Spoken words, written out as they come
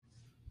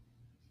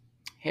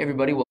Hey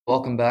everybody,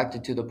 welcome back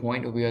to the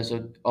Point. Hope you guys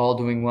are all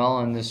doing well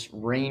on this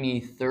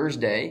rainy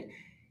Thursday.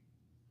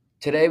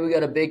 Today we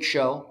got a big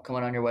show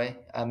coming on your way.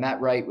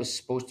 Matt Wright was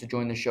supposed to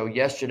join the show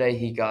yesterday.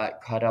 He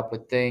got caught up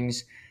with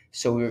things,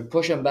 so we were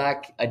pushing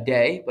back a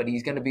day, but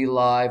he's going to be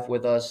live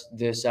with us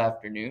this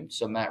afternoon.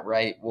 So Matt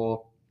Wright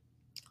will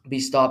be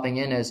stopping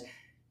in as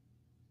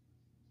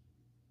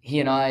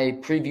he and I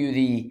preview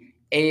the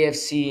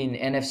AFC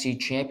and NFC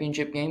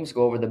championship games,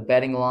 go over the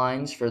betting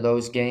lines for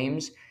those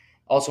games.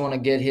 Also want to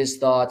get his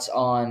thoughts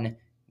on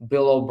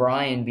Bill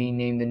O'Brien being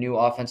named the new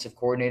offensive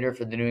coordinator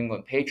for the New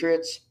England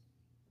Patriots,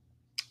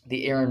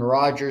 the Aaron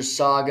Rodgers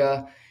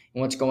saga,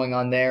 and what's going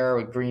on there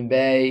with Green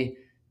Bay,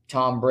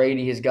 Tom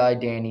Brady, his guy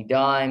Danny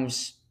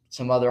Dimes,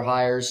 some other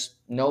hires.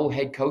 No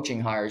head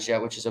coaching hires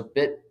yet, which is a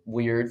bit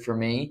weird for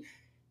me.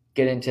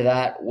 Get into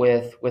that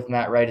with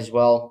Matt Wright as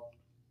well.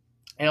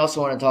 And I also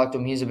want to talk to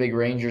him. He's a big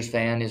Rangers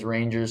fan. His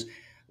Rangers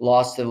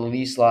lost to the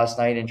Leafs last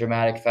night in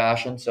dramatic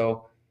fashion.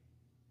 So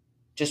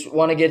just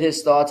want to get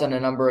his thoughts on a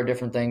number of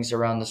different things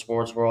around the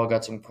sports world.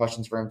 Got some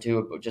questions for him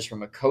too, but just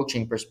from a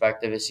coaching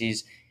perspective, as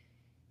he's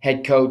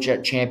head coach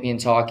at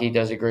Champions Hockey,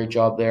 does a great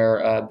job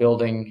there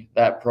building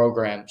that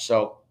program.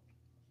 So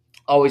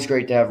always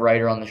great to have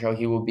Ryder on the show.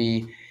 He will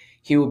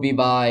be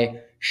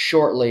by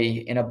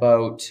shortly in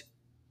about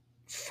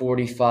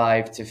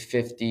 45 to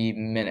 50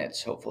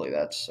 minutes. Hopefully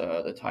that's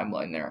the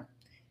timeline there.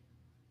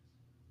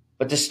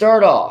 But to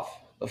start off,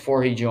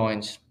 before he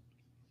joins,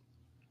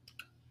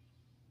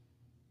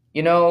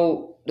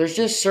 there's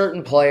just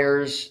certain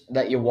players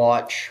that you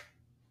watch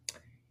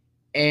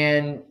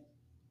and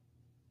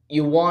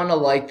you want to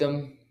like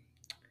them.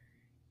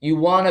 You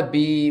want to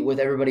be with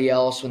everybody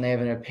else when they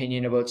have an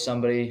opinion about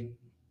somebody.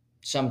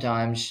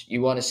 Sometimes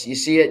you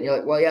see it and you're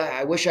like, well, yeah,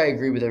 I wish I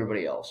agree with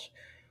everybody else.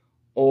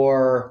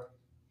 Or,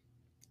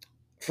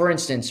 for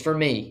instance, for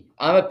me,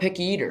 I'm a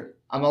picky eater.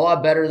 I'm a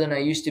lot better than I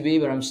used to be,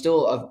 but I'm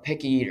still a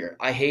picky eater.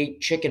 I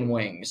hate chicken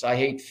wings. I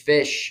hate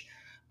fish.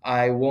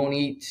 I won't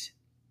eat,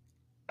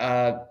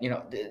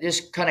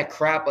 just kind of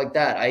crap like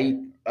that. I eat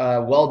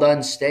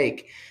well-done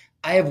steak.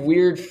 I have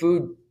weird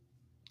food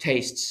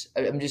tastes.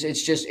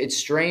 It's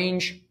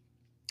strange.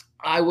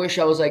 I wish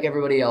I was like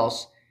everybody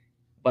else,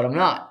 but I'm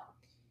not.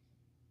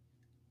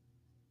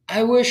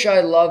 I wish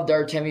I loved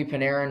Artemi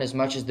Panarin as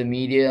much as the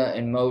media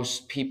and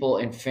most people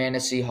in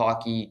fantasy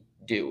hockey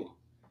do.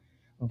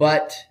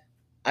 But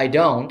I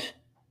don't.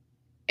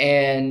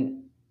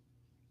 And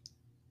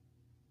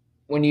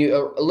when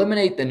you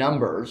eliminate the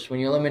numbers,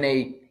 when you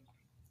eliminate,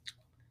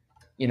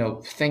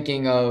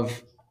 thinking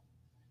of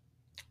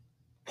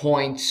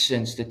points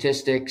and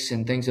statistics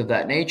and things of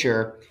that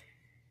nature,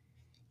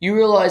 you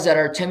realize that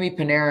Artemi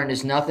Panarin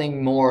is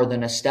nothing more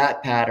than a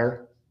stat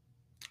patter.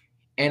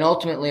 And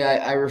ultimately,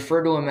 I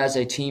refer to him as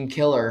a team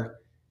killer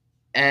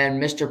and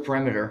Mr.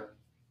 Perimeter.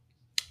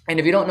 And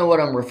if you don't know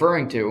what I'm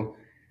referring to,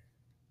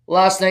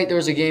 last night there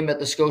was a game at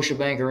the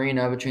Scotiabank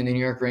Arena between the New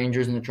York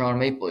Rangers and the Toronto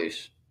Maple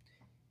Leafs.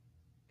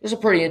 It was a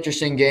pretty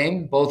interesting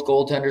game. Both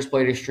goaltenders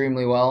played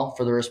extremely well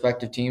for the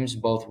respective teams,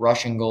 both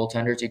Russian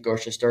goaltenders, Igor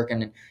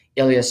Shesterkin and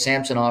Ilya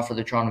Samsonov for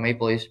the Toronto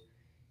Maple Leafs.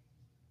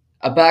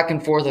 A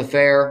back-and-forth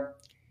affair,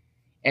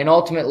 and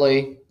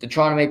ultimately, the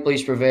Toronto Maple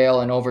Leafs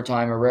prevail in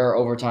overtime, a rare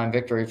overtime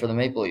victory for the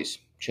Maple Leafs.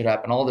 Should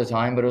happen all the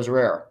time, but it was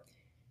rare.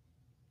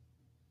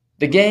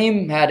 The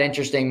game had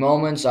interesting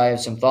moments. I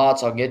have some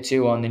thoughts I'll get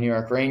to on the New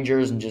York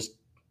Rangers and just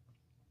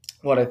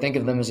what I think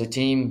of them as a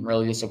team.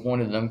 Really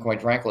disappointed in them,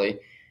 quite frankly.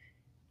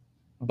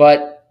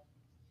 But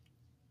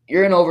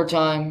you're in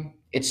overtime.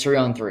 It's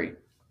 3-on-3.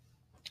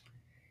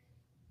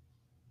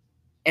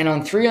 And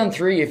on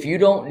 3-on-3, if you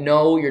don't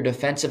know your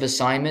defensive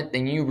assignment,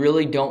 then you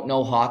really don't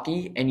know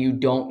hockey and you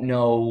don't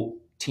know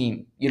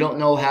team. You don't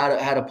know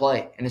how to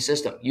play in a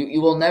system. You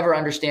will never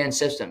understand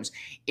systems.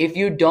 If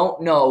you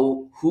don't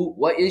know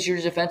what is your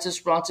defensive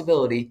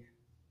responsibility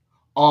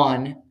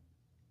on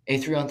a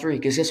 3-on-3,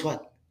 because guess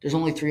what? There's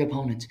only 3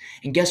 opponents.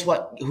 And guess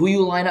what? Who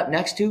you line up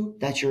next to,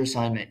 that's your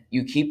assignment.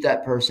 You keep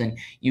that person.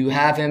 You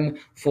have him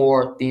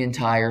for the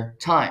entire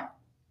time.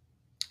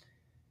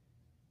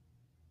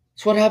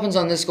 So what happens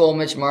on this goal?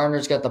 Mitch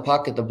Marner's got the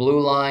puck at the blue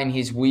line.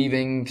 He's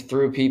weaving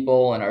through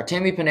people, and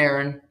Artemi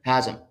Panarin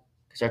has him.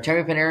 Because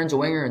Artemi Panarin's a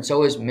winger, and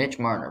so is Mitch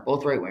Marner,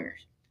 both right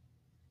wingers.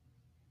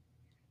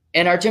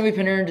 And Artemi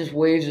Panarin just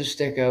waves his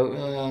stick out,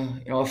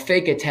 a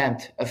fake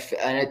attempt,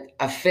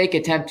 a fake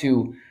attempt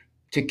to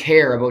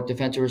care about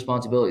defensive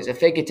responsibilities, a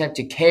fake attempt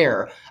to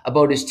care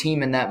about his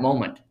team in that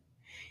moment.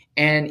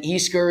 And he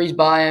scurries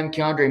by him.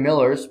 Keandre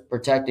Miller's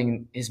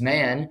protecting his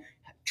man,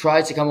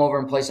 tries to come over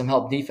and play some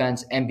help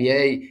defense,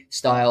 NBA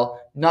style.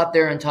 Not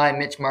there in time.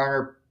 Mitch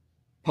Marner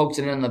pokes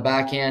it in on the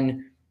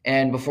backhand,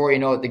 and before you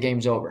know it, the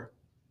game's over.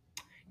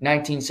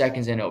 19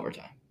 seconds in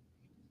overtime.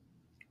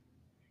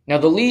 Now,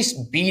 the Leafs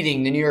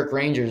beating the New York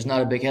Rangers is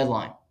not a big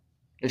headline.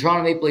 The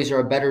Toronto Maple Leafs are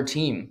a better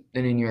team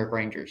than the New York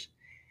Rangers.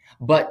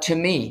 But to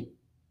me,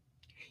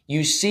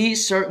 you see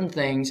certain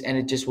things, and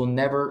it just will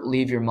never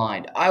leave your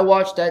mind. I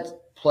watched that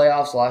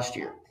playoffs last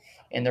year,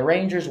 and the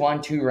Rangers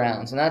won 2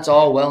 rounds, and that's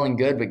all well and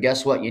good, but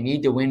guess what? You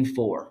need to win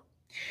 4.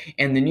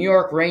 And the New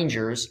York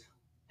Rangers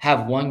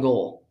have one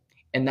goal,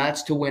 and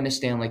that's to win a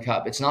Stanley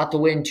Cup. It's not to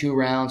win 2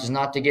 rounds. It's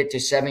not to get to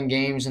 7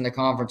 games in the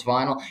conference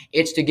final.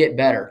 It's to get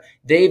better.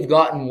 They've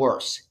gotten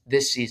worse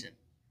this season.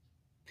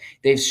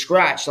 They've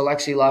scratched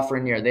Alexi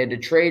Lafreniere. They had to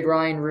trade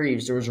Ryan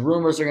Reeves. There was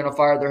rumors they're going to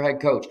fire their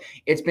head coach.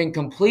 It's been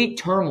complete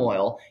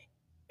turmoil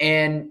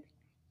and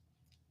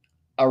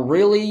a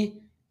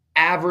really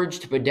average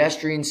to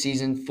pedestrian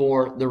season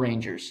for the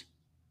Rangers.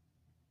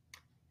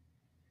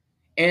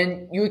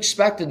 And you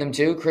expected them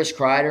to. Chris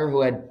Kreider,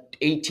 who had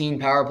 18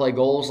 power play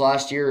goals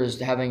last year, is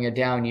having a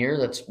down year.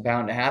 That's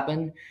bound to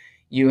happen.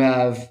 You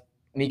have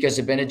Mika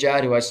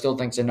Zibanejad, who I still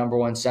think is the number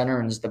one center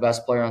and is the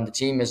best player on the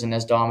team, isn't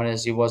as dominant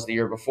as he was the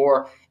year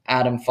before.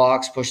 Adam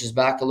Fox pushes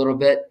back a little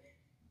bit.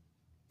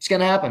 It's going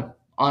to happen.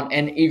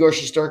 And Igor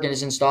Shesterkin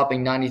isn't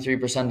stopping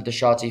 93% of the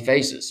shots he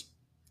faces.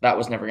 That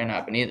was never going to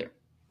happen either.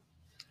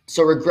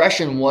 So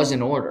regression was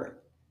in order.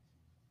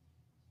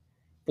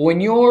 But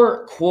when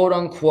your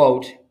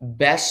quote-unquote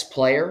best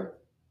player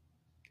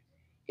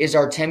is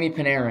Artemi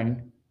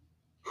Panarin,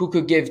 who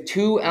could give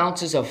 2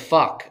 ounces of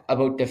fuck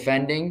about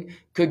defending,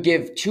 could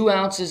give 2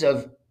 ounces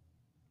of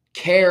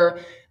care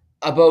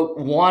about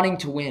wanting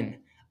to win,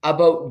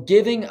 about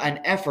giving an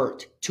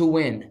effort to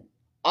win,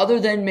 other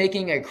than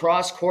making a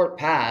cross-court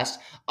pass,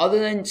 other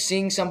than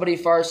seeing somebody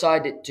far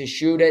side to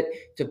shoot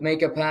it, to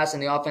make a pass in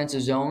the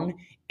offensive zone,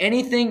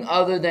 anything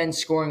other than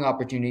scoring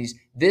opportunities,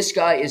 this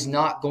guy is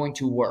not going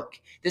to work.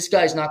 This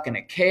guy's not going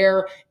to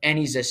care, and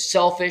he's a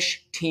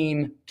selfish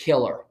team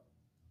killer.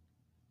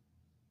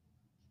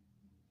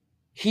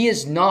 He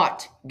is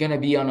not going to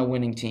be on a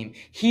winning team.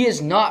 He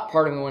is not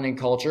part of a winning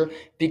culture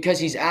because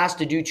he's asked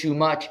to do too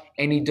much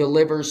and he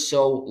delivers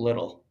so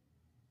little.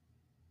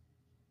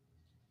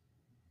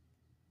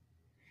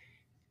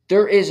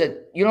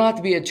 You don't have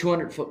to be a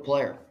 200-foot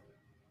player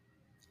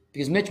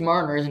because Mitch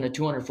Marner isn't a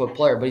 200-foot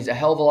player, but he's a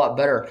hell of a lot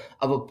better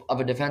of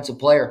a defensive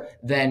player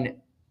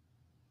than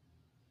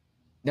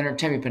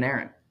Artemi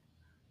Panarin.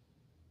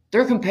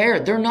 They're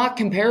compared. They're not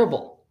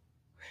comparable.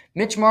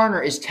 Mitch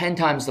Marner is 10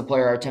 times the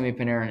player Artemi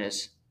Panarin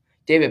is.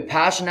 David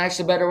Pasternak's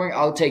a better winger.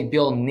 I'll take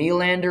Bill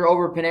Nylander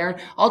over Panarin.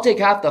 I'll take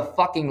half the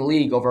fucking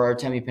league over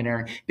Artemi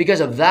Panarin because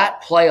of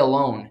that play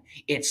alone.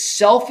 It's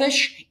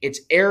selfish,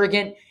 it's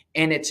arrogant,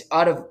 and it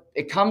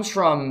comes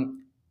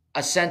from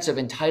a sense of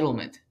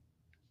entitlement.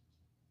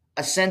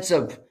 A sense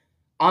of,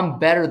 I'm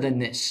better than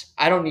this.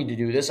 I don't need to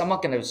do this. I'm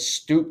not going to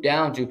stoop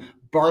down to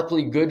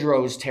Barclay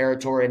Goodrow's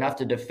territory enough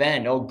to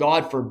defend. Oh,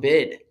 God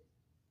forbid.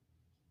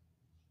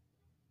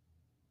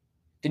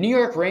 The New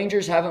York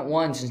Rangers haven't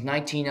won since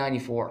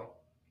 1994.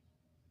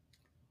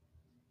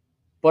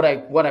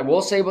 But what I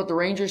will say about the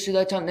Rangers through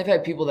that time, they've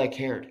had people that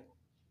cared.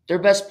 Their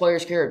best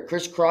players cared.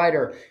 Chris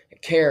Kreider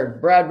cared.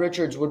 Brad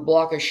Richards would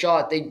block a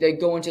shot. They'd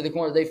go into the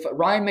corner.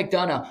 Ryan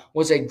McDonough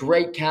was a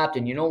great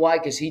captain. You know why?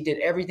 Because he did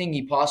everything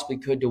he possibly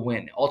could to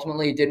win.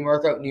 Ultimately, it didn't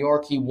work out in New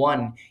York. He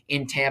won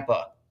in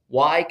Tampa.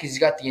 Why? Because he's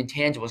got the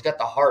intangible. He's got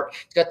the heart.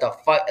 He's got the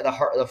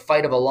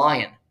fight of a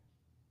lion.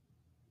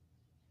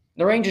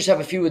 The Rangers have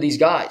a few of these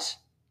guys.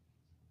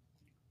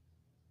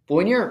 But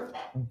when your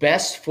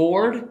best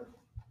forward,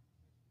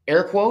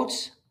 air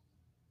quotes,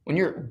 when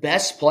your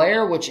best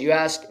player, which you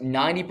ask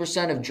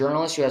 90% of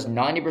journalists, you ask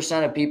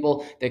 90% of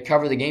people that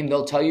cover the game,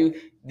 they'll tell you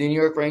the New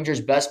York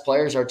Rangers' best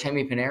players are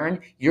Artemi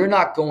Panarin, you're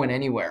not going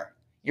anywhere.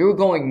 You're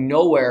going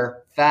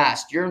nowhere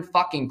fast. You're in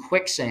fucking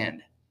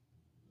quicksand.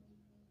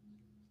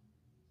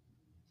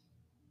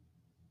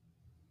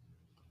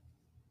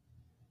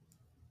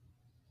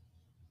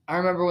 I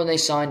remember when they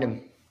signed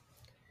him.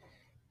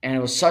 And it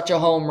was such a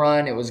home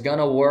run. It was going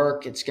to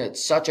work. It's got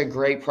such a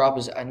great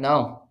proposition.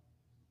 No.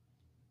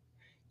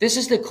 This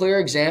is the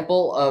clear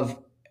example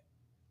of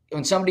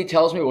when somebody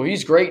tells me, well,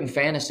 he's great in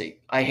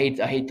fantasy. I hate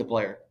the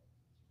player.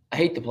 I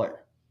hate the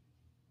player.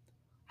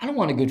 I don't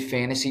want a good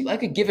fantasy. I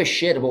could give a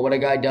shit about what a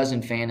guy does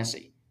in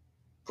fantasy.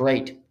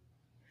 Great.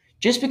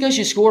 Just because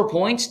you score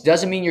points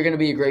doesn't mean you're going to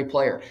be a great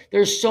player.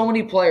 There's so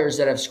many players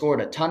that have scored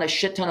a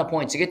shit ton of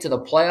points. To get to the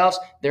playoffs,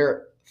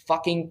 they're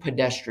fucking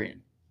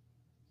pedestrian.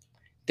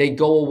 They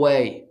go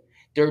away.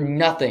 They're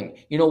nothing.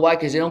 You know why?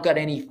 Because they don't got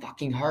any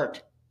fucking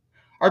heart.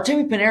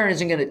 Artemi Panarin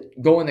isn't going to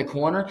go in the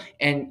corner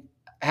and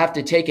have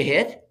to take a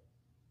hit.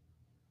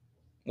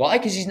 Why?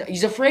 Because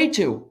he's afraid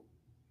to.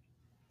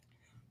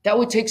 That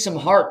would take some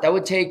heart. That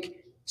would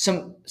take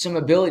some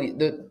ability,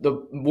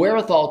 the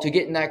wherewithal to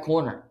get in that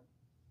corner.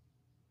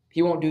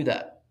 He won't do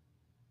that.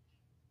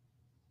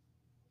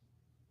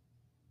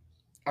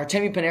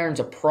 Artemi Panarin's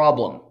a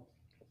problem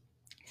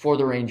for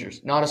the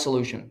Rangers, not a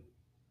solution.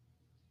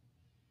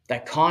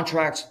 That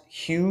contract's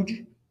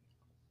huge.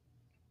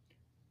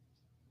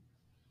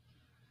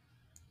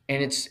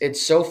 And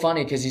it's so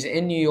funny because he's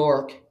in New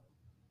York,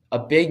 a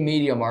big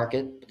media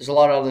market. There's a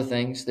lot of other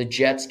things. The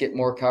Jets get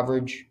more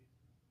coverage.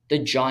 The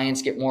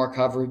Giants get more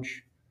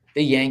coverage.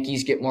 The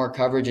Yankees get more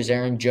coverage as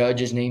Aaron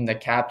Judge is named the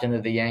captain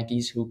of the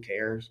Yankees. Who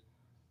cares?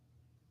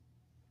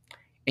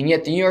 And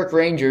yet the New York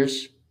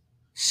Rangers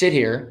sit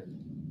here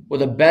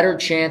with a better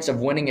chance of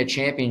winning a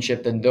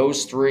championship than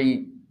those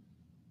three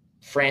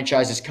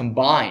franchises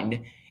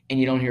combined, and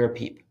you don't hear a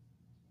peep.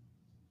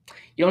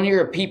 You don't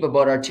hear a peep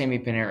about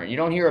Artemi Panarin. You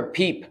don't hear a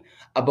peep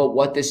about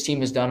what this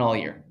team has done all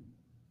year.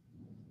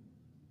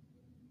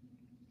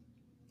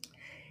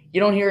 You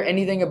don't hear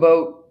anything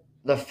about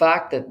the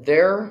fact that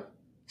their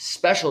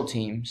special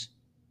teams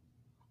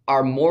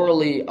are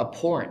morally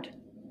abhorrent.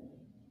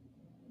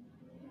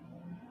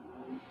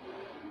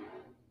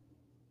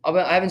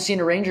 I haven't seen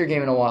a Ranger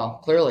game in a while,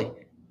 clearly,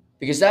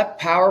 because that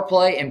power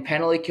play and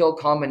penalty kill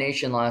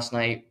combination last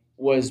night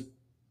was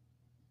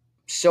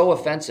so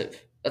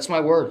offensive. That's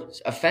my word.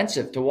 It's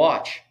offensive to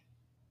watch.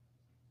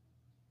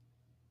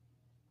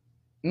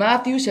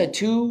 Matthews had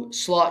 2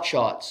 slot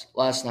shots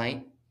last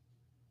night,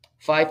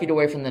 5 feet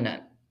away from the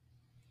net.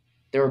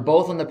 They were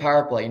both on the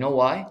power play. You know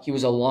why? He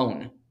was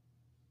alone.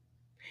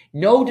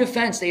 No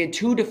defense. They had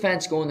 2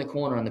 defense go in the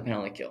corner on the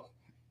penalty kill.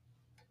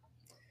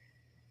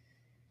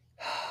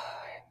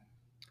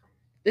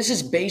 This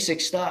is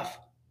basic stuff.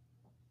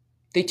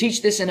 They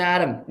teach this in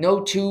Adam.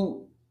 No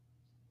two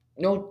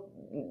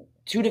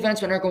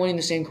defensemen are going in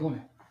the same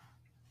corner.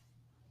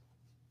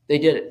 They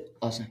did it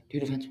last night. 2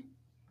 defensemen.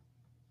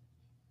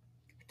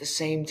 At the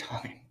same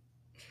time.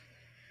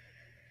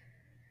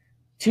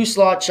 2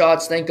 slot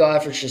shots. Thank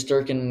God for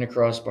Shesterkin in the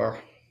crossbar.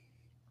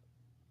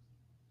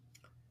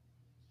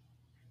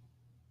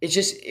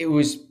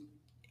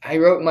 I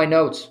wrote in my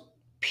notes,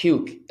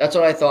 puke. That's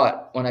what I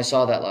thought when I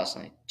saw that last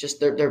night. Just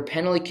their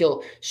penalty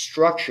kill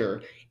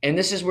structure. And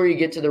this is where you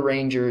get to the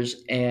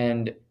Rangers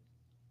and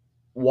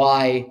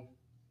why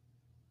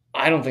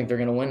I don't think they're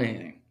going to win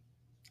anything.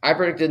 I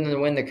predicted them to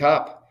win the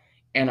Cup,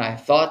 and I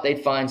thought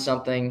they'd find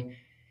something.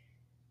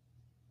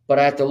 But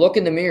I have to look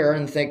in the mirror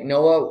and think,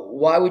 Noah,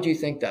 why would you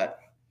think that?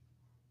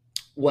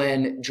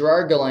 When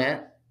Gerard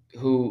Gallant,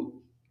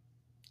 who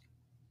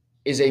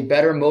is a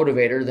better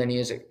motivator than he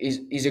is,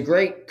 he's a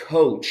great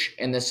coach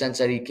in the sense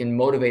that he can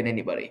motivate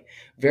anybody.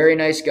 Very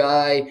nice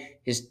guy.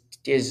 His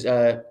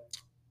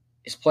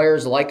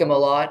players like him a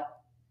lot.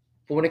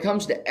 But when it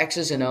comes to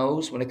X's and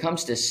O's, when it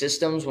comes to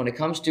systems, when it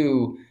comes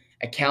to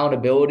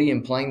accountability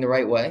and playing the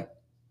right way,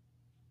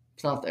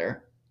 it's not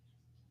there.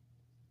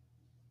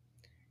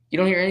 You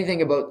don't hear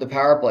anything about the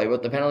power play,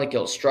 about the penalty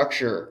kill,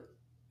 structure.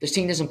 This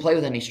team doesn't play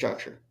with any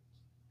structure.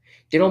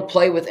 They don't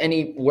play with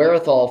any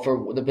wherewithal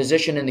for the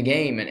position in the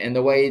game and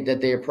the way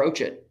that they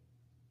approach it.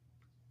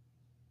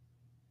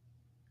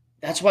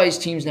 That's why his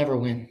teams never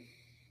win.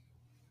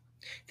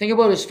 Think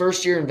about his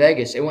first year in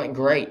Vegas. It went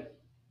great.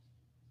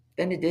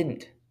 Then it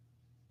didn't.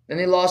 Then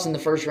they lost in the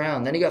first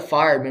round. Then he got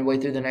fired midway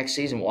through the next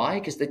season. Why?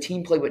 Because the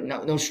team played with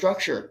no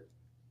structure,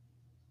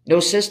 no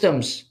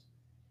systems,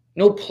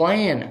 no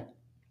plan.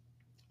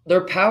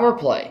 Their power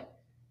play.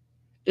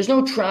 There's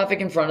no traffic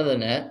in front of the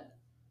net.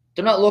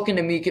 They're not looking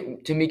to Mika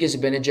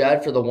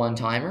Zibanejad for the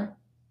one-timer.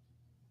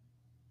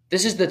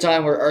 This is the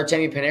time where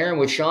Artemi Panarin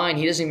would shine.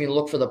 He doesn't even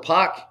look for the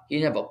puck. He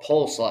didn't have a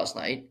pulse last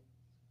night.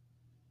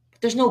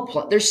 But there's no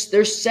they're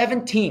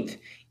 17th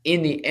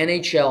in the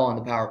NHL on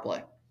the power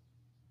play.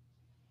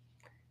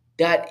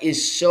 That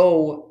is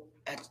so.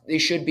 They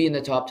should be in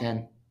the top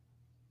 10.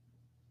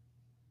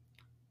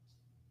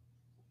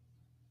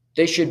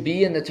 They should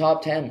be in the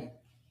top 10.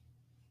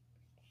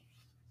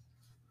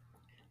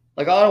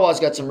 Like, Ottawa's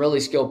got some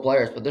really skilled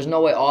players, but there's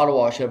no way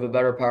Ottawa should have a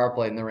better power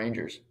play than the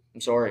Rangers. I'm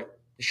sorry.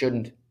 They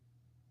shouldn't.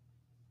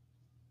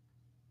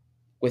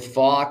 With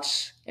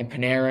Fox and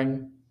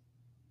Panarin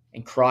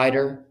and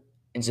Kreider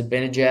and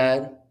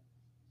Zibanejad,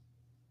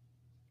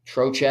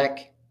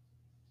 Trocheck,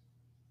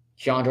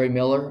 K'Andre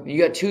Miller.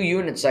 You got 2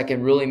 units that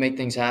can really make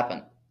things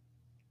happen.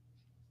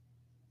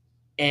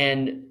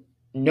 And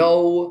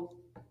no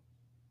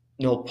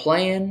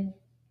plan,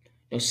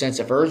 no sense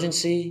of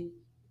urgency,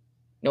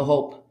 no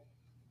hope.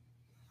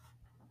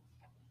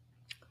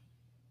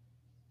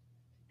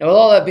 Now, with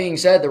all that being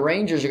said, the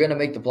Rangers are going to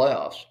make the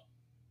playoffs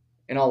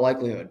in all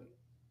likelihood.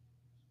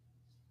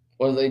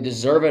 Whether they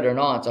deserve it or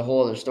not, it's a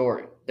whole other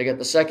story. They got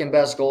the second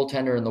best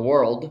goaltender in the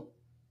world.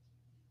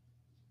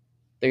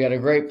 They got a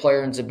great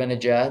player in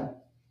Zibanejad.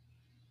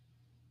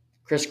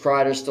 Chris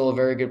Kreider's still a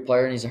very good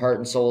player, and he's the heart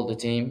and soul of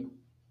the team.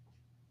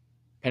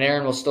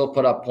 Panarin will still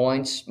put up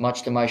points,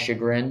 much to my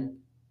chagrin.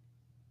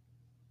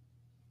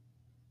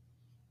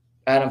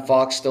 Adam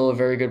Fox, still a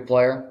very good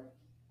player.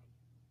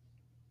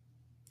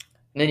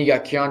 And then you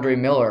got K'Andre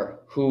Miller,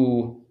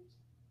 who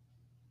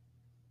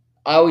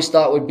I always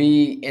thought would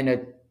be in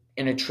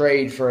a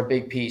trade for a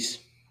big piece.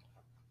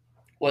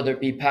 Whether it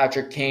be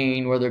Patrick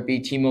Kane, whether it be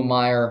Timo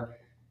Meier,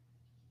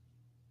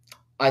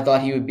 I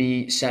thought he would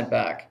be sent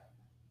back.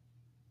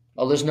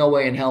 Well, there's no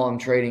way in hell I'm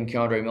trading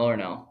K'Andre Miller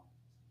now.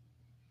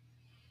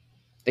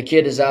 The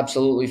kid has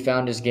absolutely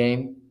found his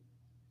game.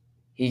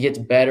 He gets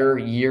better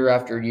year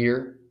after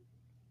year.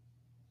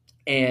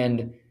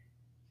 And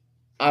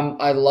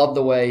I love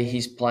the way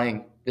he's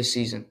playing this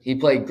season. He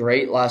played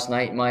great last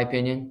night, in my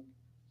opinion.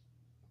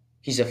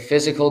 He's a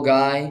physical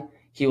guy.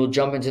 He will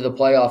jump into the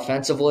play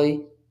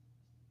offensively.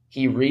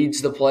 He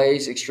reads the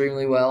plays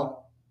extremely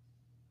well.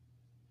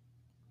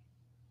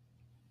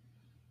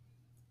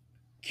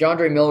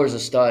 Keandre Miller's a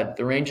stud.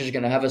 The Rangers are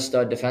going to have a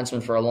stud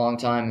defenseman for a long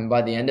time, and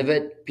by the end of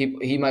it,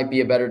 he might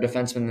be a better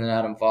defenseman than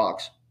Adam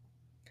Fox.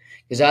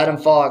 Because Adam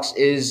Fox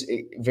is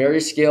very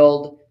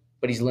skilled,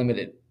 but he's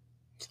limited.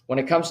 When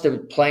it comes to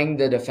playing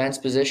the defense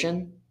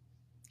position,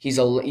 he's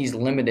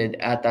limited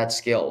at that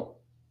skill.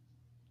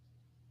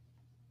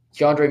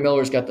 Keandre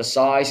Miller's got the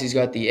size, he's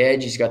got the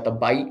edge, he's got the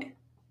bite,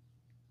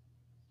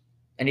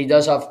 and he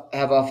does have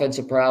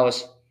offensive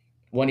prowess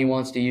when he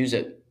wants to use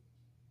it.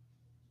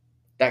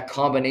 That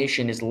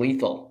combination is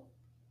lethal.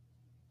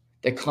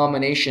 The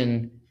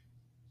combination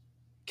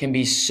can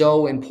be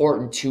so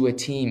important to a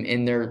team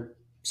in their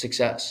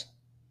success.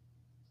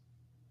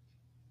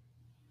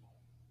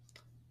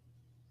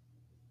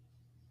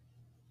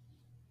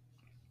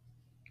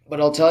 But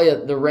I'll tell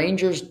you, the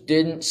Rangers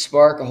didn't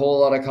spark a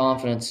whole lot of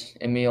confidence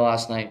in me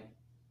last night.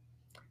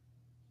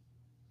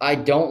 I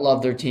don't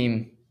love their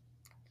team.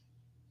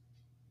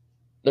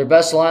 Their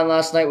best line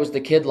last night was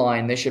the kid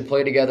line. They should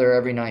play together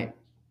every night.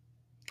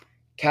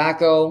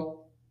 Kakko,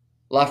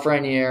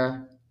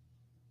 Lafreniere,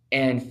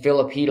 and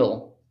Filip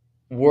Chytil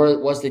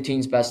was the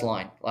team's best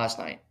line last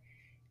night.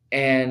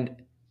 And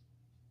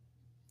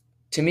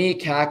to me,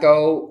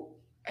 Kakko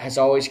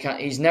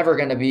he's never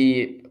going to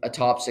be a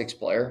top 6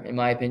 player, in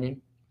my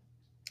opinion.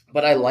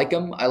 But I like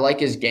him. I like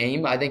his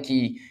game. I think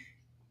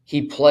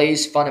he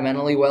plays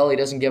fundamentally well. He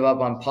doesn't give up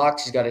on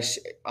pucks. He's got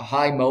a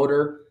high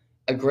motor,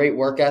 a great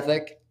work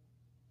ethic.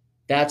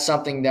 That's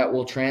something that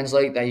will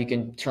translate, that you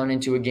can turn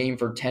into a game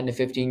for 10 to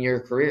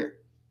 15-year career.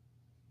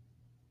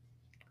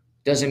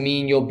 Doesn't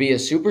mean you'll be a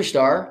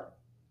superstar,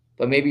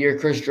 but maybe you're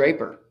Chris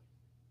Draper.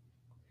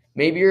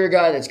 Maybe you're a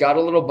guy that's got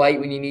a little bite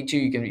when you need to.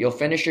 You'll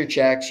finish your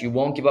checks. You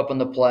won't give up on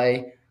the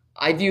play.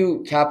 I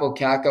view Kaapo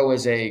Kakko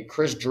as a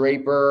Chris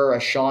Draper, a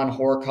Sean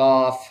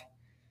Horkoff,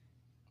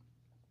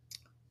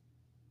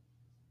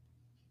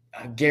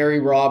 a Gary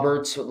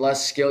Roberts with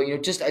less skill.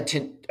 Just a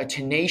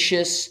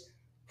tenacious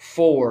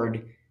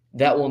forward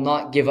that will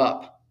not give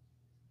up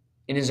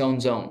in his own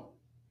zone,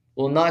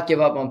 will not give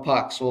up on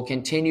pucks, will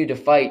continue to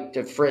fight,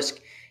 to frisk,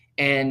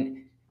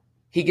 and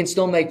he can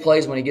still make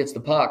plays when he gets the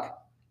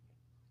puck.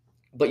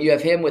 But you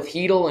have him with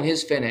Chytil and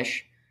his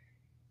finish,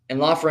 and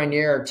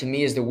Lafreniere, to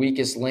me, is the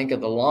weakest link of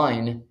the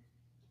line.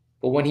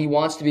 But when he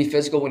wants to be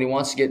physical, when he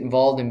wants to get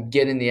involved and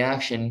get in the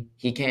action,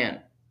 he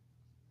can.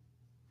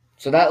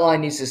 So that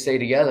line needs to stay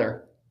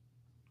together.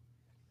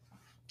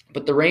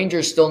 But the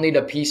Rangers still need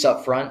a piece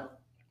up front,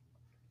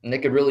 and they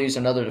could really use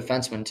another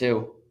defenseman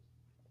too.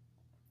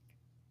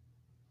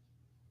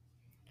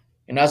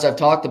 And as I've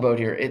talked about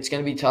here, it's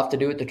going to be tough to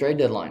do at the trade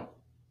deadline.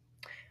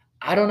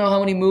 I don't know how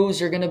many moves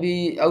are going to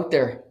be out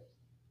there.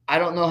 I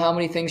don't know how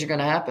many things are going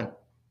to happen.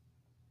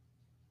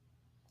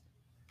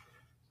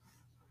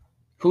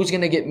 Who's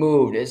going to get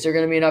moved? Is there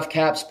going to be enough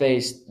cap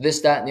space?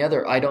 This, that, and the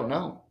other? I don't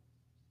know.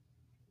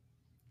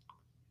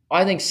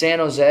 I think San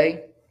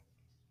Jose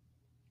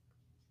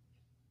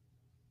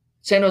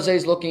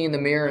is looking in the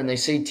mirror and they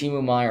see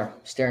Timo Meier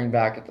staring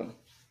back at them.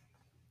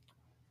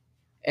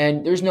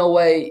 And there's no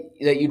way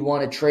that you'd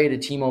want to trade a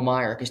Timo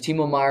Meier, because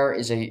Timo Meier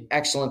is an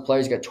excellent player.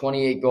 He's got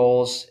 28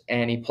 goals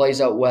and he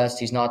plays out west.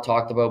 He's not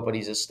talked about, but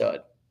he's a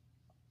stud.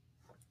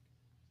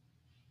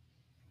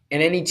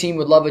 And any team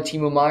would love a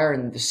Timo Meier,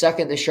 and the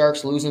second the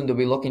Sharks lose him, they'll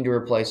be looking to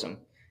replace him.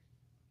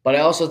 But I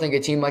also think a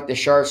team like the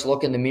Sharks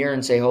look in the mirror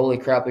and say, holy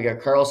crap, we got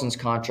Karlsson's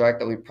contract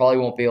that we probably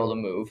won't be able to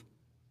move.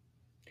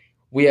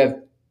 We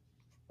have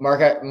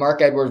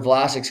Marc-Edouard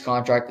Vlasic's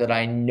contract that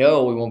I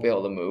know we won't be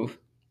able to move.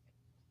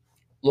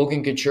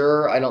 Logan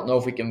Couture, I don't know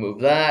if we can move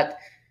that.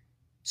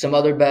 Some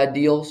other bad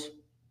deals.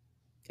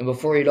 And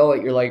before you know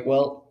it, you're like,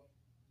 well,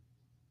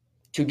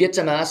 to get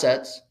some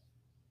assets,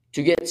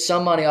 to get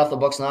some money off the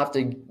books, not have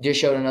to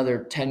dish out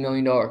another $10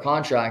 million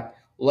contract,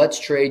 let's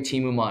trade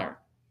Timo Meier.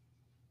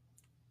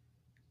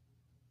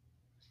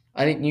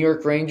 I think New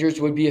York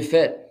Rangers would be a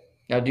fit.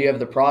 Now, do you have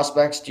the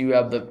prospects? Do you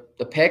have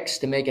the picks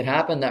to make it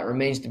happen? That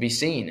remains to be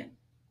seen.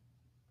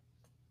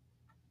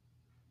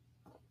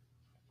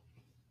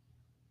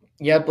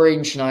 You have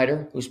Braden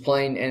Schneider, who's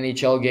playing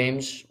NHL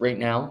games right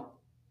now.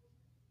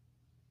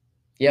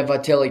 You have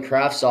Vitaly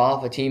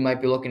Kravtsov. A team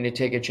might be looking to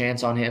take a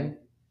chance on him.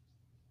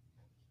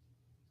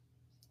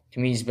 To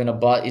me, he's been a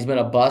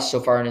bust so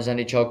far in his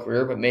NHL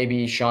career, but maybe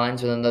he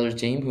shines with another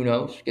team. Who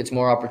knows? Gets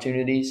more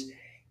opportunities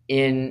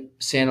in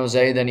San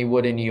Jose than he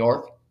would in New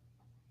York.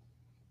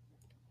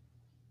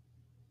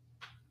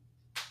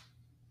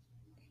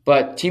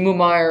 But Timo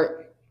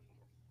Meier,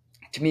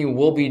 to me,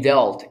 will be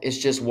dealt. It's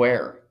just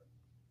where.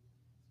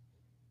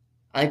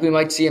 I think we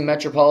might see a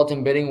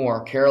metropolitan bidding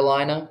war.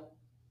 Carolina,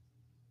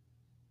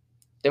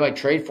 they might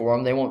trade for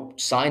him. They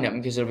won't sign him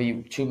because it'll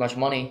be too much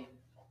money.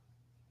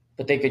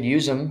 But they could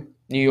use him.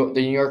 The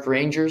New York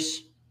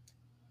Rangers,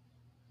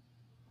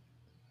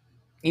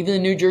 even the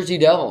New Jersey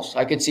Devils.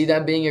 I could see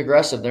them being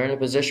aggressive. They're in a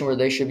position where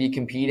they should be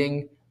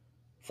competing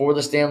for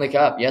the Stanley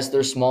Cup. Yes,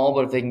 they're small,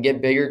 but if they can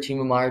get bigger,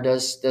 Timo Meier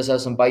does have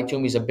some bite to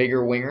him. He's a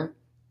bigger winger.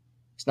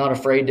 He's not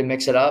afraid to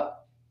mix it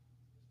up.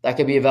 That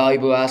could be a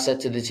valuable asset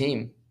to the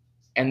team.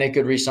 And they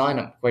could re-sign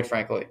him, quite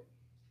frankly.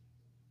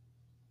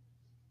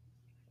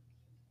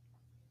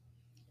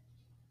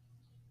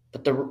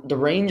 But the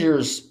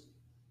Rangers,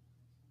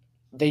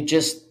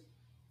 it's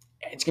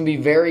going to be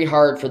very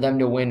hard for them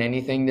to win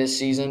anything this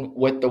season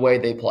with the way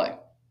they play.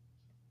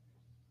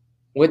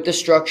 With the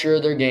structure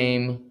of their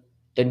game,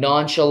 the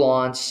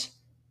nonchalance,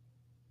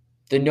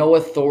 the no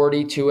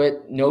authority to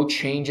it, no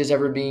changes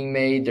ever being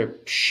made, their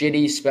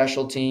shitty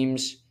special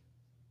teams.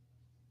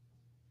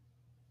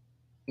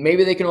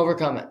 Maybe they can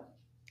overcome it.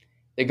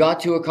 They got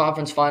to a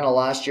conference final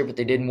last year, but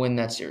they didn't win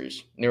that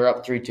series. They were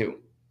up 3-2.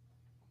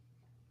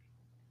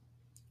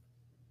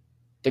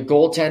 The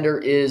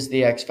goaltender is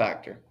the X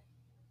factor.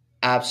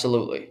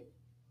 Absolutely.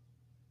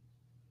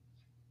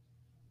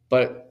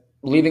 But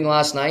leaving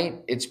last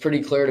night, it's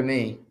pretty clear to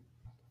me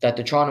that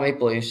the Toronto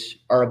Maple Leafs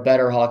are a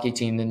better hockey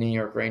team than the New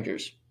York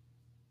Rangers.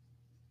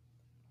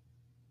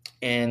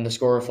 And the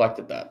score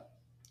reflected that.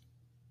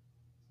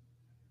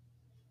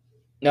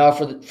 Now,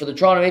 for the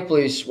Toronto Maple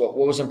Leafs, what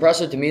was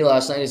impressive to me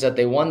last night is that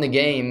they won the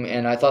game,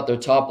 and I thought their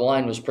top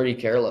line was pretty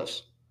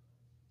careless.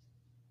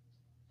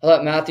 I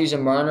thought Matthews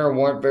and Marner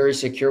weren't very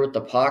secure with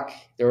the puck.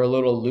 They were a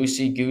little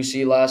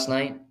loosey-goosey last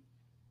night.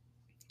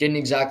 Didn't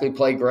exactly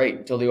play great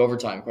until the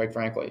overtime, quite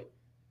frankly.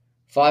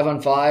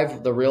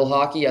 5-on-5, the real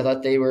hockey, I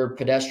thought they were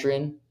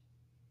pedestrian.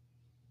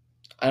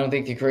 I don't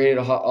think they created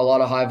a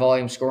lot of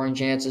high-volume scoring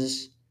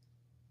chances.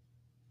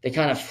 They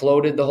kind of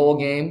floated the whole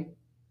game.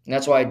 And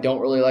that's why I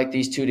don't really like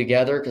these two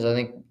together, because I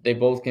think they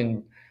both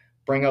can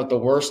bring out the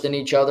worst in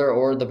each other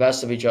or the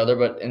best of each other.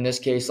 But in this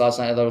case, last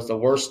night, I thought it was the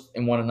worst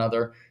in one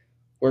another,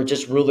 where it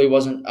just really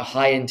wasn't a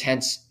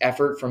high-intense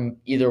effort from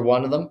either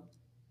one of them.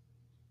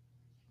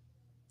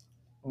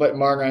 But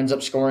Marner ends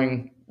up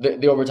scoring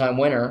the overtime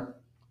winner.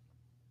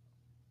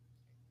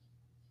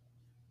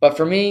 But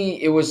for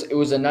me, it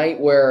was a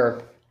night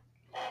where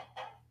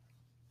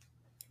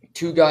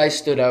two guys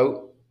stood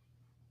out.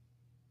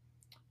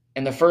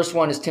 And the first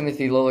one is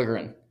Timothy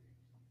Liljegren.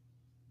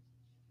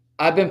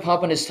 I've been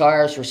pumping his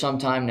tires for some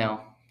time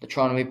now, the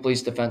Toronto Maple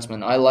Leafs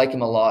defenseman. I like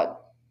him a lot.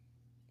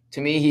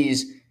 To me,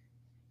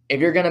 if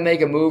you're going to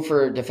make a move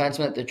for a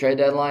defenseman at the trade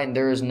deadline,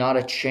 there is not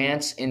a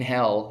chance in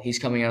hell he's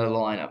coming out of the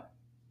lineup.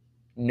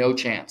 No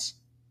chance.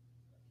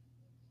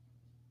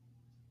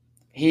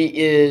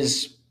 He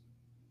is,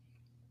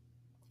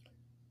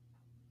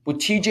 with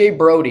TJ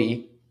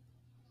Brodie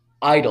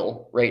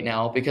idle right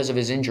now because of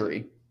his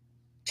injury,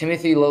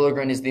 Timothy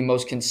Liljegren is the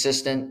most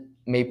consistent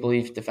Maple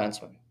Leaf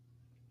defenseman.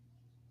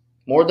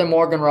 More than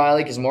Morgan Rielly,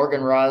 because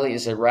Morgan Rielly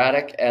is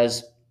erratic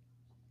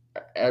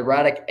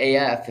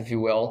AF, if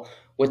you will,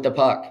 with the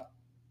puck.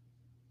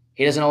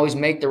 He doesn't always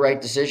make the right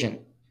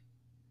decision.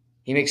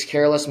 He makes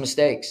careless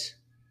mistakes.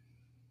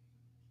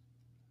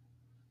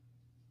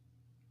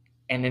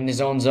 And in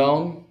his own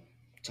zone,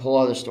 it's a whole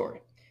other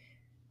story.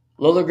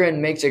 Liljegren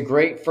makes a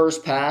great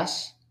first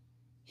pass.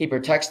 He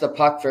protects the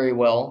puck very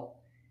well.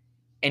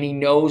 And he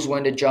knows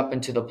when to jump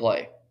into the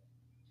play.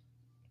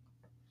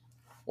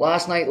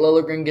 Last night,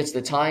 Liljegren gets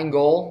the tying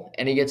goal,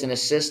 and he gets an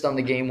assist on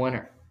the game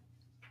winner.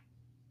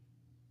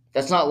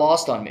 That's not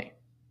lost on me.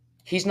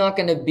 He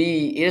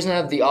doesn't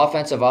have the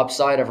offensive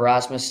upside of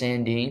Rasmus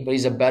Sandin, but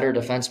he's a better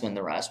defenseman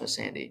than Rasmus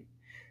Sandin.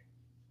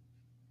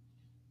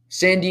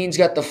 Sandin's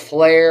got the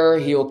flair.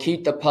 He'll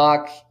keep the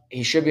puck.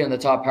 He should be on the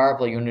top power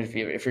play unit if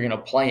you're going to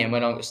play him.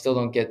 I still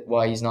don't get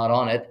why he's not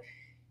on it.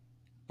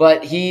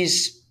 But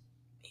he's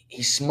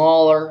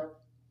smaller.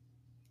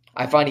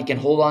 I find he can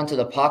hold on to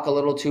the puck a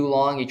little too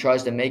long. He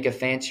tries to make a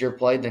fancier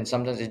play than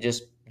sometimes to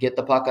just get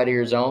the puck out of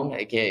your zone,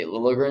 aka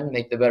Liljegren,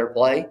 make the better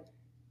play.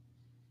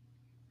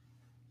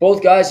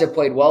 Both guys have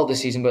played well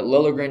this season, but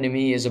Liljegren to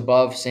me is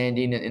above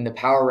Sandin in the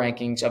power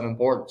rankings of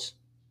importance.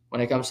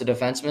 When it comes to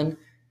defensemen,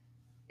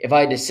 if I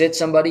had to sit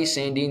somebody,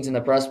 Sandin's in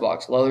the press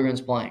box. Liljegren's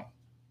playing.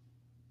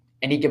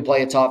 And he can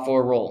play a top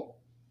four role.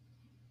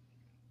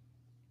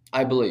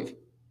 I believe.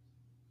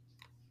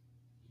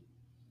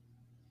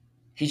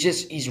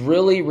 He's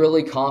really,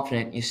 really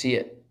confident. You see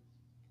it.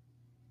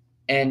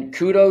 And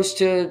kudos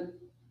to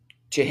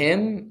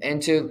him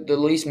and to the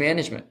Leafs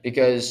management,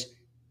 because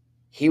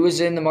he was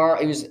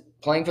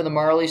playing for the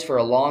Marlies for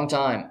a long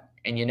time,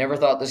 and you never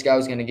thought this guy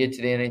was going to get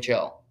to the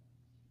NHL.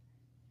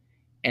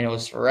 And it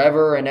was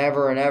forever and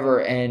ever and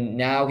ever, and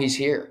now he's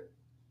here.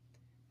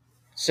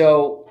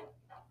 So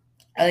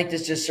I think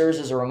this just serves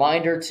as a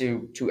reminder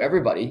to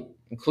everybody,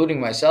 including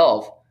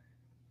myself,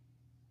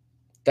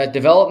 that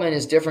development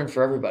is different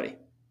for everybody.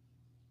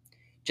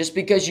 Just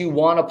because you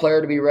want a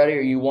player to be ready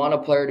or you want a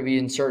player to be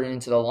inserted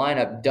into the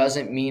lineup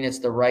doesn't mean it's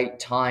the right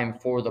time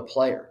for the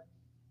player.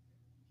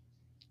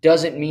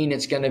 Doesn't mean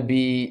it's going to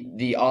be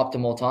the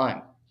optimal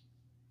time.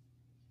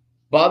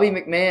 Bobby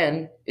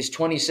McMahon is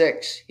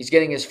 26. He's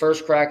getting his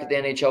first crack at the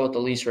NHL with the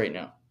Leafs right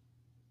now.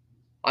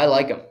 I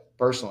like him,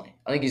 personally.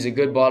 I think he's a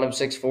good bottom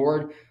six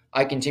forward.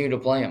 I continue to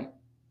play him.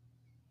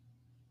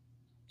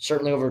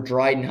 Certainly over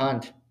Dryden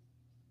Hunt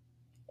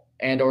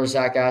and or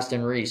Zach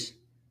Aston Reese.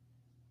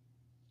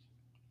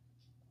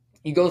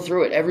 You go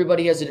through it.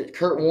 Everybody has it.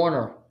 Kurt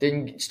Warner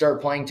didn't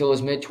start playing till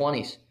his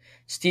mid-20s.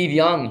 Steve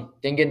Young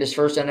didn't get his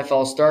first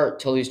NFL start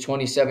till he was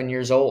 27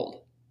 years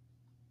old.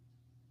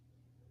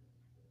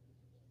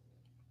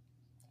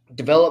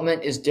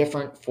 Development is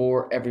different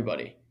for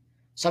everybody.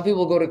 Some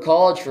people go to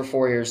college for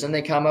 4 years, then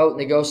they come out and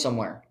they go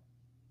somewhere.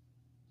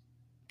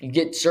 You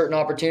get certain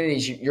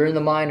opportunities. You're in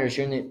the minors,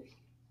 you're in the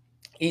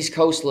East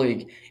Coast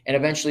League, and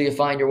eventually you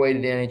find your way to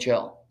the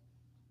NHL.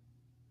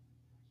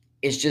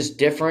 It's just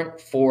different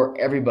for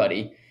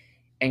everybody.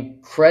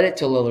 And credit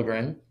to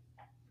Liljegren,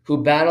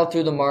 who battled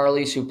through the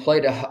Marlies, who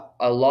played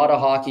a lot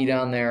of hockey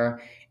down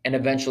there, and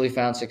eventually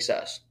found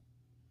success.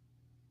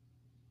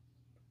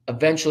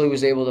 Eventually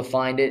was able to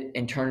find it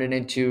and turn it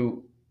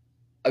into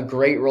a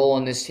great role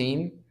on this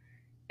team,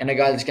 and a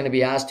guy that's going to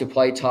be asked to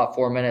play top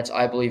 4 minutes,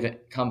 I believe,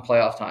 come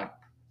playoff time,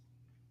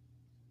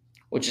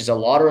 which is a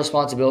lot of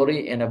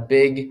responsibility and a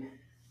big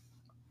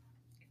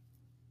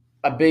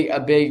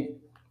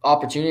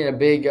opportunity and a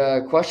big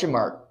question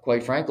mark,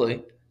 quite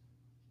frankly.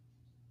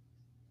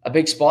 A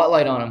big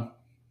spotlight on him.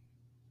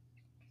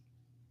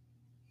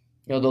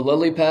 You know, the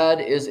lily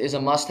pad is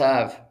a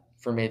must-have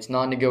for me. It's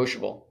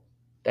non-negotiable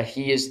that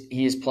he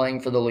is playing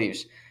for the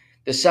Leafs.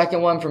 The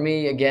second one for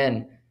me,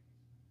 again,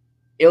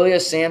 Ilya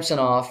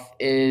Samsonov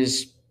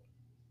is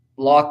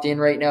locked in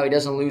right now. He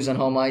doesn't lose on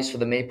home ice for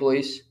the Maple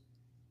Leafs.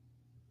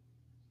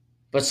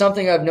 But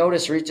something I've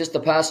noticed just the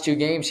past 2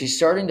 games, he's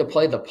starting to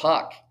play the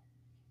puck.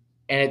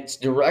 And it's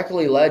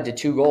directly led to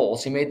 2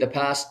 goals. He made the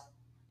pass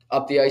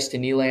up the ice to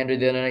Nylander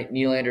the other night.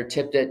 Nylander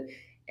tipped it,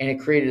 and it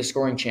created a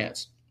scoring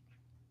chance.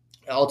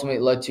 It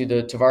ultimately led to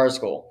the Tavares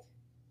goal.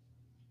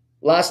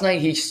 Last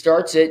night, he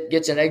starts it,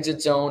 gets an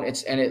exit zone,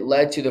 and it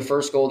led to the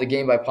first goal of the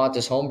game by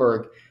Pontus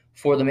Holmberg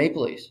for the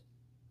Maple Leafs.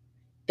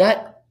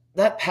 That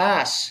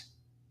pass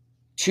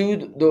to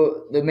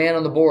the man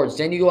on the boards,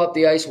 then you go up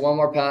the ice, one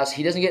more pass.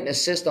 He doesn't get an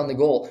assist on the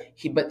goal,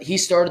 but he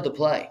started the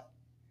play.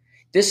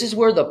 This is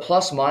where the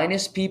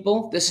plus-minus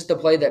people, this is the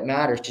play that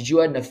matters. Did you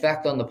have an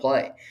effect on the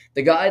play?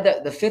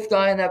 The fifth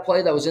guy in that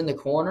play that was in the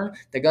corner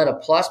that got a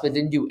plus but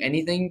didn't do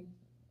anything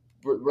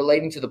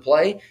relating to the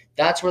play,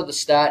 that's where the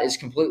stat is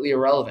completely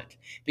irrelevant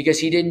because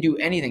he didn't do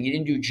anything. He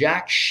didn't do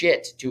jack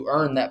shit to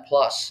earn that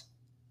plus.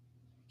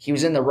 He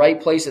was in the right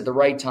place at the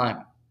right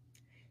time.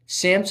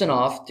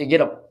 Samsonov, to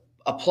get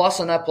a plus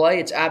on that play,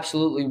 it's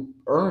absolutely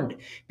earned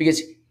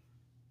because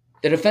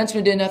the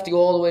defenseman didn't have to go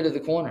all the way to the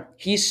corner.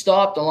 He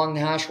stopped along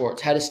the hash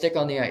boards, had a stick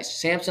on the ice.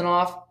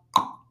 Samsonov,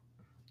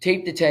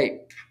 tape to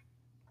tape.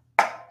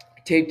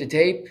 Tape to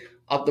tape,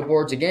 up the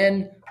boards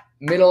again,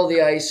 middle of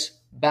the ice,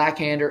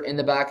 backhander in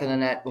the back of the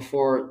net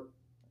before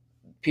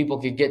people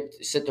could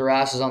sit their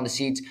asses on the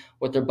seats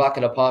with their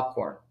bucket of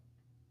popcorn.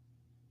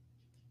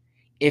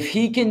 If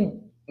he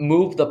can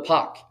move the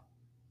puck,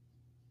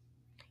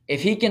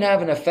 if he can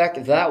have an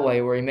effect that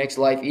way where he makes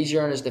life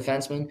easier on his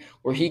defenseman,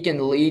 where he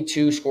can lead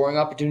to scoring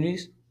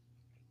opportunities,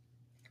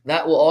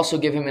 that will also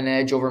give him an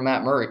edge over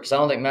Matt Murray because I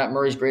don't think Matt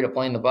Murray's great at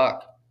playing the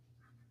puck.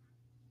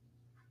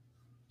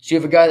 So you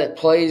have a guy that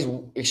plays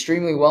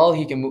extremely well.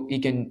 He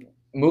can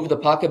move the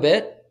puck a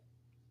bit.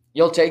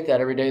 You'll take that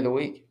every day of the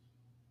week.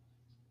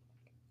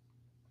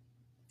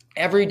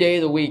 Every day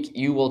of the week,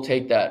 you will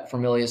take that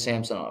from Ilya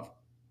Samsonov.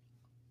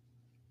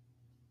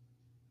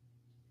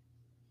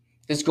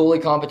 This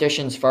goalie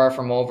competition is far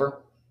from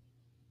over,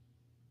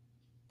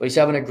 but he's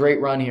having a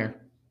great run here.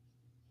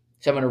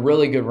 He's having a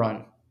really good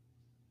run.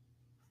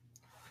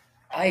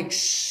 I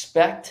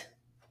expect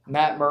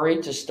Matt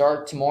Murray to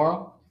start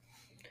tomorrow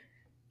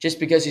just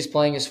because he's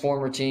playing his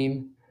former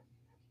team.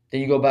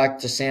 Then you go back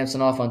to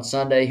Samsonov on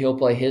Sunday. He'll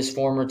play his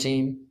former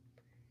team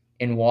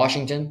in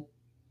Washington.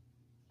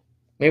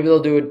 Maybe they'll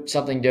do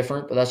something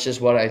different, but that's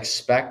just what I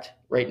expect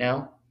right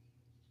now.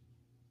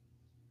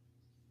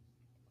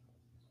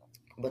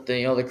 But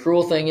the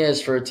cruel thing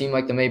is for a team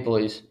like the Maple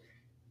Leafs,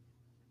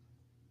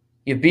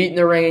 you've beaten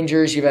the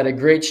Rangers, you've had a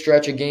great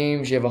stretch of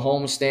games, you have a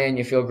homestand,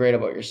 you feel great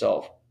about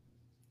yourself.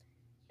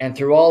 And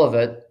through all of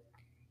it,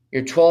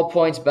 you're 12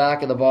 points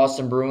back of the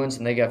Boston Bruins,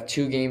 and they got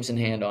 2 games in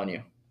hand on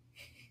you.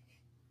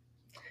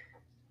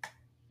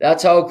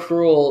 That's how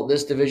cruel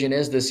this division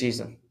is this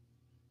season.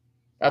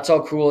 That's how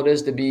cruel it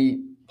is to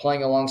be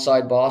playing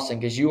alongside Boston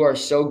because you are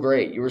so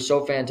great. You are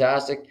so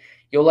fantastic.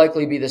 You'll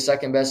likely be the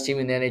second best team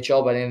in the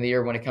NHL by the end of the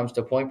year when it comes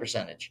to point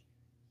percentage.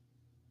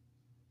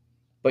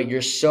 But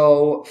you're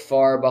so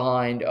far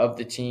behind of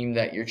the team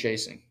that you're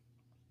chasing.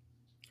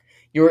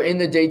 You're in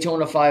the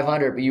Daytona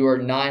 500, but you are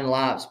 9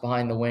 laps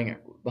behind the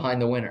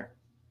winner.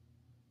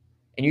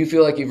 And you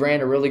feel like you've ran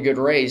a really good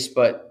race,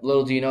 but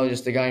little do you know,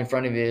 just the guy in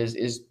front of you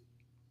is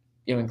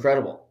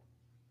incredible.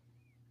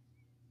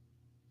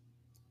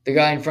 The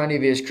guy in front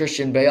of you is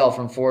Christian Bale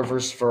from Ford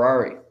vs.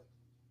 Ferrari.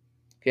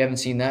 If you haven't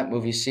seen that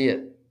movie, see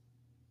it.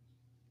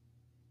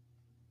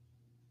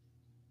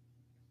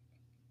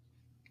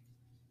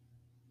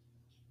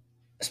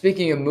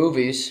 Speaking of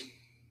movies,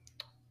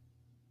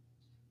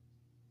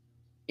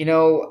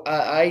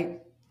 I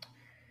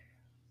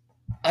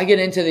get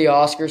into the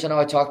Oscars. I know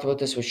I talked about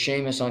this with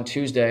Seamus on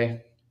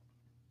Tuesday.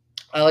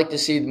 I like to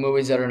see the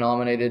movies that are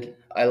nominated.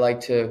 I like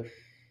to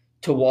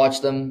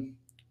watch them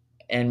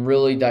and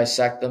really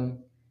dissect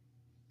them.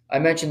 I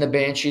mentioned The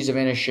Banshees of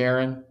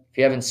Inisherin. If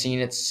you haven't seen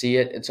it, see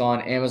it. It's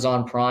on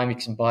Amazon Prime. You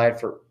can buy it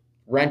for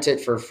rent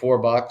it for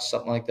 $4,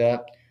 something like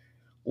that.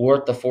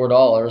 Worth the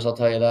 $4, I'll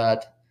tell you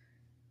that.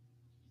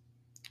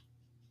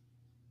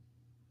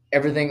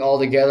 Everything All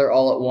Together,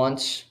 All at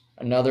Once,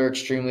 another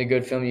extremely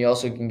good film. You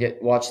also can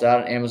watch that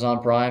on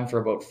Amazon Prime for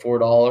about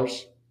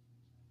 $4.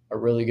 A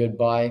really good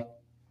buy.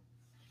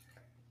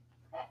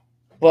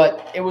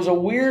 But it was a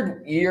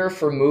weird year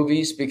for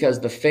movies because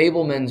The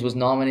Fabelmans was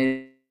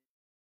nominated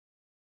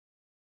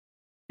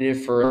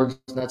for,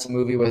 that's a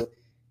movie with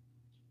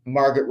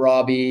Margaret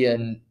Robbie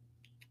and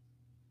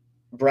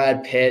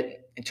Brad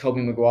Pitt and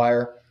Tobey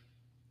Maguire.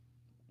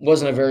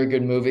 Wasn't a very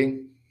good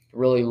movie.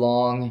 Really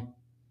long,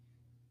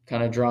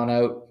 kind of drawn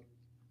out.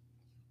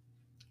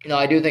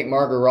 I do think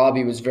Margaret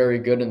Robbie was very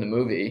good in the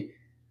movie.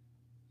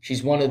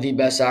 She's one of the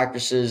best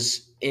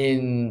actresses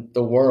in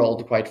the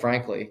world, quite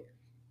frankly.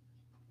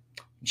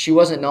 She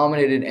wasn't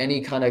nominated in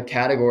any kind of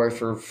category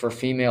for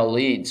female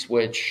leads,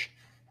 which,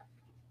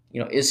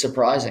 is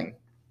surprising.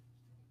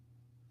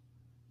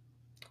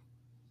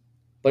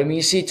 But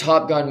you see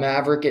Top Gun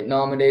Maverick get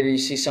nominated. You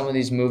see some of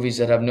these movies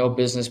that have no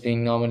business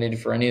being nominated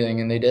for anything,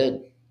 and they did.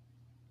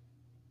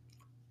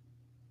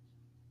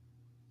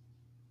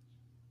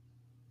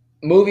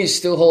 Movies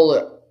still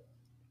hold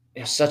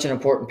such an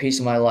important piece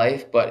of my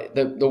life, but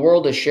the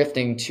world is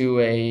shifting to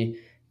a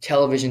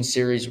television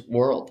series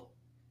world.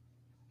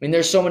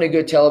 There's so many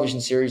good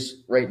television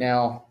series right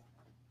now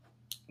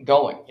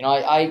going.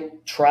 I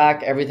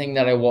track everything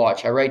that I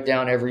watch. I write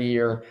down every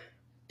year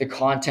the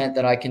content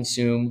that I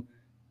consume,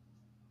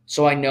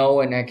 so I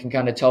know and I can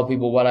kind of tell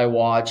people what I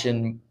watch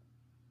and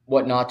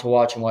what not to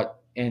watch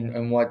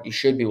and what you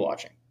should be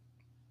watching.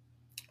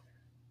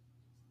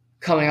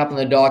 Coming up on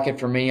the docket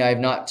for me, I have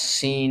not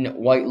seen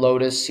White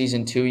Lotus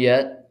Season 2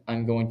 yet.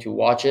 I'm going to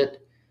watch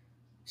it.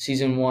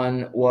 Season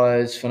 1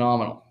 was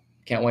phenomenal.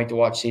 Can't wait to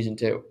watch Season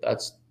 2.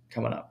 That's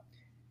coming up.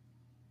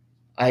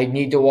 I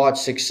need to watch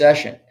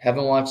Succession.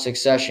 Haven't watched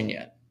Succession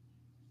yet.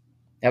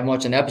 Haven't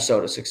watched an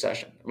episode of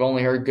Succession. I've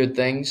only heard good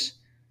things.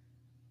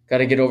 Got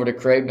to get over to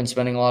Crave. Been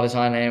spending a lot of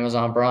time on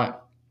Amazon Prime.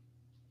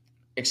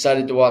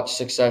 Excited to watch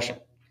Succession.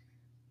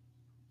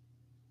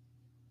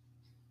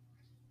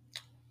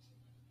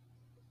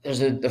 There's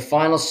the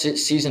final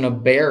season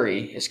of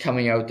Barry is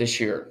coming out this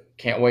year.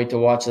 Can't wait to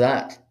watch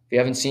that. If you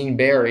haven't seen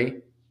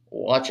Barry,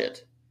 watch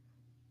it.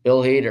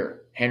 Bill Hader,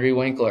 Henry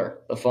Winkler,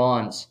 the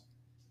Fonz.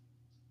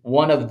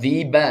 One of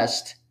the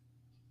best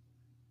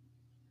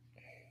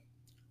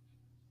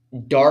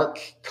dark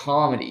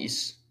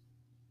comedies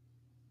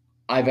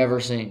I've ever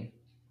seen.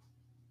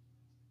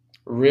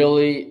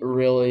 Really,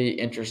 really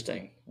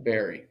interesting,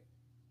 Barry.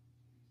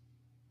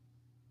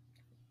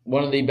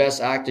 One of the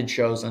best acted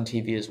shows on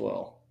TV as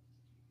well.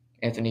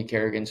 Anthony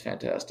Carrigan's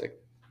fantastic.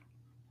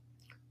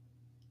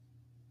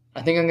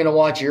 I think I'm going to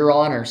watch Your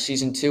Honor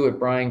Season 2 with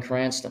Bryan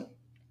Cranston.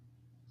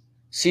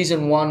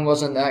 Season 1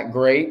 wasn't that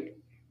great,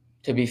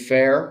 to be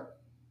fair,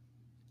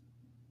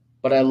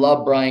 but I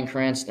love Bryan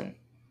Cranston.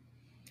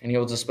 And he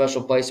holds a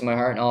special place in my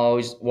heart, and I'll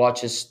always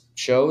watch his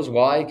shows.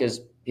 Why?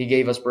 Because he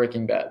gave us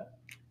Breaking Bad.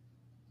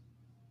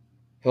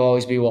 He'll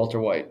always be Walter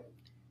White.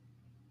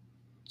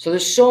 So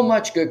there's so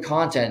much good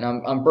content,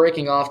 and I'm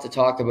breaking off to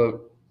talk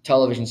about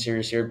television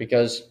series here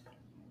because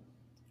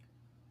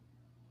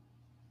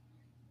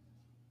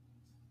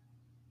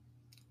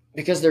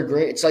they're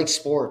great. It's like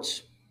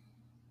sports.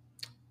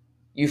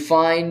 You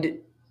find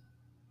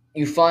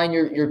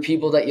your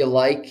people that you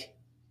like,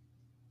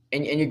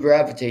 and you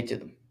gravitate to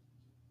them.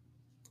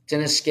 It's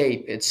an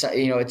escape. It's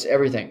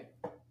everything.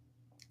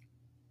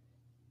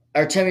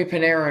 Artemi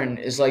Panarin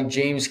is like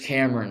James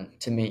Cameron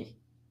to me.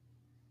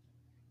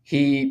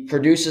 He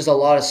produces a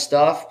lot of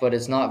stuff, but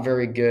it's not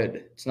very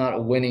good. It's not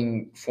a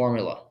winning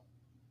formula.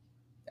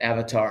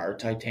 Avatar,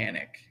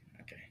 Titanic.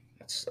 Okay,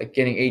 that's like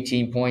getting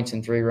 18 points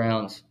in 3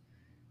 rounds.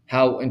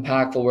 How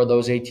impactful were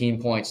those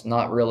 18 points?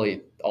 Not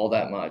really all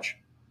that much.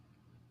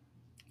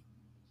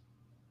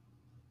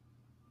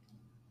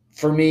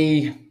 For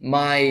me,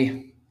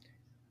 my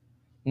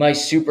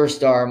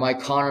superstar, my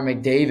Connor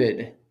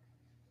McDavid.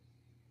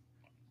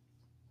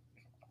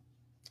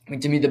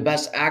 To me, the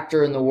best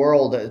actor in the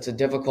world, it's a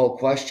difficult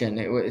question.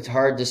 It's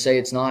hard to say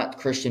it's not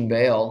Christian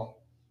Bale.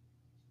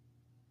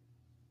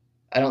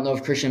 I don't know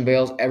if Christian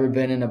Bale's ever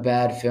been in a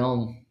bad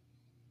film.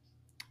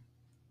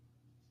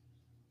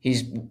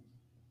 He's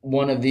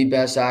one of the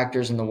best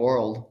actors in the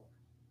world.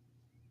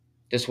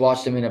 Just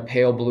watched him in A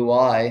Pale Blue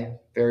Eye.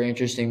 Very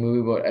interesting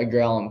movie about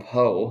Edgar Allan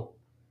Poe,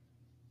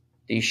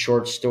 the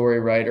short story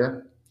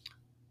writer.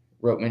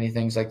 Wrote many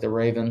things like The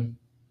Raven.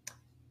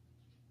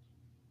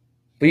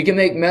 But you can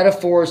make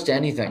metaphors to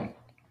anything.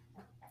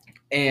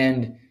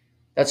 And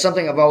that's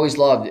something I've always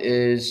loved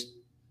is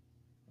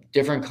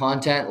different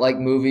content like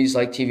movies,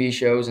 like TV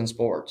shows, and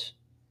sports.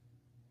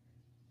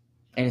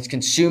 And it's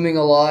consuming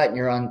a lot, and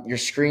you're on your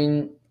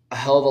screen a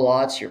hell of a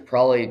lot, so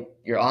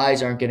your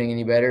eyes aren't getting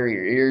any better,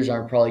 your ears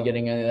aren't probably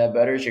getting any of that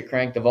better as you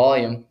crank the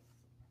volume.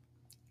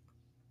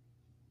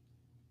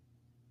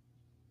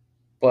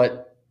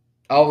 But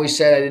I always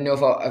said I didn't know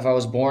if I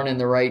was born in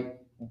the right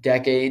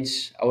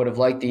decades. I would have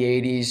liked the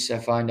 80s. I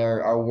find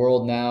our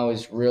world now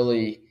is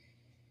really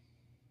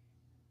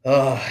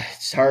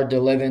It's hard to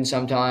live in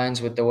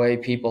sometimes with the way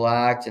people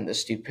act and the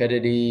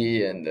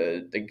stupidity and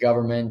the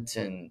government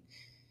and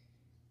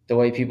the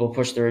way people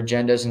push their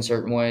agendas in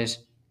certain ways.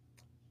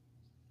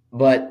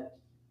 But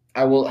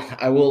I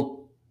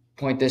will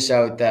point this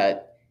out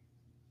that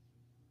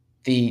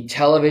the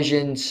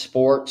television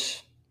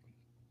sports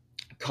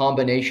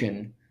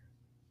combination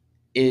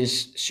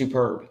is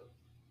superb.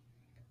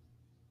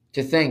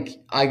 To think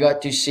I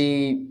got to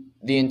see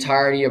the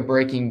entirety of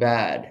Breaking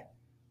Bad.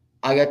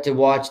 I got to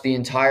watch the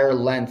entire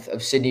length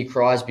of Sidney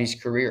Crosby's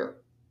career.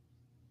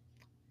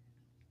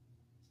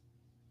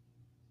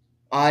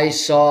 I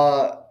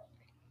saw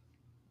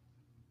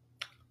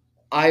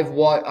I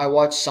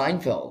watched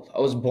Seinfeld.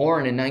 I was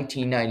born in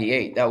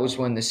 1998. That was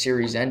when the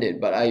series ended,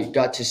 but I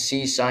got to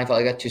see Seinfeld.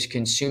 I got to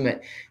consume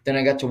it. Then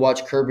I got to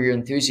watch Curb Your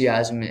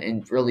Enthusiasm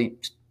and really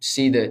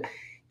see the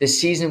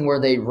season where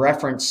they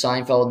referenced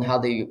Seinfeld and how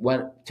they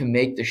went to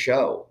make the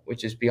show,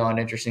 which is beyond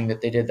interesting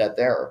that they did that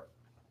there.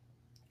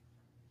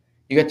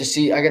 I got to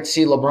see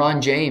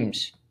LeBron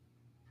James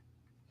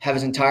have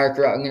his entire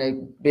career. I'm going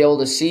to be able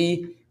to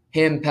see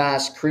him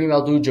pass Kareem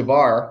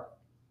Abdul-Jabbar,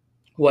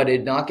 who I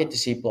did not get to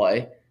see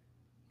play,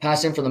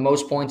 pass him for the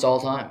most points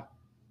all time,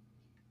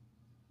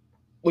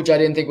 which I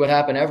didn't think would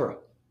happen ever.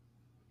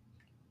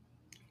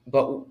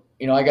 But,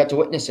 I got to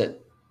witness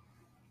it.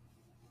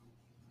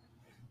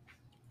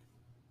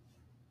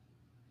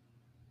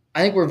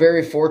 I think we're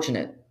very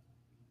fortunate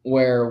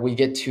where we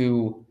get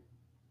to,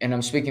 and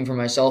I'm speaking for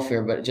myself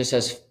here, but just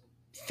as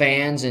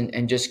fans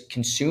and just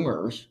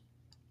consumers,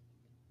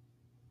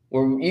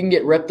 where you can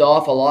get ripped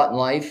off a lot in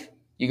life.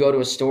 You go to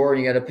a store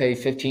and you got to pay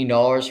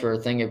 $15 for a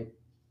thing of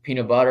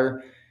peanut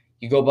butter.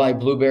 You go buy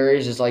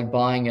blueberries, it's like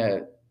buying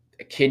a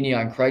kidney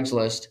on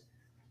Craigslist.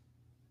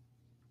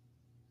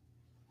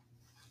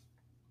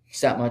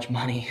 It's that much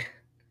money.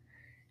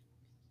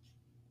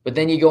 But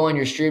then you go on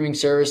your streaming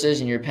services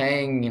and you're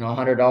paying,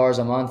 $100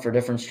 a month for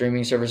different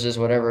streaming services,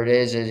 whatever it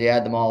is, as you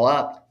add them all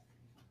up.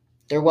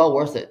 They're well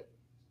worth it.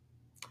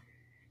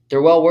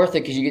 They're well worth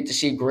it because you get to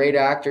see great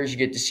actors, you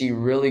get to see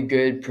really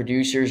good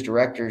producers,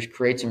 directors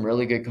create some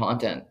really good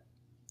content.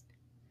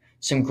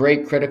 Some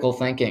great critical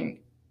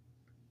thinking,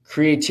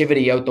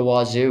 creativity out the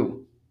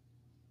wazoo.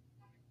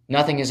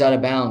 Nothing is out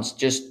of bounds,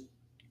 just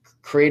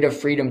creative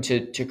freedom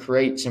to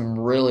create some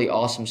really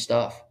awesome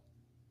stuff.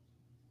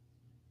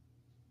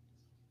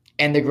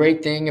 And the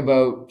great thing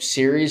about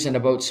series and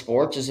about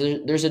sports is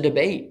there's a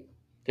debate.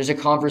 There's a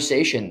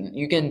conversation.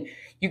 You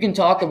can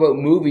talk about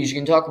movies, you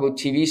can talk about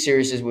TV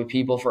series with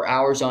people for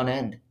hours on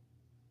end.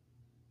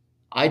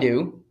 I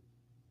do.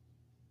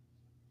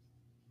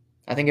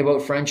 I think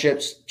about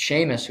friendships.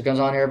 Seamus, who comes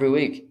on here every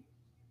week.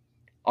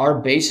 Our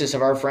basis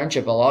of our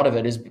friendship, a lot of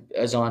it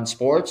is on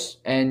sports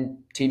and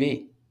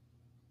TV,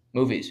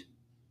 movies.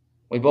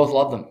 We both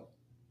love them.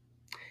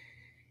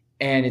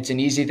 And it's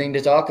an easy thing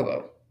to talk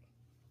about.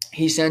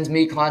 He sends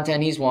me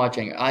content he's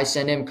watching. I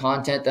send him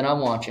content that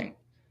I'm watching.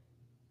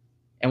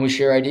 And we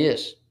share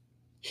ideas.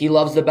 He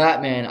loves the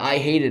Batman. I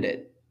hated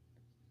it.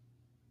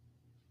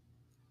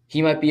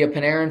 He might be a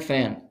Panarin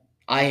fan.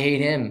 I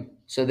hate him.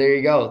 So there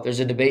you go. There's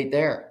a debate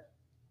there.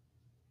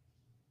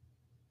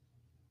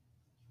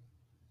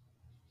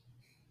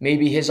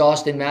 Maybe his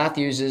Austin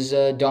Matthews is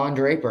Don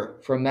Draper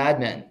from Mad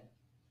Men.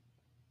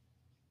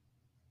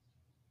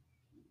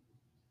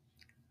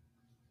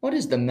 What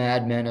is the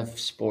Mad Men of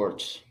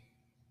sports?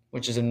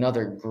 Which is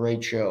another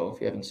great show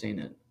if you haven't seen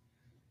it.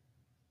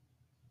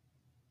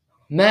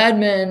 Mad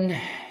Men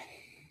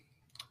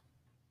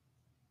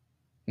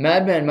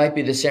might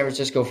be the San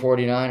Francisco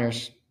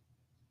 49ers.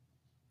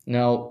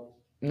 No,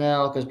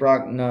 because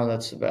Brock, no,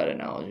 that's a bad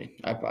analogy.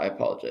 I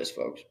apologize,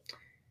 folks.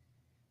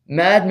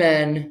 Mad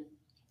Men,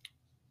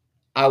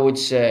 I would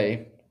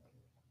say,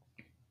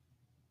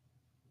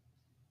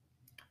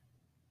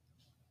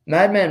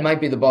 Mad Men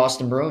might be the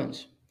Boston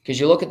Bruins. Because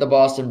you look at the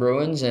Boston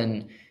Bruins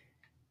and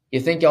you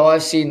think, oh,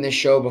 I've seen this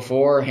show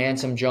before,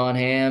 handsome John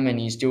Hamm, and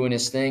he's doing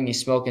his thing. He's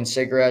smoking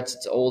cigarettes.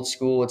 It's old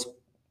school. It's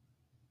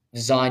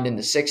designed in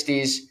the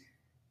 60s.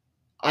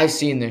 I've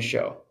seen this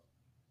show.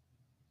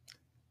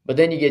 But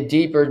then you get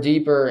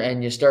deeper,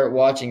 and you start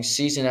watching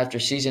season after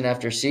season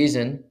after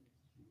season.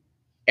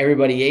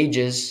 Everybody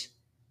ages,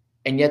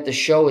 and yet the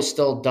show is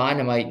still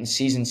dynamite in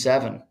season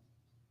 7.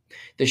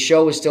 The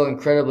show is still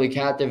incredibly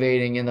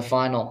captivating in the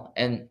final.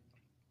 And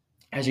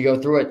as you go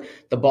through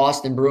it, the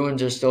Boston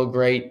Bruins are still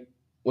great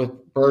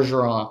with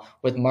Bergeron,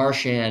 with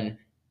Marchand,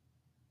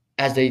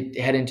 as they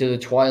head into the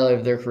twilight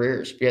of their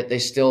careers. Yet they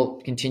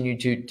still continue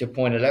to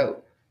point it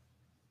out.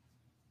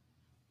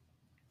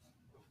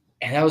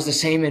 And that was the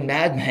same in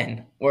Mad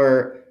Men,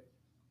 where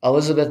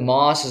Elizabeth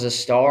Moss is a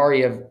star.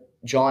 You have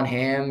John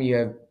Hamm.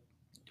 You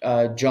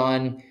have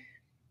John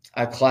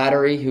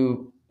Clattery,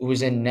 who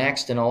was in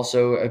Next and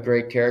also a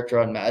great character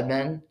on Mad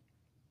Men.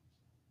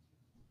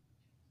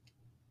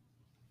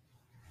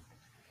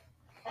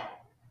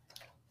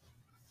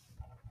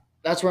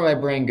 That's where my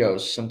brain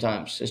goes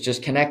sometimes. It's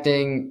just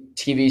connecting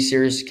TV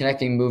series,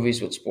 connecting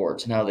movies with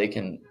sports and how they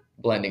can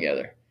blend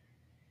together.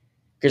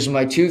 Because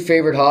my two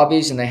favorite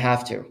hobbies, and they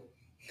have to.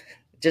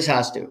 Just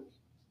has to.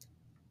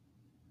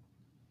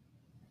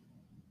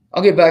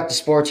 I'll get back to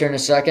sports here in a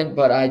second,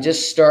 but I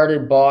just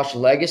started Bosch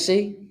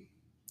Legacy.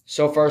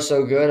 So far,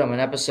 so good. I'm an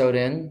episode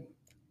in.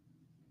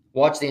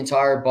 Watched the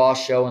entire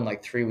Bosch show in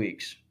like 3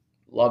 weeks.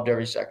 Loved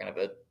every second of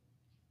it.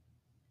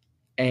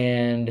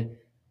 And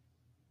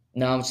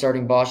now I'm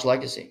starting Bosch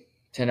Legacy.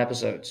 10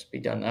 episodes. Be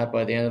done that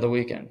by the end of the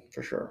weekend,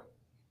 for sure.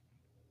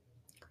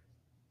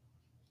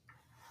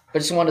 I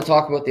just wanted to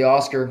talk about the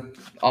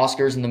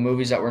Oscars and the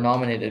movies that were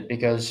nominated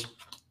because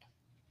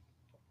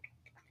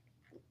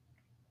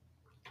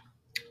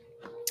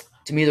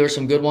to me there were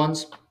some good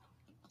ones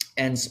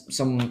and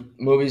some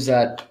movies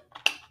that,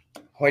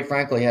 quite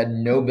frankly, had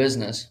no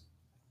business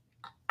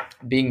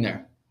being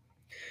there.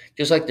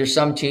 Just like there's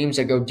some teams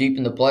that go deep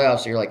in the playoffs,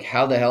 and you're like,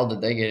 how the hell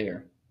did they get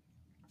here?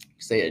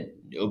 Because they had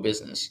no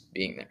business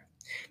being there.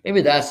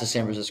 Maybe that's the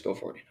San Francisco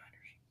 49ers.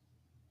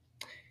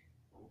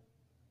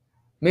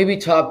 Maybe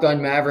Top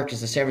Gun Maverick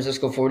is the San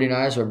Francisco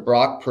 49ers with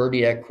Brock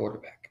Purdy at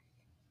quarterback.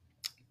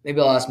 Maybe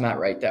I'll ask Matt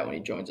Wright that when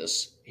he joins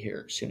us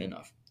here soon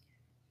enough.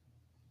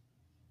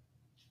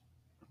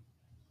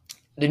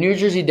 The New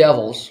Jersey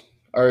Devils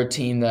are a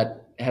team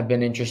that have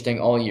been interesting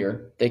all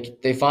year.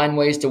 They find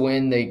ways to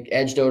win. They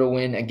edged out a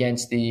win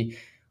against the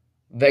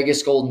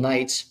Vegas Golden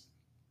Knights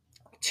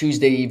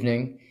Tuesday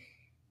evening.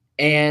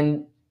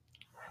 And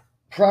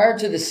prior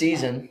to the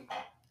season,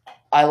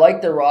 I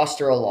liked their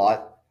roster a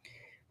lot.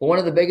 But one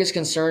of the biggest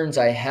concerns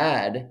I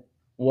had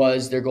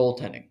was their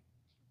goaltending,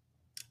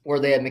 where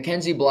they had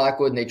Mackenzie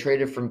Blackwood and they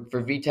traded for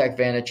Vitek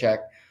Vanacek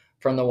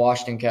from the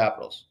Washington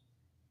Capitals.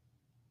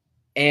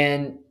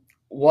 And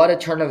what a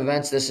turn of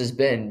events this has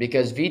been,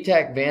 because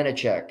Vitek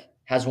Vanacek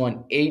has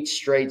won 8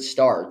 straight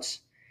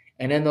starts,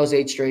 and in those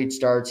 8 straight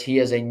starts, he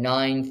has a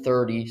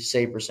 .930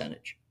 save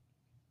percentage.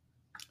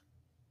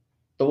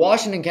 The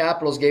Washington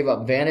Capitals gave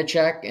up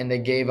Vanacek, and they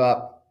gave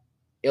up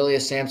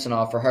Ilya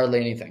Samsonov for hardly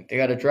anything. They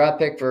got a draft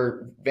pick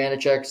for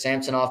Vanacek.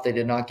 Samsonov, they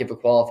did not give a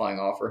qualifying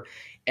offer.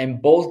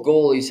 And both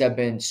goalies have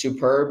been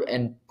superb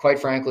and, quite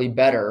frankly,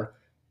 better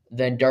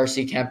than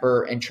Darcy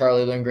Kemper and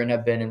Charlie Lindgren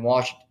have been in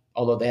Washington,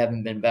 although they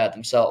haven't been bad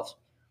themselves.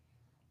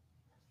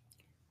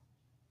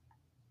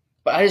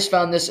 But I just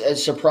found this a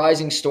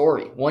surprising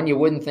story, one you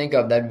wouldn't think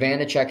of, that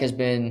Vanacek has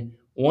been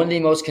one of the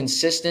most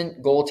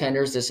consistent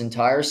goaltenders this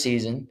entire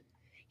season.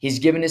 He's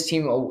given his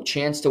team a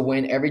chance to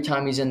win every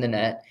time he's in the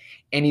net,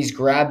 and he's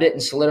grabbed it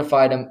and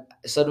solidified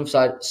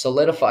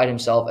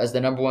himself as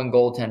the number one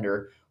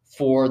goaltender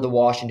for the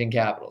Washington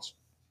Capitals.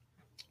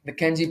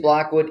 Mackenzie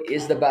Blackwood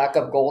is the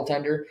backup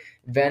goaltender.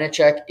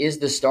 Vanacek is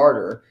the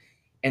starter.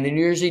 And the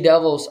New Jersey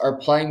Devils are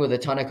playing with a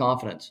ton of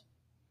confidence.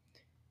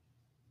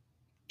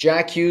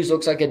 Jack Hughes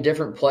looks like a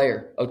different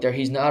player out there.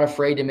 He's not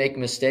afraid to make a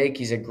mistake.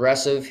 He's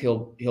aggressive.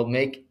 He'll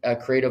make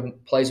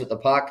creative plays with the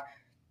puck.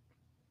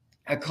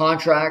 A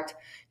contract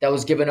that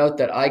was given out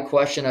that I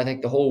question, I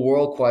think the whole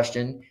world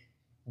questioned.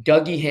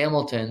 Dougie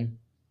Hamilton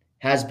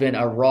has been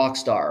a rock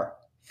star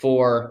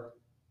for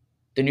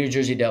the New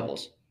Jersey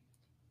Devils.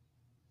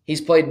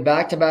 He's played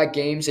back-to-back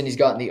games, and he's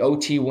gotten the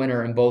OT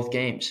winner in both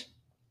games.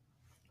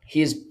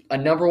 He is a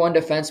number one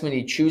defenseman.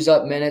 He chews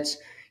up minutes.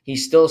 He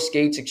still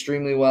skates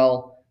extremely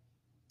well.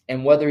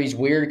 And whether he's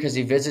weird because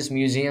he visits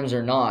museums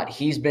or not,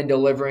 he's been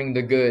delivering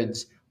the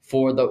goods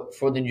for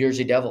the New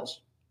Jersey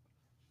Devils.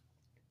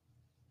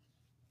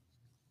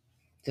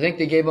 To think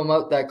they gave him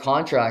out that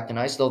contract, and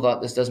I still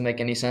thought this doesn't make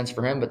any sense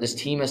for him, but this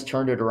team has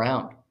turned it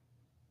around.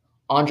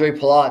 Andre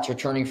Palat's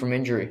returning from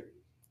injury.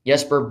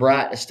 Jesper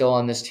Bratt is still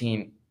on this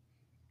team.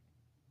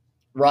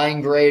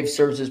 Ryan Graves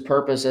serves his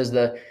purpose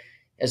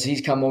as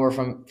he's come over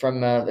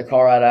from the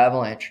Colorado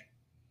Avalanche.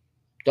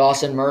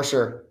 Dawson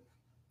Mercer.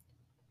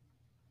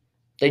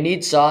 They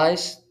need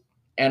size,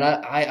 and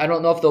I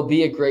don't know if they'll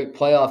be a great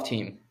playoff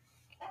team.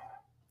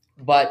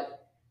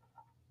 But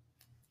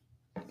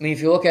I mean,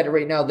 if you look at it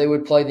right now, they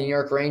would play the New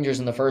York Rangers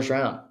in the first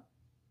round.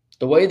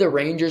 The way the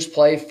Rangers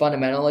play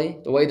fundamentally,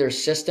 the way their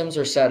systems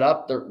are set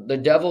up, the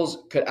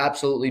Devils could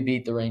absolutely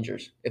beat the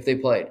Rangers if they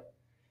played.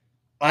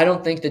 I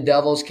don't think the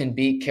Devils can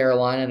beat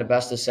Carolina in a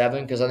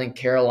best-of-7 because I think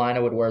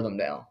Carolina would wear them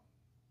down.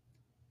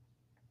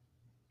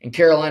 And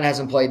Carolina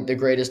hasn't played the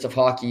greatest of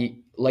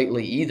hockey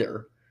lately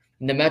either.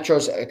 And the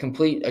Metro's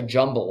a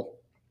jumble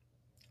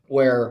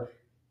where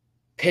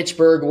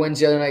Pittsburgh wins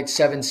the other night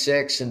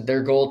 7-6, and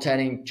their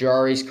goaltending,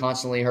 Jari's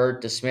constantly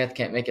hurt. DeSmith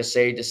can't make a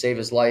save to save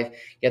his life,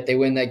 yet they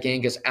win that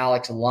game because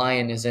Alex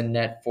Lyon is in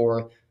net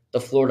for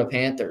the Florida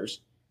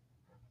Panthers.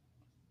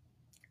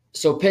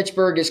 So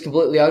Pittsburgh is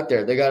completely out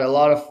there. They got a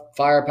lot of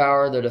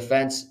firepower. Their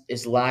defense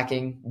is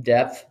lacking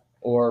depth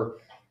or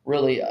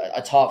really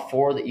a top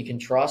 4 that you can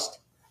trust,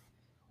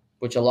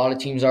 which a lot of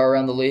teams are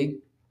around the league.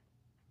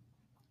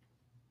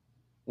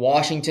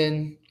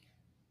 Washington's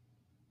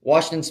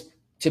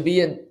to be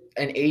an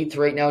 8th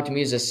right now, to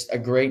me, is a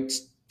great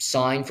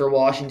sign for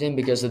Washington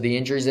because of the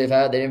injuries they've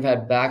had. They've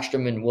had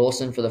Backstrom and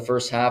Wilson for the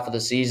first half of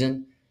the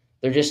season.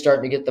 They're just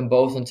starting to get them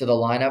both into the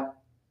lineup.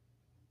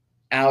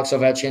 Alex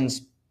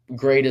Ovechkin's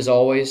great as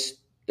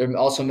always. They're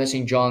also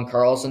missing John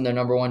Carlson, their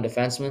number one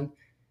defenseman.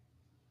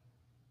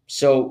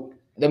 So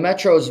the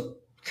Metro's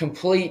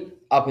complete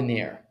up in the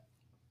air.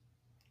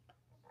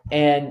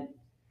 And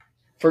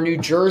for New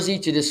Jersey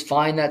to just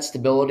find that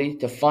stability,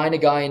 to find a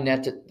guy in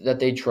net that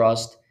they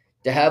trust,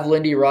 to have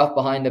Lindy Ruff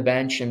behind the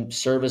bench and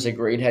serve as a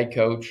great head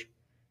coach,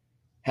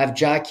 have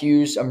Jack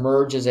Hughes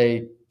emerge as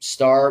a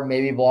star,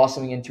 maybe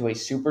blossoming into a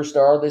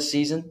superstar this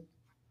season,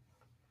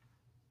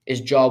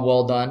 is job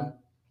well done.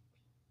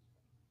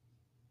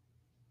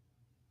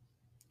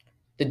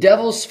 The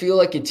Devils feel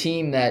like a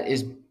team that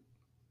is,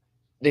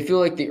 they feel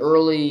like the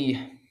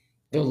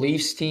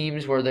Leafs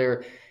teams where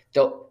they're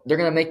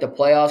going to make the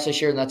playoffs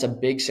this year, and that's a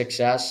big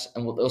success,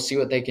 and they'll see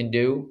what they can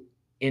do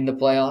in the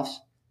playoffs.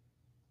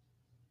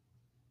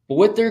 But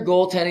with their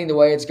goaltending the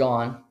way it's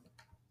gone,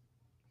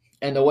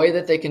 and the way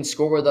that they can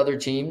score with other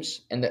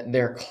teams, and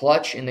they're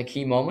clutch in the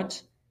key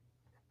moments,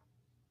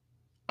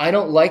 I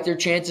don't like their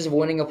chances of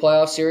winning a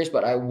playoff series,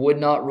 but I would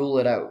not rule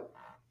it out.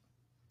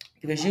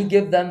 Because you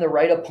give them the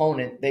right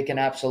opponent, they can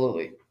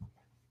absolutely.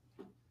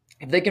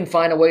 If they can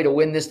find a way to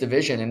win this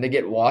division and they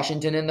get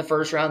Washington in the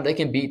first round, they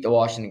can beat the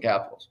Washington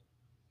Capitals.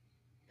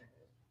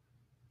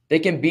 They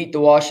can beat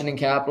the Washington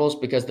Capitals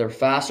because they're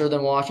faster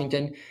than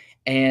Washington,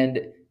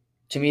 and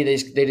to me, they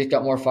just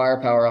got more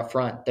firepower up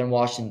front than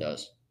Washington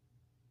does.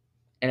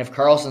 And if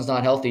Karlsson's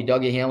not healthy,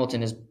 Dougie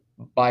Hamilton is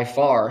by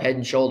far, head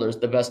and shoulders,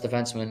 the best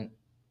defenseman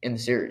in the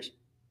series.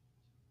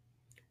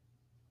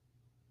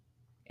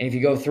 And if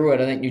you go through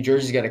it, I think New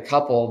Jersey's got a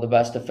couple of the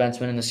best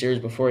defensemen in the series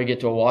before you get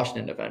to a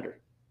Washington defender.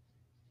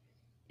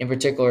 In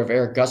particular, if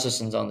Erik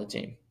Gustafsson's on the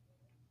team.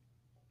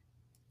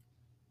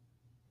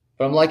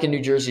 But I'm liking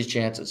New Jersey's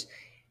chances.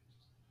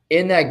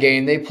 In that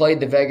game, they played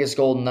the Vegas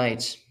Golden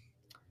Knights.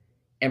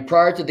 And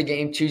prior to the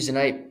game Tuesday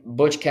night,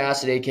 Butch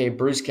Cassidy, a.k.a.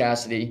 Bruce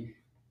Cassidy,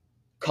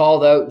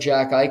 called out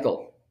Jack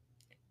Eichel,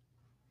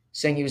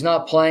 saying he was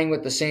not playing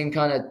with the same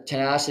kind of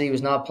tenacity, he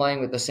was not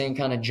playing with the same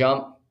kind of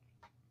jump,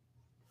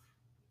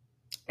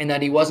 and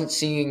that he wasn't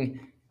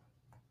seeing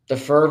the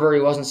fervor,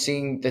 he wasn't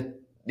seeing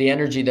the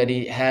energy that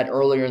he had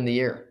earlier in the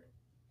year.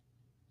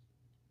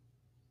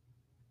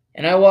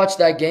 And I watched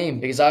that game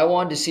because I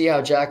wanted to see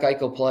how Jack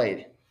Eichel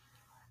played.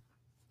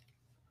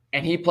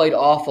 And he played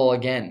awful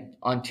again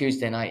on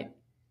Tuesday night.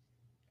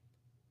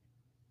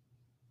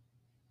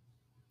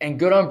 And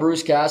good on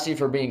Bruce Cassidy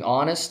for being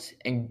honest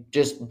and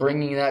just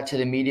bringing that to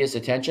the media's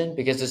attention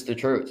because it's the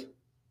truth.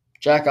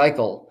 Jack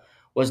Eichel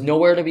was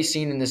nowhere to be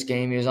seen in this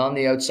game. He was on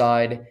the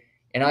outside,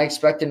 and I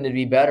expected him to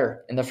be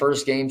better in the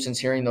first game since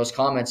hearing those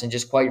comments, and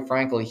just quite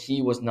frankly,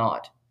 he was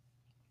not.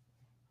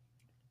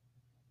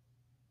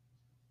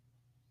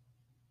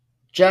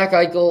 Jack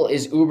Eichel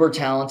is uber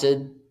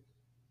talented.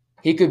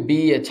 He could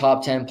be a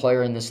top 10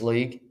 player in this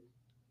league,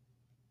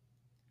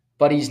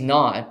 but he's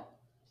not.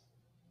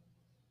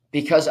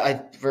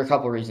 For a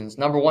couple of reasons.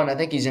 Number one, I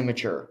think he's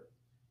immature.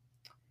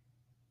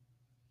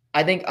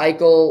 I think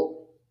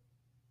Eichel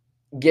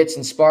gets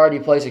inspired. He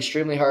plays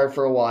extremely hard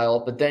for a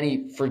while, but then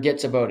he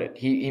forgets about it.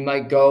 He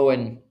might go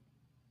and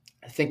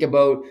think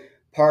about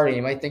partying.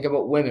 He might think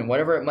about women,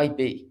 whatever it might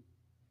be.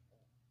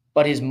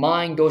 But his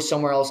mind goes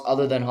somewhere else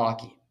other than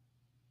hockey.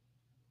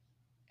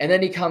 And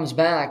then he comes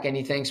back and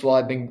he thinks,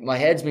 well, my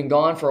head's been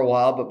gone for a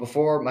while, but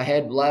before my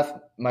head left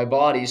my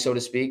body, so to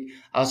speak,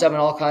 I was having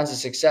all kinds of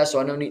success, so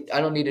I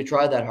don't need to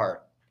try that hard.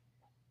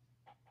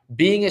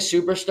 Being a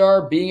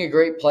superstar, being a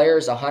great player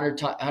is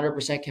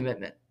 100%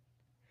 commitment.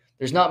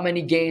 There's not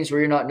many games where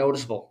you're not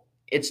noticeable.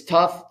 It's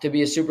tough to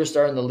be a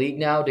superstar in the league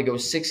now to go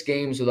 6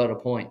 games without a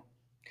point.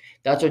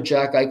 That's what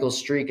Jack Eichel's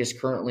streak is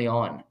currently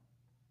on.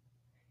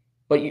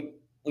 But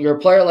you're a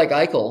player like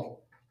Eichel,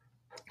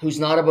 who's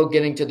not about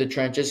getting to the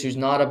trenches, who's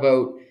not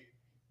about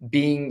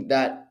being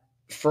that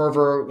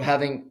fervor,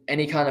 having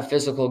any kind of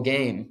physical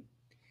game.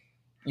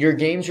 Your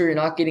games where you're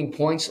not getting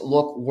points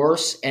look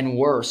worse and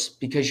worse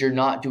because you're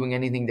not doing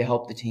anything to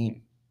help the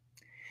team.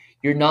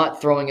 You're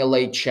not throwing a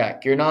late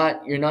check. You're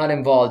not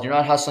involved. You're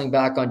not hustling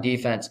back on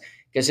defense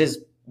because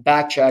his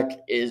back check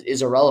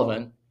is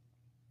irrelevant.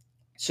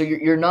 So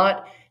you're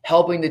not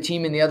helping the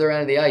team in the other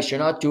end of the ice. You're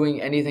not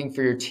doing anything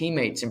for your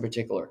teammates in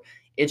particular.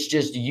 It's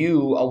just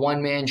you, a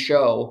one-man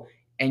show,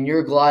 and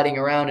you're gliding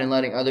around and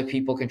letting other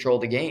people control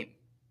the game.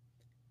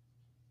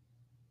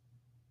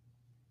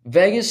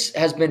 Vegas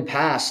has been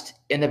passed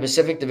in the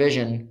Pacific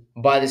Division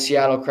by the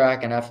Seattle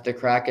Kraken after the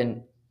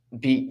Kraken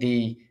beat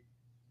the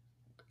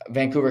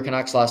Vancouver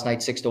Canucks last night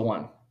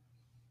 6-1.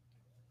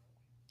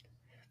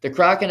 The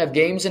Kraken have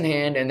games in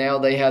hand, and now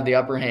they have the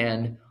upper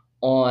hand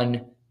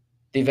on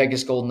the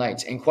Vegas Golden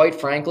Knights. And quite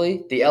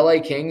frankly, the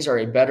LA Kings are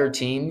a better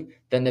team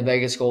than the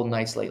Vegas Golden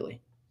Knights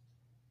lately.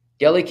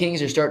 The LA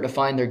Kings are starting to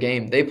find their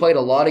game. They played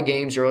a lot of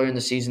games earlier in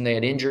the season. They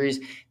had injuries.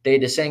 They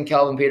had to send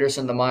Calvin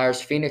Peterson to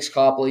Myers. Phoenix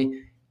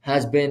Copley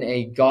has been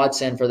a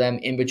godsend for them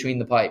in between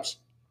the pipes.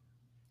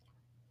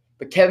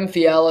 But Kevin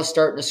Fiala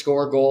starting to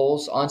score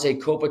goals.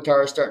 Anze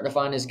Kopitar starting to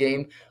find his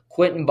game.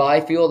 Quentin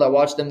Byfield, I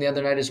watched them the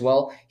other night as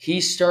well.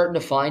 He's starting to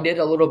find it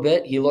a little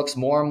bit. He looks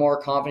more and more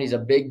confident. He's a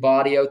big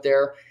body out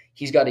there.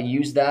 He's got to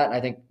use that. And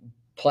I think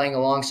playing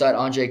alongside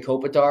Anze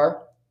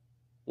Kopitar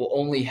will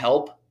only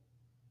help.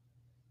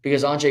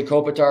 because Anze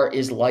Kopitar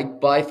is like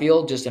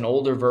Byfield, just an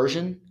older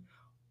version.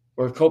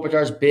 Where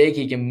Kopitar's big,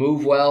 he can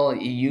move well,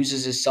 he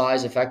uses his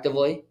size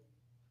effectively.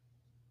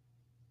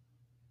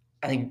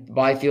 I think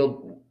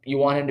Byfield, you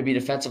want him to be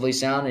defensively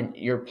sound, and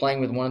you're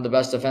playing with one of the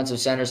best defensive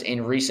centers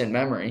in recent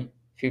memory,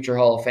 future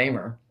Hall of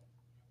Famer.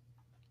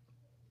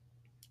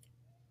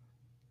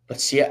 But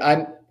see,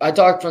 I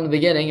talked from the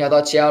beginning. I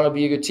thought Seattle would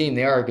be a good team.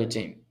 They are a good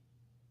team.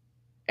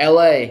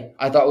 LA,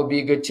 I thought would be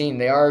a good team.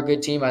 They are a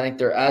good team. I think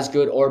they're as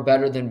good or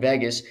better than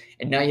Vegas.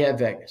 And now you have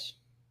Vegas.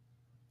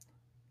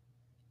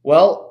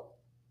 Well,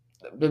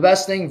 the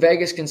best thing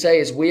Vegas can say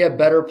is we have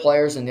better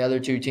players than the other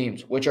two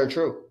teams, which are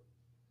true.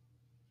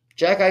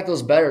 Jack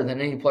Eichel's better than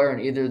any player in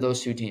either of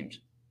those two teams.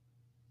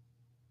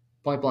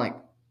 Point blank.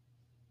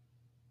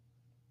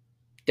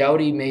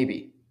 Doughty,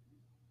 maybe.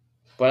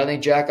 But I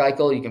think Jack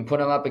Eichel, you can put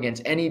him up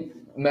against any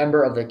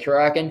member of the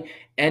Kraken,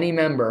 any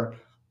member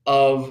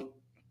of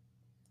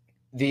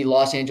the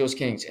Los Angeles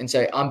Kings, and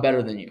say, I'm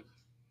better than you.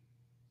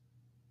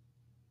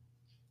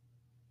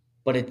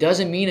 But it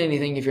doesn't mean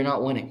anything if you're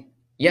not winning.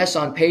 Yes,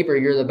 on paper,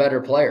 you're the better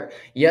player.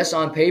 Yes,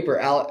 on paper,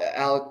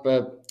 Alex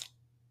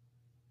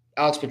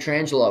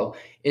Pietrangelo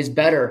is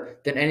better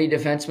than any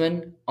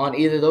defenseman on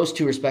either of those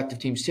two respective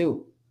teams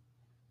too.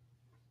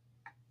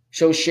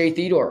 So Shea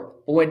Theodore.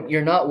 But when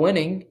you're not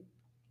winning,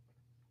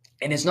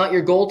 and it's not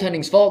your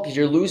goaltending's fault because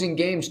you're losing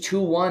games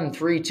 2-1,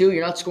 3-2,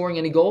 you're not scoring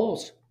any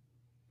goals.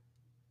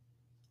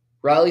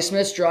 Riley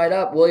Smith's dried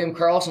up. William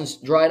Karlsson's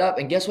dried up.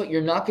 And guess what?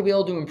 You're not going to be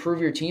able to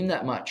improve your team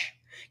that much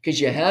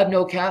because you have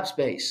no cap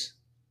space.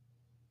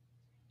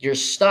 You're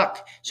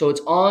stuck. So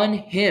it's on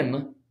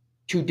him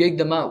to dig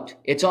them out.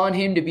 It's on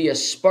him to be a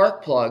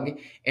spark plug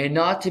and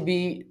not to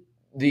be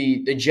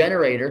the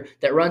generator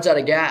that runs out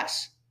of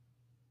gas.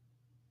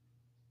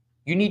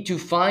 You need to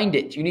find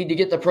it. You need to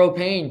get the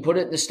propane, put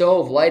it in the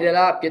stove, light it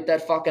up, get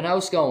that fucking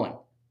house going.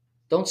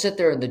 Don't sit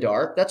there in the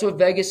dark. That's what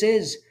Vegas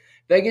is.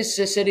 Vegas is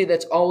a city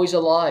that's always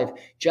alive.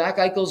 Jack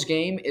Eichel's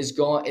game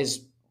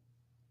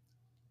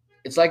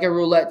it's like a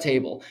roulette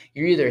table.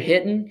 You're either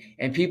hitting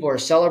and people are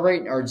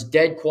celebrating or it's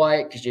dead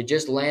quiet because you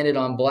just landed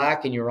on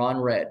black and you're on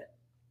red.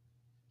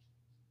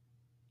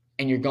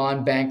 And you're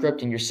gone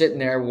bankrupt and you're sitting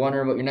there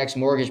wondering what your next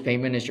mortgage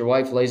payment is. Your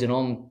wife lays at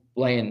home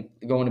going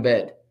to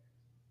bed.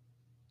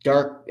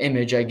 Dark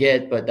image, I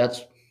get, but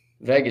that's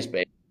Vegas,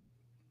 baby.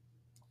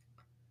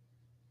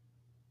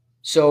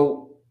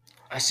 So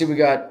I see we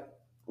got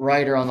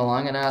Ryder on the line.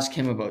 I'm going to ask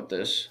him about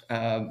this.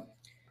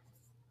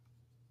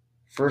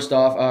 First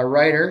off,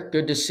 Ryder,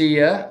 good to see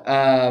you.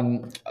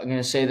 I'm going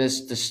to say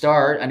this to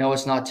start. I know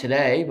it's not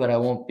today, but I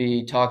won't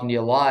be talking to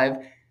you live.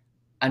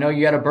 I know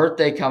you got a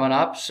birthday coming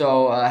up,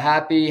 so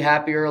happy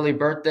early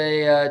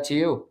birthday to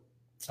you.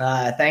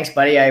 Thanks,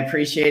 buddy. I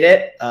appreciate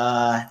it.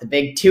 The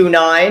big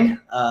 2-9.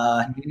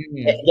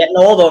 Getting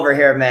old over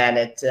here, man.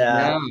 It's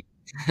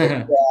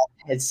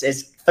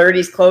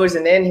 30s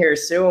closing in here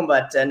soon,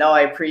 but no,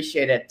 I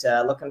appreciate it.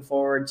 Looking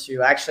forward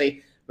to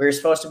actually. We were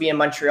supposed to be in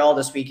Montreal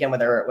this weekend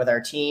with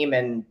our team,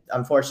 and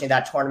unfortunately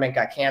that tournament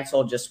got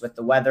canceled just with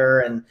the weather,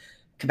 and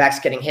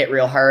Quebec's getting hit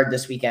real hard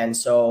this weekend.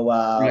 So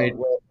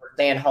we're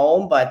staying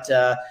home, but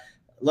a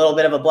little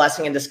bit of a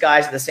blessing in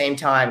disguise at the same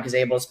time because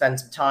able to spend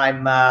some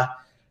time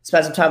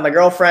with my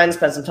girlfriend,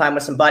 spend some time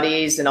with some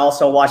buddies, and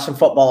also watch some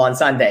football on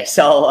Sunday.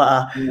 So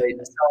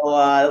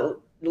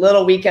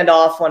little weekend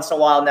off once in a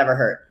while never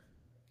hurt.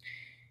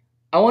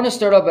 I want to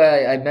start off.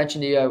 I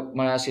mentioned to you I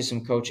want to ask you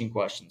some coaching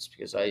questions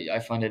because I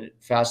find it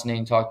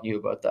fascinating talking to you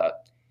about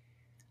that.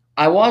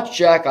 I watched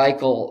Jack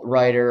Eichel,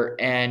 Ryder,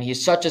 and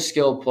he's such a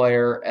skilled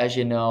player, as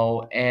you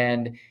know,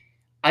 and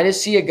I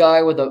just see a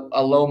guy with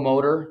a low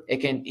motor.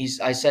 He's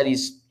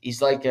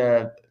like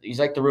the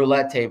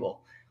roulette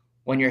table.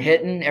 When you're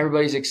hitting,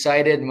 everybody's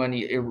excited, and when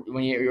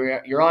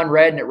you're on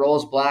red and it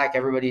rolls black,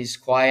 everybody's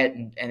quiet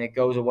and it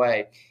goes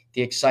away.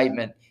 The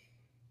excitement.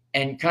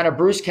 And kind of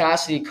Bruce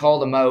Cassidy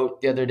called him out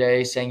the other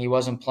day, saying he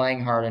wasn't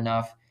playing hard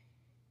enough.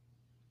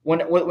 When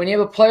you have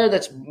a player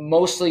that's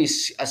mostly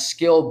a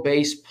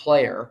skill-based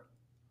player,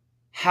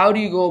 how do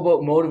you go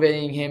about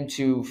motivating him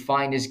to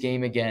find his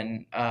game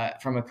again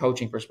from a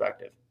coaching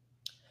perspective?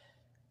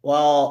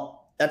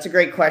 Well, that's a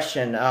great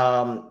question.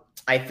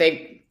 I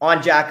think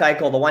on Jack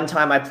Eichel, the one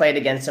time I played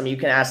against him, you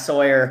can ask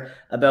Sawyer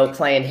about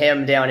playing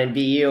him down in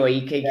BU.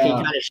 He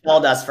kind of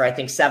shelled us for, I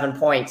think, 7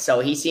 points. So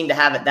he seemed to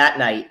have it that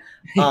night.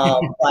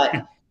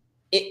 But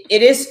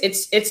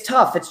it's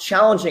tough. It's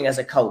challenging as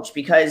a coach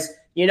because,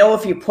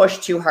 if you push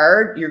too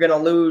hard, you're going to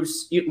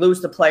lose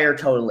the player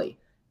totally.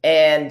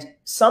 And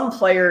some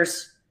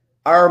players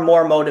are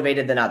more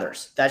motivated than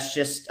others. That's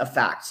just a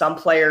fact. Some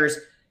players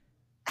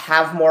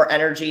have more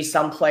energy.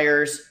 Some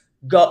players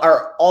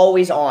are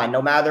always on,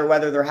 no matter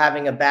whether they're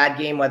having a bad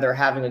game, whether they're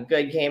having a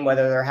good game,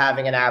 whether they're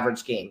having an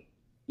average game.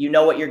 You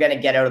know what you're going to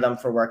get out of them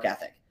for work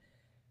ethic.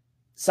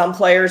 Some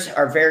players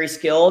are very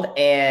skilled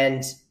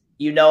and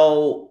you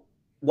know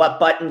what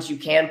buttons you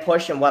can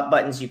push and what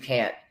buttons you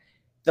can't.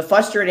 The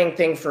frustrating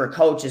thing for a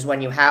coach is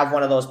when you have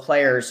one of those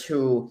players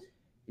who,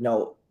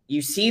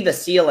 you see the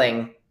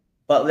ceiling,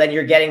 but then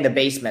you're getting the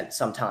basement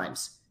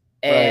sometimes.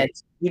 And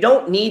Right. you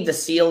don't need the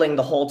ceiling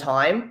the whole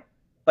time,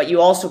 but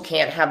you also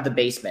can't have the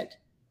basement,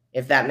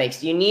 if that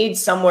makes, you need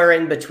somewhere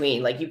in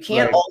between. Like you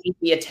can't Right. always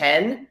be a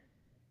 10.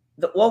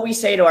 What we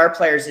say to our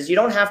players is you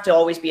don't have to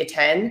always be a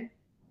 10,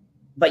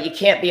 but you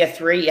can't be a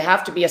 3. You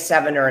have to be a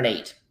 7 or an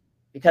 8,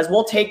 because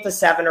we'll take the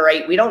 7 or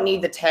 8. We don't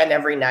need the 10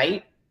 every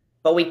night,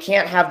 but we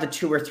can't have the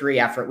 2 or 3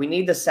 effort. We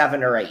need the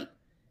 7 or 8.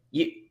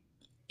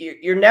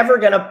 You're never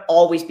going to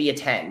always be a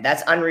 10.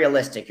 That's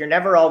unrealistic. You're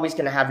never always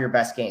going to have your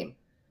best game,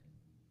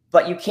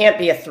 but you can't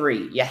be a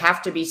 3. You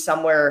have to be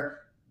somewhere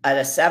at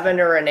a 7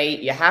 or an 8.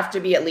 You have to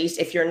be, at least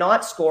if you're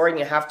not scoring,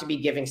 you have to be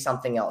giving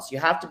something else. You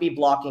have to be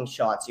blocking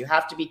shots. You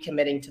have to be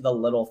committing to the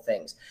little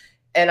things.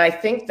 And I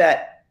think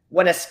that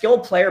when a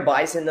skilled player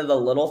buys into the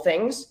little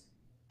things,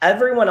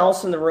 everyone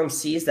else in the room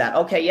sees that.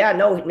 Okay, yeah,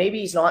 no, maybe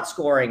he's not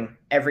scoring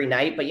every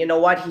night, but you know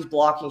what? He's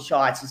blocking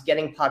shots. He's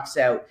getting pucks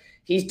out.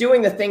 He's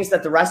doing the things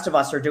that the rest of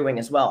us are doing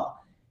as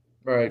well.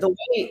 Right.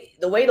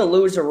 The way to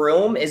lose a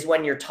room is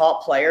when your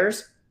top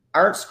players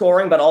aren't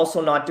scoring, but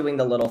also not doing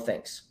the little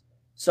things.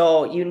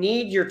 So you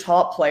need your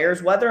top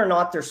players, whether or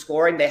not they're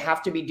scoring, they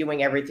have to be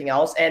doing everything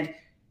else. And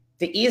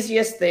the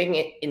easiest thing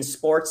in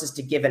sports is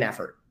to give an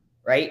effort,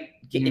 right?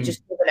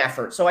 Just give an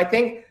effort. So I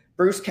think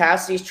Bruce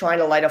Cassidy's trying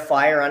to light a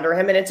fire under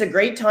him, and it's a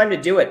great time to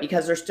do it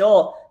because there's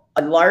still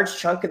a large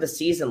chunk of the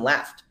season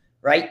left,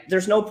 right?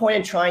 There's no point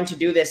in trying to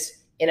do this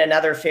in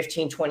another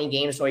 15, 20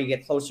 games while you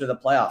get closer to the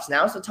playoffs.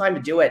 Now's the time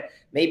to do it.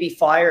 Maybe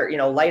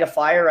light a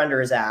fire under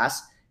his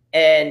ass,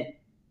 and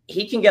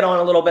he can get on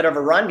a little bit of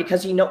a run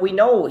because we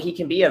know he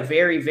can be a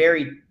very,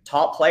 very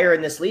top player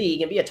in this league. He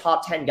can be a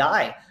top 10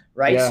 guy,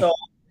 right? Yeah. So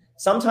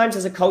sometimes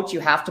as a coach,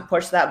 you have to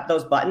push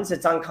those buttons.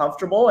 It's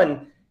uncomfortable,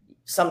 and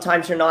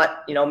sometimes you're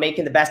not,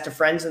 making the best of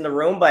friends in the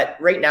room. But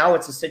right now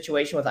it's a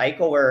situation with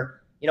Eichel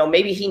where,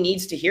 maybe he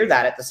needs to hear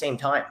that at the same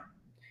time.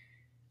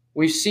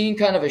 We've seen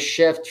kind of a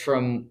shift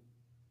from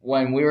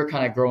when we were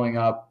kind of growing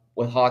up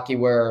with hockey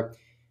where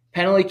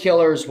penalty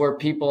killers were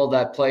people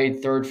that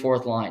played third,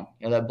 fourth line,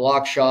 that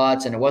blocked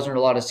shots, and it wasn't a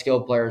lot of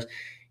skilled players.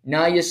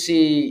 Now you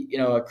see,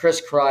 a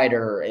Chris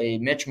Kreider, a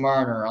Mitch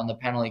Marner on the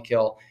penalty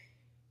kill.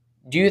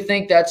 Do you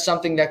think that's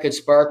something that could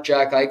spark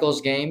Jack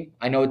Eichel's game?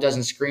 I know it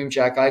doesn't scream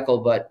Jack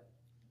Eichel, but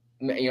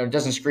it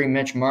doesn't scream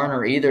Mitch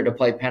Marner either to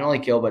play penalty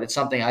kill, but it's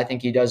something I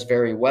think he does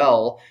very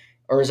well.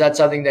 Or is that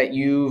something that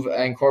you've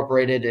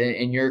incorporated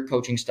in your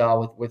coaching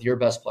style with your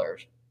best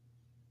players?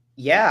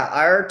 Yeah,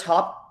 our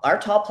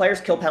top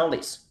players kill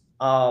penalties.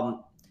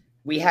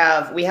 We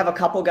have a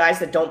couple guys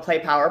that don't play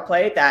power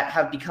play that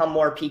have become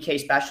more PK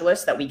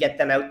specialists that we get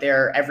them out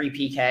there every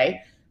PK,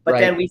 but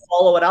then we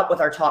follow it up with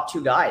our top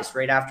 2 guys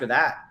right after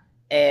that.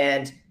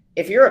 And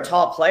if you're a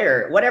top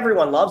player, what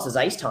everyone loves is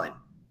ice time.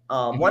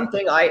 One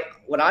thing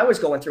when I was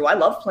going through, I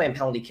love playing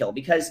penalty kill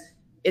because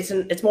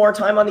it's more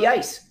time on the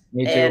ice.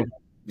 Me too. And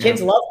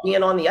kids love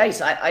being on the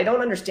ice. I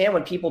don't understand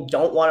when people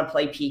don't want to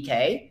play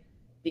PK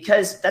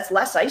because that's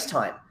less ice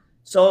time.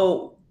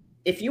 So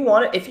if you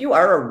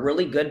are a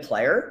really good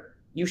player,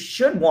 you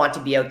should want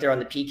to be out there on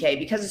the PK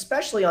because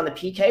especially on the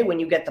PK, when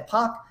you get the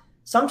puck,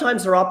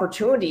 sometimes there are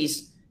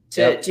opportunities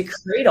to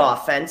create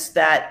offense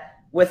that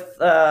with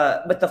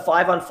the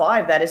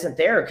 5-on-5 that isn't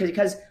there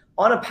because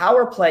on a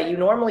power play, you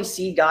normally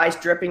see guys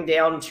dripping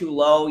down too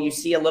low. You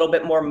see a little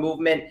bit more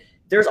movement.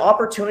 There's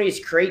opportunities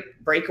to create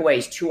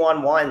breakaways,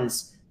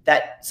 2-on-1s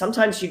that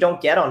sometimes you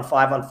don't get on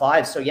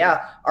 5-on-5. So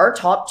yeah, our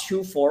top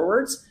 2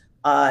 forwards,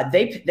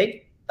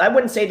 they I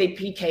wouldn't say they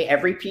PK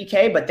every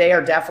PK, but they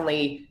are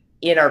definitely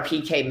in our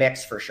PK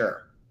mix for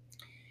sure.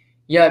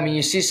 Yeah, I mean,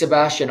 you see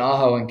Sebastian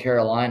Aho in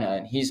Carolina,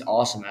 and he's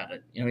awesome at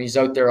it. He's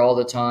out there all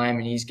the time,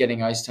 and he's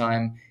getting ice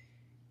time.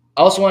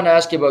 I also wanted to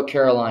ask you about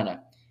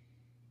Carolina.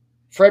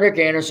 Frederik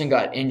Andersen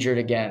got injured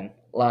again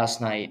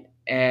last night,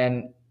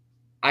 and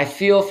I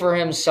feel for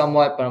him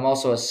somewhat, but I'm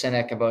also a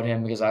cynic about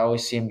him because I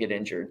always see him get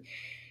injured.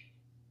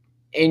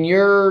 In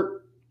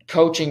your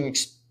coaching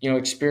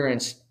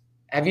experience,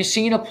 have you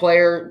seen a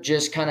player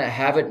just kind of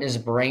have it in his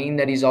brain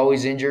that he's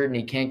always injured and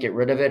he can't get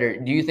rid of it? Or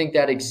do you think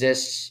that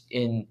exists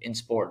in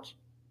sports?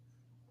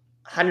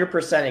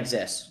 100%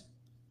 exists.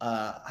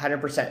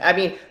 100%. I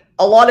mean,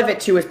 a lot of it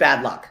too is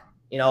bad luck.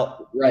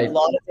 Right.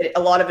 A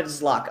lot of it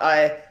is luck.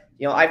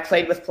 I've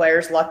played with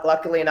players.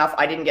 Luckily enough,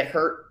 I didn't get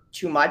hurt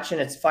too much,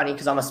 and it's funny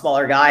because I'm a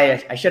smaller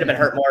guy. I should have been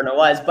hurt more than I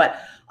was. But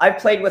I've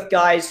played with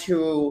guys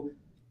who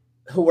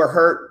were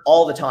hurt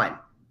all the time,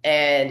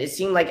 and it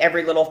seemed like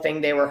every little thing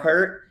they were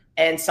hurt.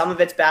 And some of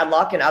it's bad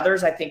luck, and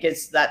others I think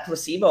it's that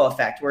placebo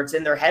effect where it's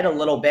in their head a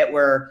little bit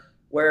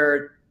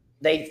where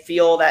they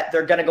feel that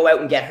they're going to go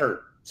out and get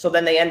hurt, so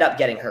then they end up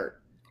getting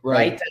hurt.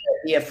 Right?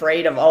 Be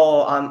afraid of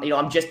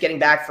I'm just getting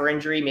back for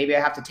injury. Maybe I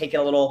have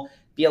to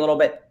be a little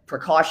bit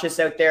precautious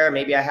out there.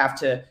 Maybe I have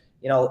to.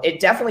 It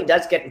definitely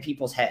does get in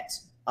people's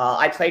heads.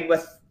 I played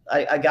with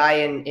a guy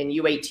in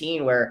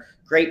U18 where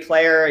great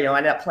player.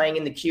 Ended up playing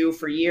in the queue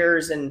for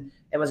years and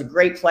was a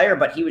great player,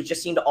 but he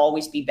just seemed to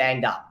always be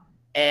banged up.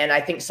 And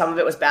I think some of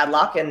it was bad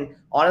luck. And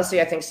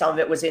honestly, I think some of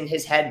it was in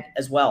his head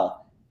as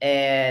well.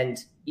 And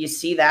you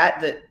see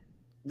that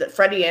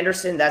Freddie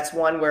Andersen, that's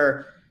one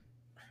where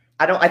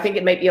I think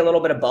it might be a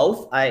little bit of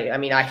both. I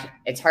mean,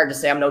 it's hard to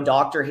say. I'm no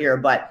doctor here,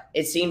 but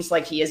it seems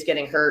like he is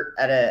getting hurt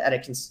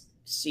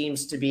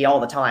seems to be all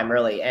the time,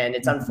 really. And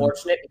it's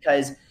unfortunate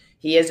because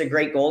he is a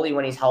great goalie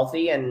when he's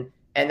healthy. And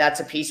that's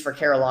a piece for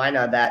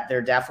Carolina that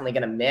they're definitely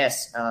going to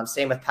miss.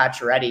 Same with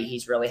Pacioretty.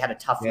 He's really had a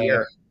tough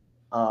year.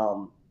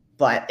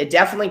 But it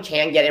definitely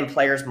can get in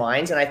players'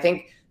 minds. And I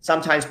think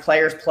sometimes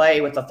players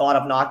play with the thought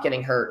of not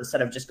getting hurt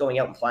instead of just going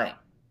out and playing.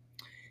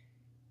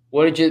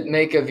 What did you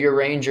make of your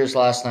Rangers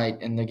last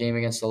night in the game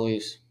against the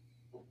Leafs?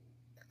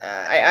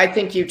 I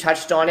think you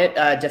touched on it.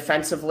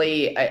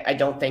 Defensively, I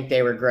don't think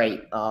they were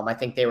great. I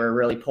think they were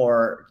really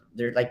poor.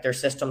 Their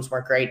systems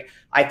weren't great.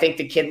 I think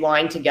the kid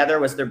line together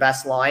was their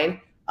best line.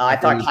 I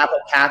thought Kaapo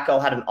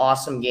Kakko had an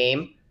awesome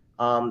game.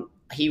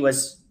 He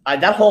was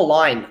that whole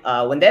line.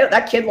 When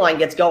that kid line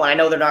gets going, I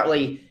know they're not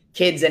really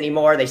kids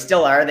anymore. They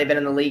still are. They've been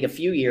in the league a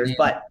few years,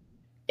 but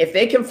if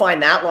they can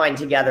find that line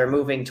together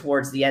moving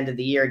towards the end of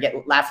the year,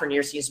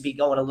 Lafreniere seems to be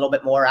going a little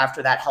bit more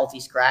after that healthy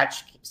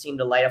scratch, seemed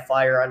to light a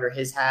fire under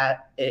his ass.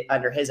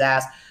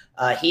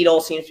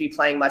 Hedl seems to be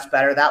playing much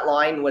better. That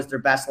line was their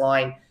best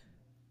line.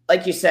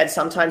 Like you said,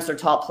 sometimes their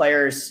top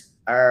players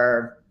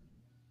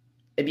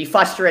it'd be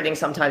frustrating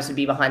sometimes to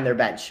be behind their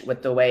bench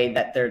with the way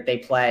that they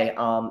play.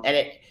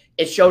 And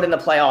it showed in the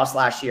playoffs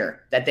last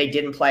year that they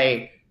didn't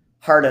play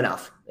hard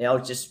enough.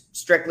 Just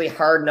strictly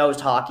hard-nosed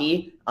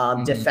hockey,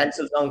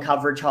 defensive zone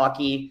coverage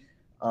hockey.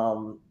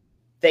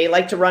 They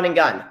like to run and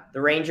gun.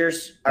 The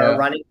Rangers are a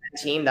running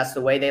team. That's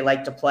the way they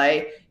like to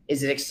play.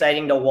 Is it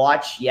exciting to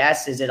watch?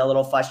 Yes. Is it a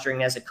little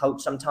frustrating as a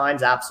coach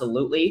sometimes?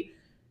 Absolutely.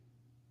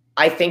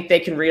 I think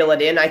they can reel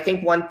it in. I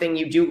think one thing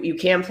you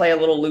can play a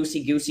little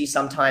loosey-goosey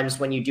sometimes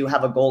when you do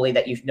have a goalie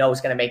that is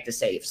going to make the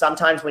save.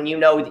 Sometimes when you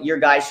know that your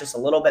guy's just a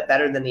little bit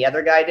better than the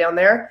other guy down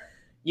there,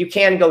 you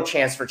can go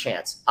chance for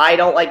chance. I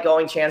don't like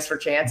going chance for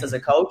chance as a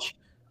coach.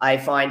 I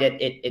find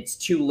it's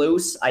too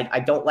loose.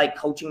 I don't like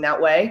coaching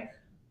that way.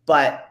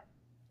 But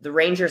the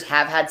Rangers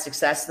have had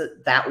success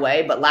that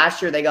way. But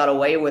last year they got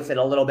away with it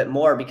a little bit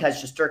more because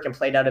Shesterkin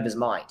played out of his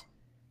mind.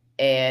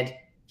 And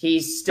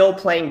he's still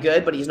playing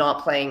good, but he's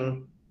not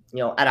playing,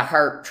 at a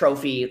Hart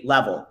Trophy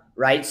level,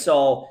 right?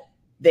 So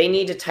they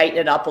need to tighten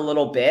it up a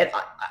little bit.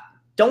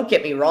 Don't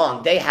get me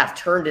wrong. They have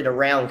turned it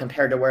around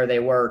compared to where they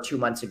were 2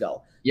 months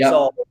ago. Yep.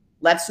 So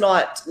let's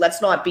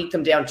not beat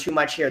them down too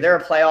much here. They're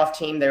a playoff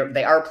team.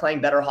 They are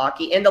playing better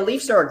hockey. And the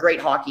Leafs are a great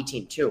hockey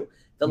team too.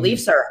 The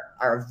Leafs are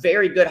a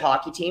very good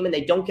hockey team, and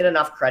they don't get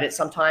enough credit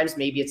sometimes.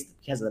 Maybe it's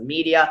because of the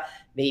media.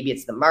 Maybe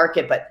it's the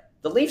market. But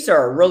the Leafs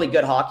are a really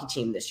good hockey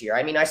team this year.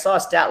 I mean, I saw a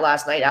stat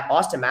last night.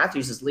 Austin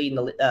Matthews is leading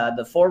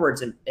the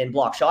forwards in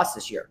block shots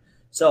this year.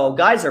 So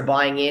guys are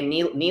buying in.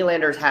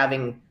 Nylander's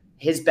having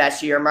his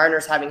best year.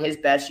 Marner's having his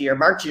best year.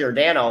 Mark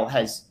Giordano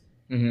has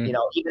 –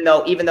 even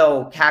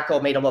though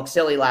Kakko made him look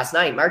silly last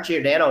night, Mark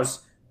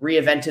Giordano's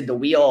reinvented the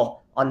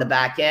wheel on the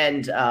back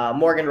end.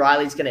 Morgan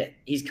Riley's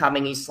he's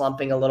coming, he's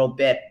slumping a little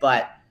bit,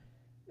 but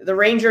the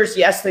Rangers,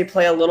 yes, they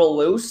play a little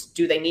loose.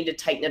 Do they need to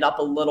tighten it up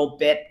a little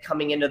bit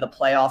coming into the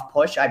playoff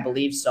push? I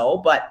believe so,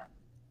 but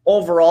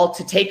overall,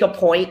 to take a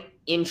point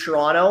in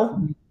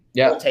Toronto,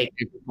 we'll take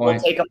a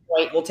point.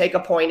 We'll take a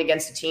point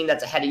against a team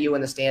that's ahead of you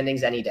in the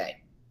standings any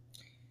day.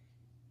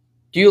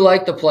 Do you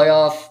like the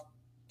playoff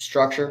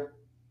structure?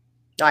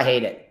 I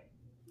hate it.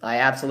 I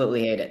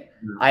absolutely hate it.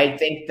 I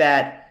think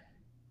that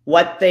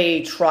what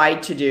they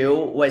tried to do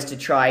was to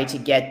try to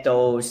get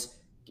those,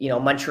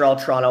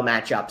 Montreal-Toronto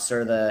matchups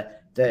or the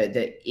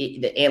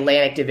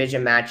Atlantic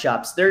Division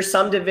matchups. There's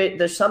some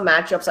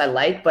matchups I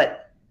like,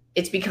 but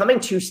it's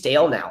becoming too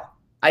stale now.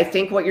 I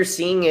think what you're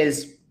seeing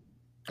is,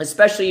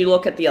 especially you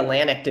look at the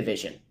Atlantic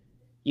Division,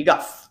 you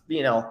got,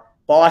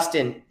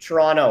 Boston,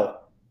 Toronto,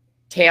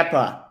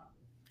 Tampa.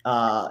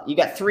 You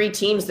got 3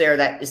 teams there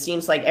that it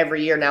seems like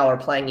every year now are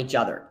playing each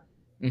other.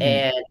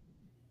 And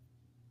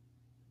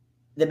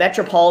the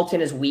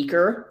Metropolitan is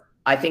weaker.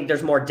 I think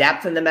there's more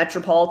depth in the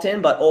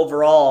Metropolitan, but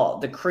overall,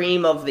 the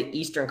cream of the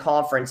Eastern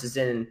Conference is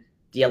in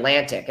the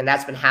Atlantic, and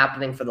that's been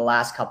happening for the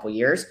last couple of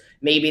years.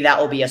 Maybe that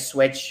will be a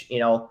switch.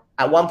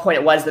 At one point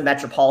it was the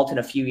Metropolitan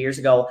a few years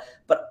ago,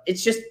 but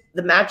it's just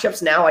the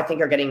matchups now I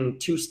think are getting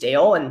too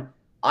stale, and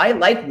I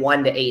like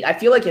 1 to 8. I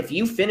feel like if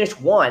you finish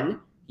 1,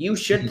 you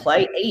should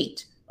play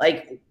 8.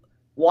 Like,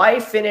 why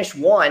finish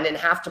 1 and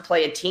have to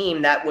play a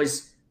team that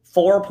was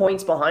 4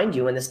 points behind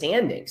you in the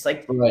standings?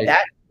 Like,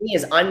 that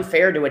is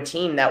unfair to a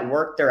team that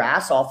worked their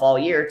ass off all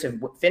year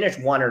to finish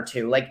 1 or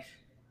 2. Like,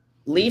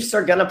 Leafs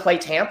are going to play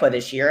Tampa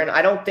this year, and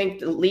I don't think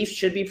the Leafs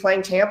should be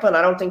playing Tampa, and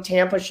I don't think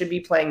Tampa should be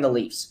playing the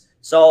Leafs.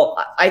 So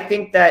I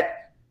think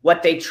that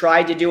what they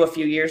tried to do a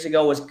few years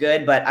ago was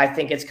good, but I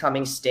think it's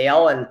coming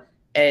stale,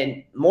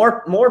 and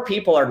more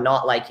people are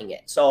not liking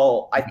it.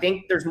 So I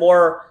think there's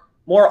more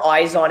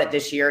eyes on it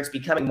this year. It's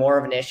becoming more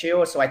of an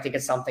issue. So I think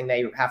it's something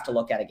they have to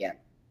look at again.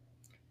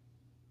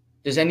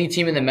 Does any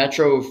team in the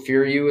Metro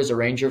fear you as a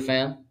Ranger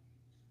fan?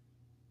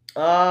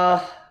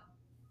 The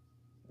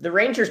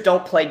Rangers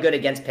don't play good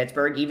against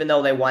Pittsburgh, even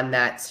though they won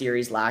that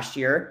series last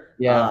year.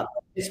 Yeah.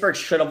 Pittsburgh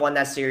should have won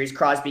that series.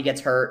 Crosby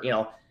gets hurt.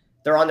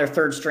 They're on their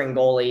 3rd string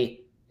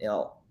goalie. you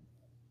know,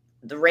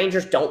 the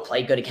Rangers don't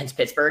play good against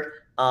Pittsburgh.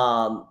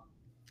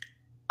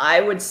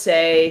 I would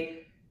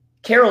say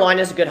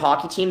Carolina is a good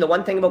hockey team. The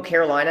one thing about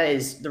Carolina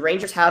is the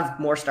Rangers have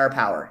more star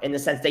power in the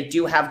sense they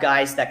do have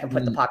guys that can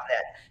put the puck in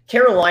net.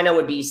 Carolina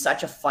would be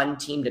such a fun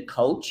team to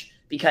coach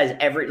because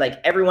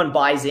everyone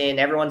buys in,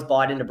 everyone's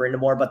bought into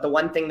Brind'Amour. But the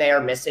one thing they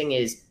are missing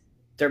is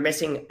they're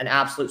missing an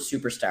absolute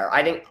superstar.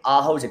 I think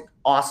Aho's an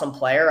awesome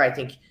player. I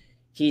think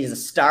he's a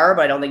star,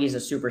 but I don't think he's a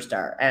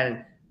superstar.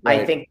 And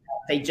I think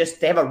they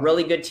have a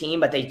really good team,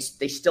 but they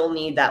still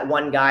need that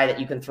one guy that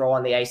you can throw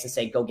on the ice and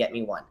say, go get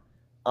me one.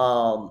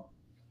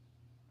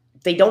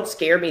 They don't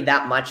scare me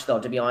that much, though,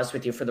 to be honest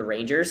with you, for the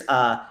Rangers.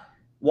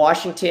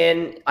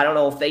 Washington, I don't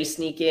know if they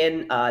sneak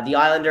in. The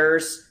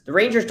Islanders, the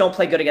Rangers don't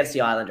play good against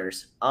the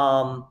Islanders.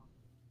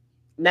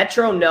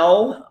 Metro,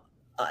 no.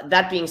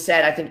 That being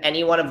said, I think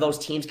any one of those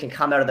teams can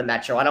come out of the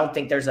Metro. I don't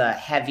think there's a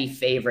heavy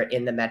favorite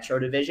in the Metro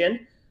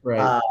division.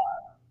 Right.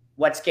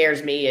 What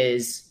scares me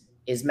is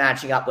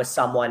matching up with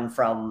someone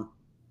from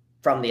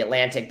the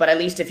Atlantic. But at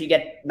least if you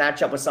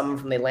match up with someone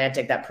from the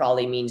Atlantic, that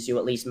probably means you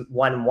at least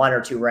won 1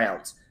 or 2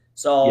 rounds.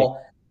 So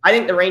I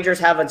think the Rangers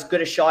have as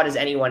good a shot as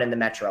anyone in the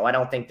Metro. I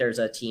don't think there's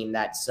a team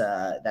that's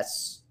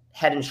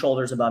head and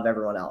shoulders above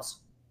everyone else.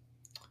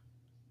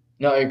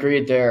 No, I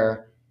agreed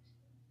there.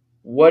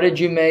 What did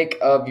you make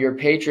of your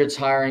Patriots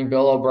hiring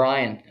Bill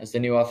O'Brien as the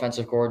new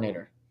offensive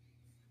coordinator?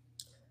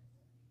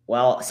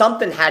 Well,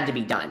 something had to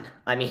be done.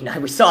 I mean,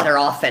 we saw their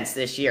offense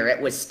this year.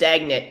 It was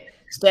stagnant.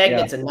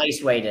 Stagnant's a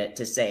nice way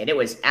to say it. It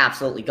was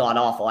absolutely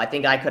god-awful. I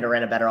think I could have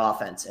ran a better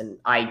offense, and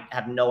I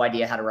have no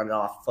idea how to run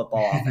an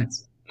football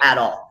offense at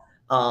all.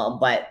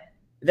 But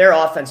their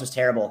offense was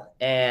terrible,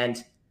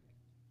 and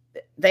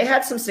they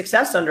had some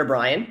success under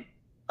Brian.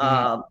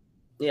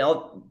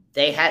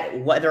 They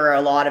had, whether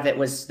a lot of it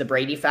was the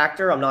Brady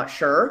factor, I'm not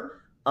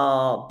sure.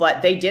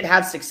 But they did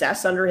have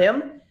success under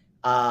him.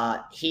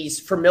 He's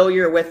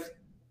familiar with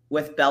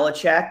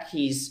Belichick.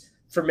 He's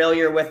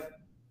familiar with,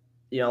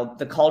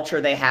 the culture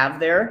they have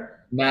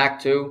there.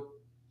 Mac too.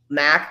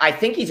 Mac, I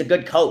think he's a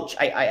good coach.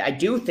 I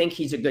do think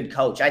he's a good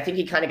coach. I think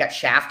he kind of got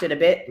shafted a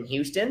bit in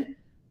Houston.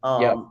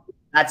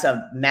 That's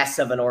a mess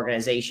of an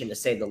organization, to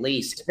say the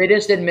least. They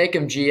just didn't make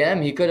him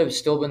GM. He could have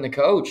still been the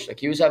coach. Like,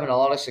 he was having a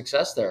lot of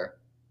success there.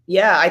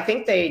 Yeah, I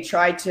think they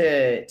tried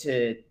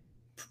to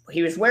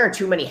he was wearing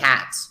too many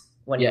hats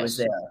when he was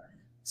there.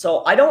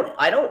 So I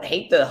don't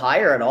hate the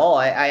hire at all.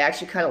 I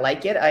actually kind of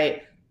like it.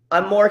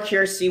 I'm more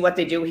curious to see what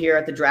they do here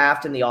at the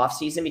draft and the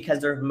offseason, because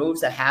there are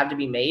moves that have to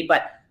be made.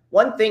 But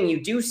one thing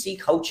you do see,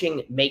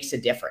 coaching makes a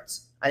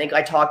difference. I think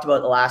I talked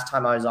about the last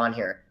time I was on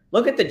here.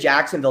 Look at the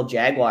Jacksonville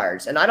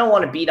Jaguars. And I don't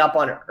want to beat up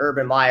on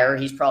Urban Meyer.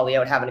 He's probably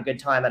out having a good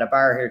time at a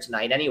bar here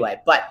tonight anyway.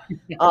 But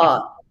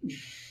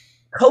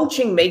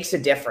coaching makes a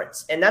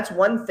difference. And that's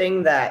one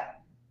thing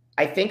that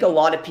I think a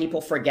lot of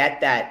people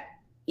forget, that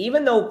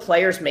even though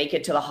players make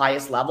it to the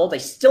highest level, they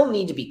still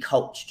need to be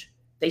coached.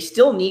 They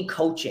still need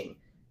coaching.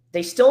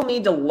 They still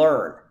need to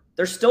learn.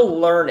 They're still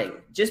learning.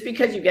 Just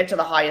because you get to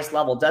the highest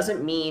level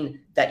doesn't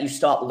mean that you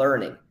stop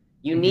learning.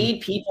 You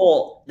need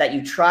people that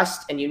you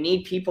trust, and you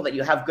need people that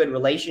you have good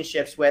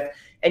relationships with,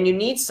 and you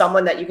need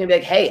someone that you can be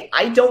like, hey,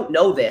 I don't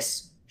know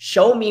this.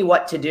 Show me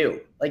what to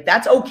do. Like,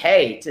 that's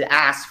okay to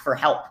ask for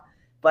help.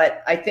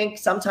 But I think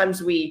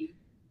sometimes we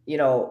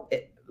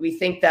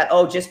think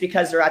that, just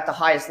because they're at the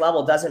highest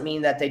level doesn't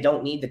mean that they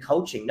don't need the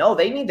coaching. No,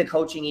 they need the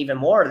coaching even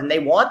more, and they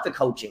want the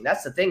coaching.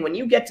 That's the thing. When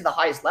you get to the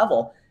highest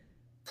level,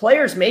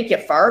 players make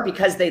it far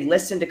because they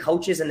listen to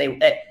coaches and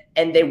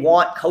they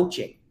want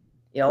coaching.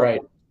 Right.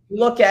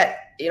 Look at,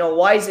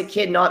 why is a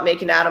kid not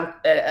making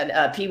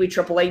a Pee Wee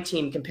AAA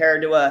team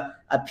compared to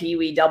a Pee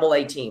Wee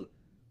AA team?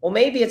 Well,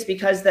 maybe it's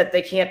because that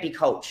they can't be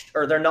coached,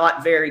 or they're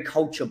not very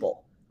coachable,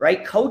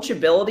 right?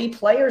 Coachability,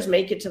 players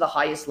make it to the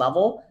highest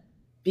level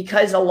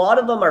because a lot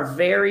of them are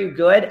very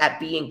good at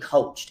being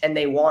coached, and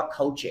they want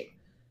coaching.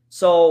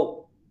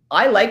 So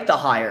I like the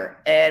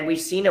hire, and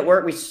we've seen it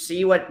work. We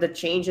see what the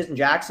changes in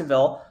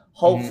Jacksonville.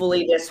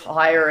 Hopefully this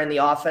hire and the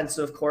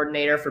offensive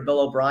coordinator for Bill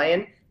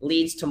O'Brien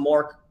leads to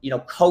more,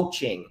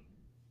 coaching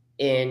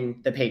in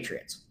the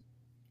Patriots.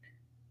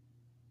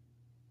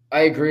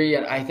 I agree.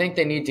 And I think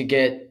they need to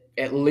get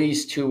at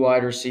least 2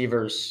 wide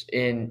receivers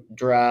in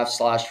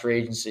draft/free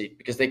agency,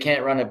 because they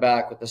can't run it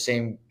back with the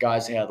same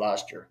guys they had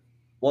last year.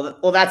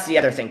 Well, that's the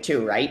other thing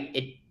too,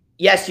 right?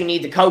 Yes, you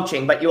need the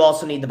coaching, but you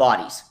also need the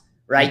bodies,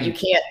 right? You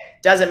can't,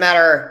 doesn't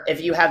matter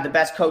if you have the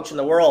best coach in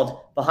the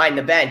world behind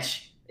the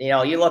bench.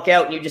 You look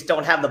out and you just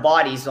don't have the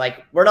bodies.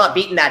 Like, we're not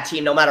beating that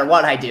team no matter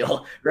what I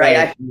do,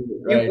 right?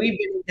 We've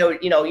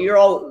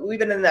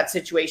been in that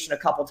situation a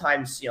couple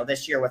times,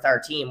 this year with our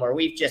team, where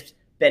we've just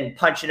been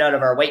punching out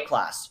of our weight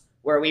class,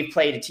 where we've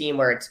played a team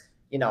where it's,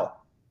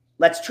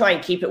 let's try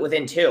and keep it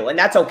within 2, and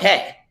that's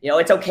okay.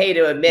 It's okay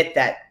to admit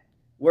that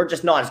we're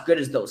just not as good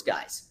as those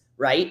guys,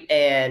 right?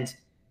 And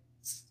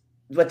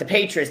with the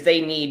Patriots,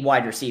 they need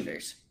wide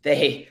receivers.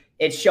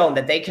 It's shown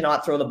that they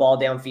cannot throw the ball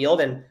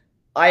downfield, and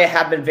I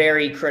have been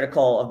very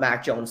critical of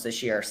Mac Jones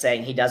this year,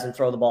 saying he doesn't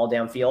throw the ball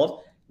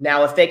downfield.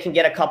 Now, if they can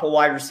get a couple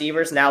wide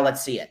receivers, now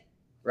let's see it.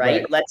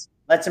 right?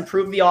 Let's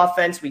improve the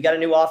offense. We got a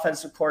new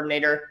offensive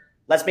coordinator.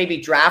 Let's maybe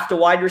draft a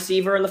wide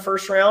receiver in the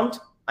first round.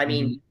 I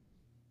mean,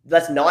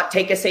 let's not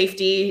take a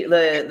safety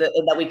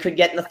that we could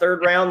get in the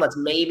third round. Let's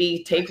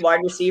maybe take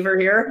wide receiver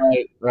here.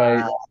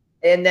 Right.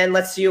 And then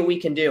let's see what we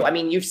can do. I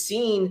mean, you've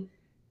seen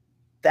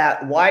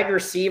that wide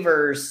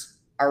receivers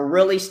are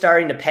really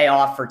starting to pay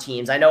off for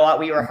teams. I know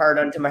we were hard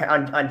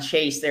on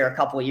Chase there a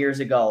couple of years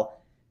ago.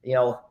 You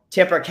know,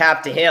 tip or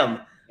cap to him.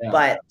 Yeah.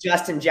 But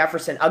Justin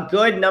Jefferson, a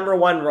good number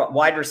one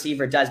wide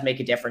receiver, does make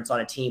a difference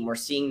on a team. We're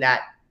seeing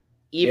that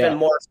even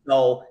more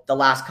so the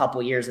last couple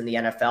of years in the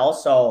NFL.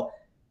 So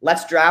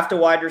let's draft a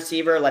wide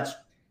receiver. Let's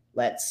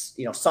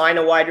sign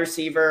a wide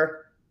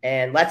receiver,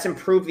 and let's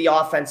improve the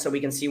offense so we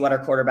can see what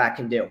our quarterback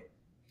can do.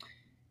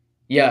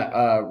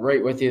 Yeah,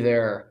 right with you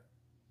there.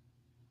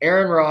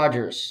 Aaron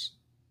Rodgers.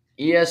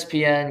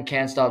 ESPN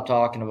can't stop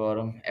talking about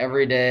him.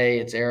 Every day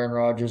it's Aaron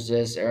Rodgers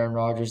this, Aaron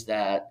Rodgers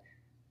that.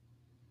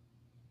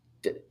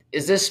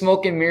 Is this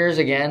smoke and mirrors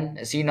again?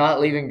 Is he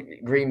not leaving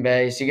Green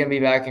Bay? Is he going to be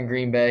back in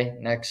Green Bay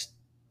next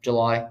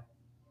July?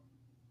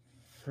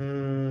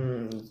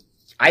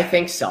 I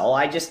think so.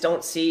 I just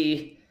don't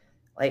see,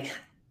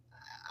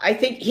 I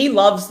think he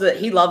loves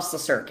the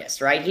circus,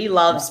 right? He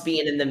loves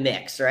being in the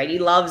mix, right? He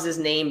loves his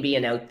name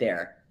being out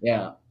there.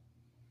 Yeah.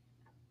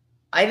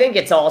 I think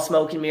it's all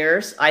smoke and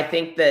mirrors. I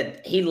think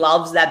that he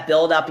loves that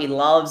build-up. He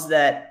loves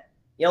that,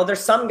 there's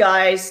some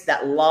guys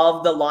that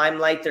love the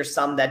limelight. There's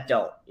some that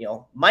don't.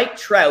 Mike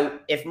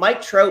Trout, if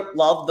Mike Trout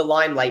loved the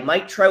limelight,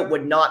 Mike Trout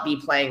would not be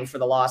playing for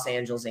the Los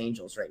Angeles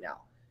Angels right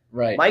now.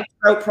 Right. Mike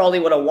Trout probably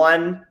would have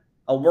won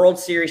a World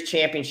Series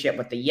championship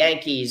with the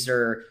Yankees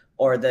or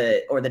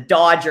the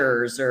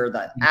Dodgers or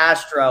the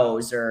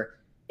Astros. Or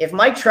if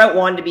Mike Trout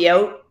wanted to be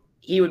out,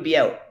 he would be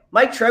out.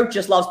 Mike Trout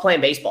just loves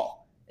playing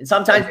baseball. And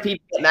sometimes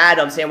people get mad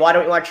at him saying, why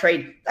don't you want to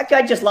trade? That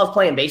guy just loves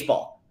playing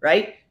baseball,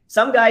 right?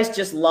 Some guys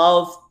just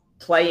love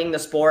playing the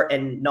sport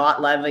and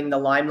not loving the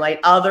limelight.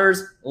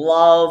 Others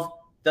love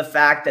the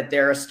fact that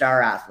they're a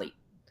star athlete.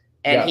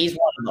 And he's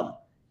one of them.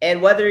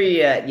 And whether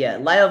you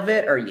love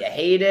it or you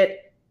hate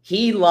it,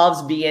 he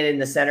loves being in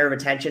the center of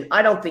attention.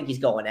 I don't think he's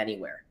going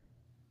anywhere.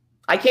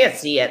 I can't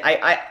see it.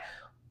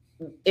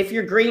 If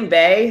you're Green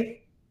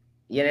Bay,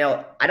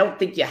 I don't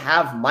think you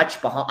have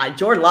much behind.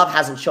 Jordan Love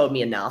hasn't showed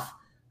me enough.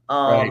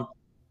 Right.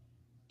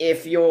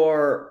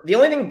 The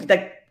only thing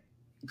that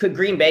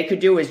Green Bay could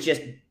do is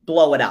just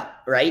blow it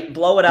up, right?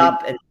 Blow it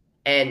up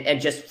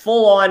and just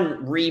full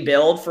on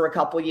rebuild for a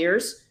couple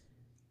years.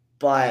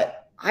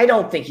 But I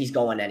don't think he's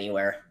going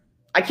anywhere.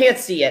 I can't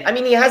see it. I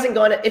mean, he hasn't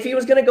gone. If he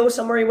was going to go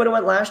somewhere, he would have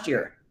went last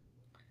year.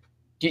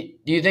 Do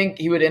you think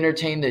he would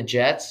entertain the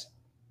Jets?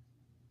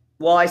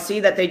 Well, I see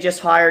that they just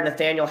hired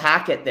Nathaniel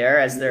Hackett there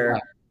as their,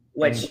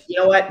 which, you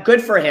know what?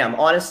 Good for him.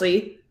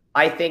 Honestly,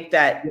 I think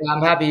that. Yeah,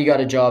 I'm happy he got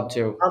a job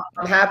too.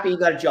 I'm happy he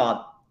got a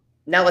job.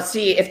 Now let's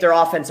see if their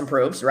offense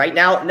improves. Right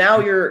now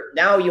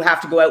you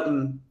have to go out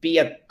and be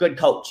a good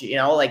coach. You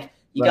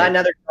got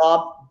another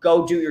job.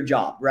 Go do your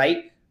job.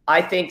 Right.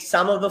 I think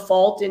some of the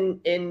fault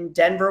in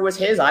Denver was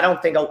his. I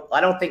don't think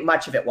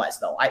much of it was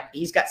though.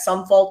 He's got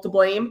some fault to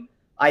blame.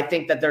 I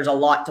think that there's a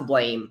lot to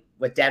blame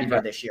with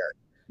Denver this year.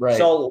 Right.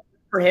 So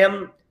for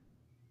him,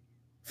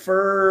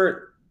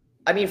 for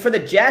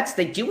the Jets,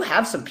 they do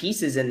have some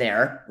pieces in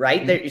there,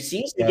 right? It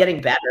seems to be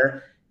getting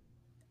better.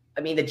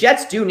 I mean, the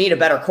Jets do need a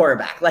better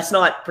quarterback. Let's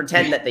not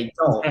pretend that they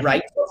don't,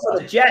 right? So for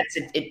the Jets,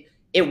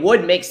 it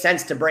would make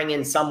sense to bring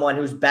in someone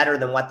who's better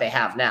than what they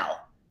have now.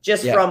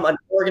 Just from an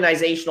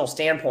organizational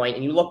standpoint,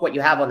 and you look what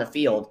you have on the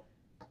field,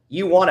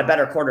 you want a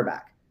better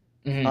quarterback.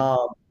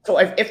 Mm-hmm. So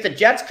if the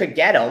Jets could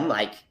get him,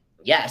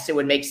 yes, it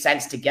would make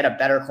sense to get a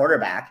better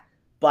quarterback.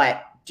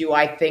 But do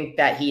I think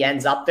that he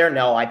ends up there?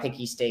 No, I think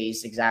he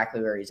stays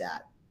exactly where he's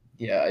at.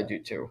 Yeah, I do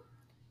too.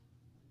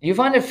 You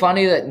find it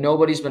funny that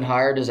nobody's been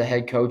hired as a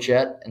head coach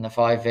yet in the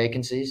 5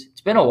 vacancies?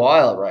 It's been a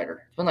while,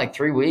 Ryder. It's been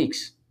 3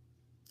 weeks.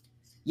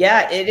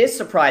 Yeah, it is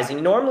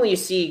surprising. Normally you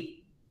see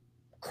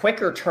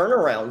quicker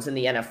turnarounds in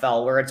the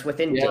NFL where it's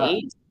within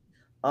days.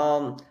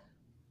 I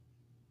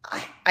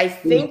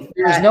think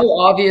there's no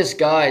obvious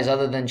guys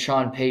other than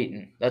Sean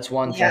Payton. That's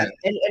one thing.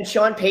 And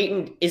Sean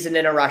Payton isn't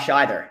in a rush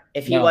either.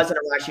 If he was in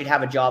a rush, he'd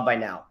have a job by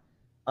now.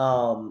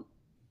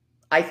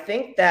 I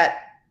think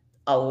that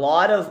a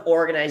lot of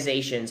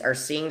organizations are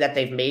seeing that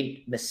they've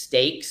made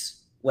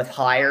mistakes with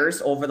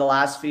hires over the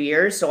last few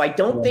years. So I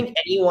don't think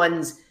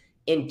anyone's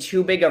in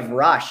too big of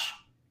rush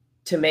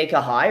to make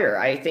a hire.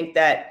 I think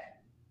that,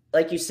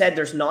 like you said,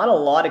 there's not a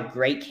lot of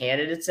great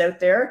candidates out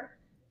there.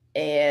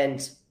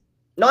 And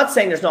not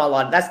saying there's not a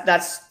lot.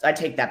 I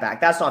take that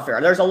back. That's not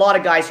fair. There's a lot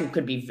of guys who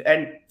could be,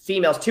 and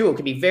females too, who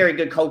could be very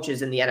good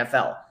coaches in the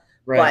NFL.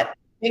 Right. But I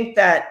think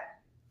that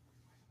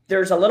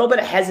there's a little bit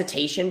of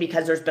hesitation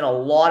because there's been a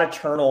lot of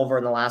turnover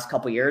in the last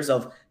couple of years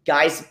of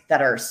guys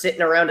that are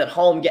sitting around at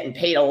home getting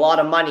paid a lot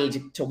of money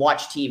to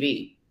watch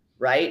TV,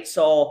 right?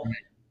 So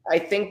I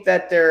think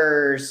that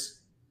there's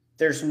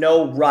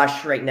no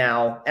rush right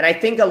now. And I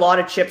think a lot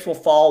of chips will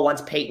fall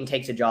once Peyton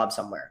takes a job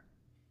somewhere.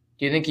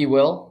 Do you think he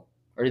will?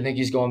 Or do you think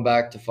he's going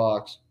back to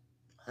Fox?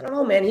 I don't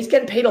know, man. He's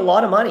getting paid a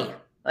lot of money.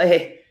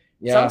 Like,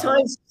 Yeah,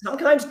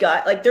 sometimes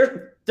guys like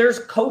there's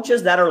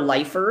coaches that are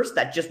lifers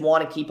that just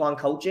want to keep on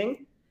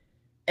coaching,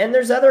 and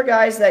there's other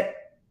guys that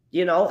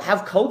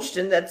have coached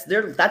and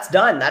that's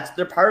done. That's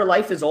their part of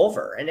life is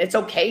over, and it's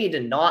okay to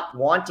not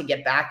want to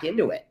get back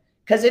into it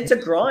because it's a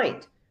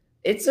grind.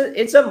 It's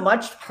a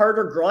much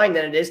harder grind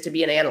than it is to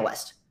be an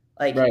analyst.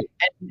 Like, right.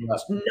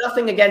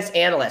 nothing against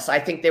analysts. I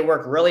think they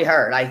work really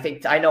hard.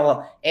 I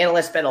know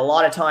analysts spend a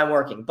lot of time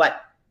working,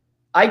 but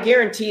I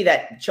guarantee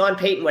that Sean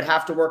Payton would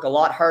have to work a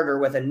lot harder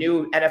with a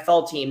new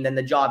NFL team than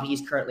the job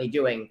he's currently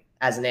doing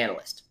as an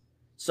analyst.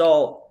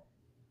 So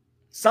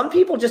some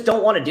people just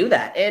don't want to do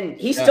that, and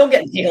he's still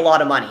getting paid a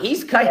lot of money.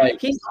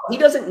 He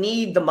doesn't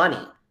need the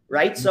money,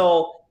 right?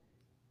 So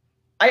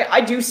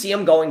I do see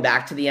him going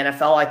back to the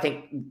NFL. I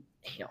think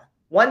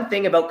one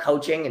thing about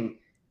coaching, and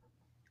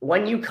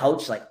when you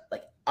coach, like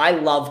I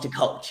love to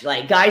coach.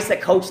 Like, guys that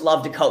coach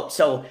love to coach.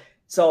 So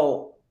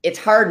it's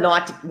hard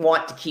not to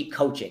want to keep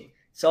coaching.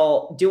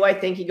 So do I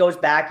think he goes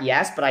back?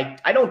 Yes, but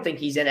I don't think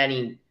he's in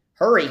any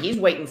hurry. He's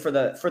waiting for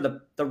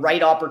the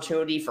right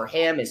opportunity for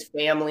him, his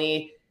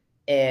family.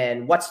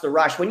 And what's the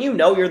rush? When you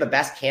know you're the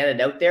best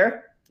candidate out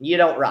there, you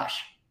don't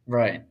rush.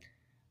 Right.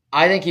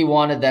 I think he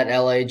wanted that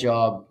LA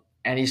job,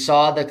 and he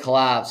saw the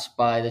collapse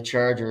by the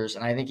Chargers,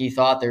 and I think he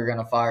thought they were going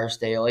to fire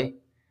Staley,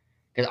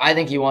 because I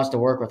think he wants to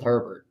work with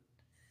Herbert.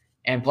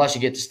 And plus,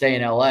 you get to stay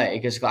in LA,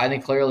 because I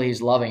think clearly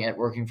he's loving it,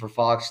 working for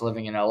Fox,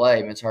 living in LA.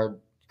 I mean, it's hard,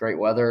 great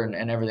weather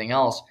and everything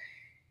else.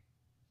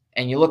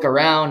 And you look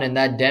around, and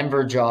that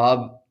Denver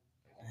job,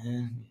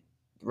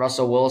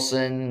 Russell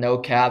Wilson, no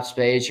cap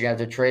space. You're going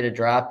to have to trade a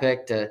draft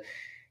pick to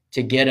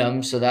get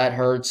him, so that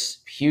hurts.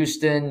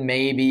 Houston,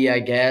 maybe, I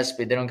guess,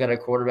 but they don't get a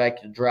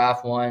quarterback to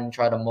draft one,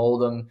 try to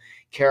mold them.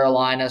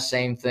 Carolina,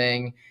 same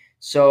thing.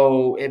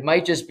 So it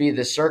might just be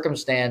the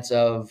circumstance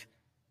of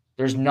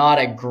there's not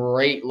a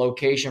great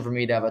location for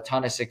me to have a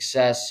ton of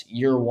success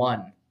year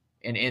one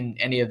in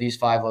any of these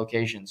 5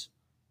 locations.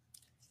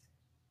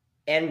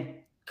 And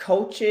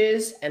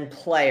coaches and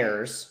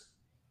players,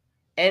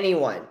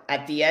 anyone,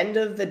 at the end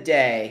of the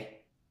day,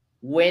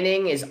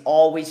 winning is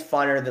always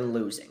funner than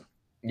losing.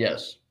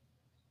 Yes.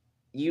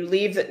 You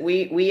leave that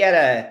we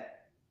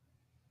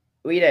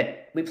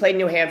played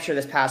New Hampshire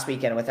this past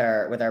weekend with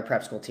our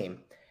prep school team.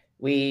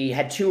 We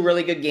had 2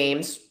 really good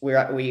games.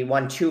 We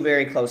won 2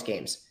 very close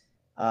games.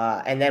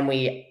 And then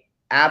we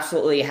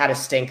absolutely had a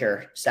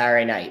stinker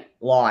Saturday night,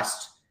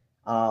 lost.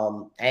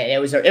 And it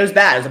was bad.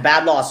 It was a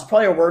bad loss. It's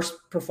probably our worst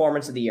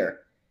performance of the year.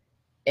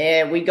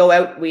 And we go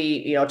out,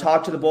 we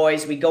talk to the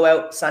boys. We go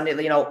out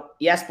Sunday,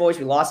 yes, boys,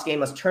 we lost the game.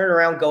 Let's turn it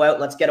around, go out,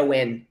 let's get a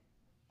win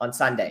on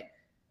Sunday.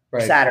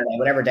 Right. Saturday,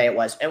 whatever day it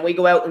was. And we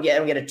go out and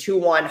get a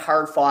 2-1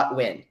 hard-fought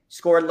win.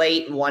 Scored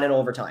late and won in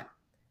overtime.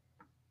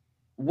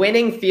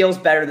 Winning feels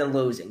better than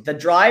losing. The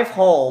drive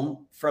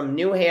home from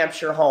New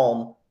Hampshire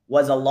home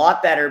was a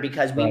lot better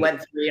because we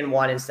went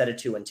 3-1 instead of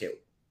 2-2.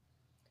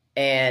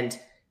 And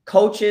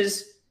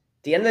coaches,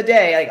 at the end of the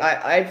day,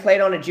 I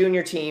played on a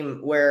junior team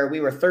where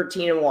we were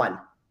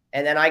 13-1.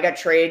 And then I got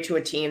traded to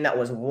a team that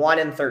was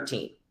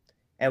 1-13.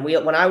 And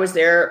when I was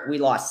there, we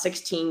lost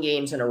 16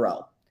 games in a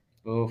row.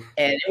 Oof.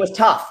 And it was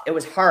tough. It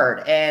was hard.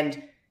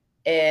 And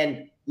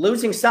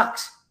losing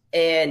sucks.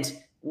 And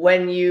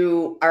when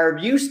you are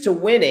used to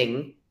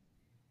winning,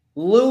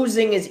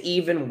 losing is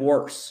even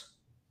worse.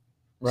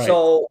 Right.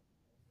 So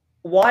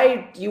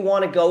why do you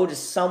want to go to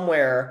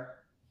somewhere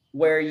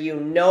where you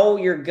know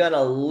you're going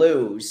to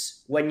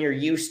lose when you're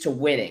used to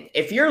winning?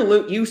 If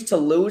you're used to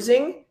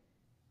losing,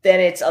 then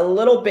it's a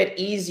little bit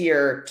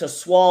easier to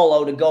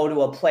swallow to go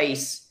to a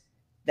place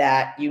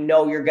that you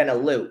know you're going to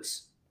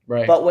lose.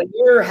 Right. But when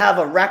you have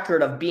a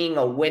record of being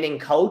a winning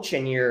coach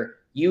and you're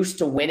used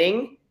to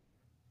winning,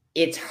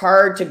 it's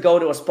hard to go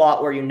to a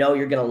spot where you know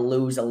you're going to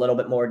lose a little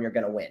bit more than you're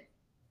going to win.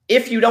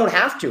 If you don't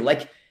have to.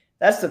 Like,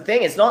 that's the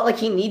thing. It's not like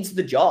he needs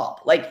the job.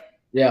 Like,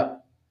 yeah.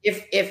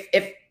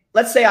 If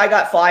let's say I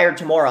got fired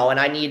tomorrow and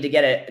I needed to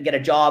get a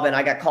job and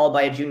I got called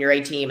by a junior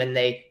A team and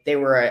they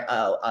were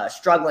a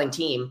struggling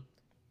team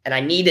and I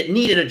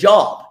needed a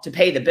job to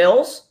pay the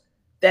bills,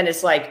 then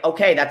it's like,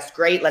 okay, that's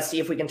great. Let's see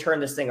if we can turn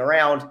this thing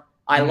around.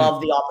 I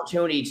love the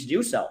opportunity to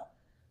do so,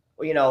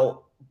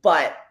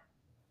 but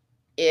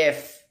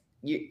if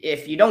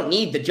you don't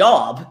need the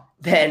job,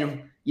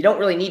 then you don't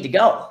really need to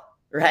go.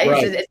 Right.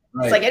 It's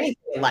like anything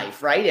in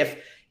life, right?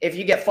 If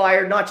you get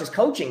fired, not just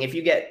coaching, if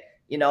you get,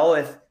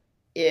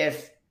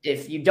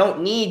 if you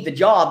don't need the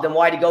job, then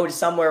why to go to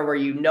somewhere where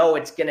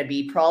it's going to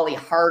be probably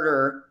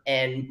harder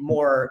and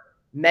more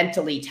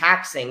mentally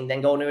taxing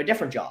than going to a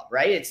different job,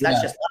 right?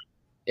 That's just life.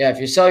 Yeah, if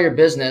you sell your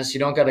business, you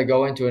don't got to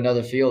go into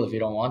another field if you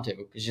don't want to,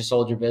 because you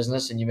sold your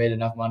business and you made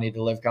enough money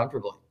to live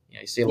comfortably.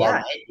 You see a lot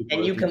of people,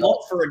 and you can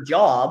look for a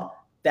job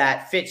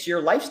that fits your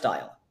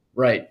lifestyle.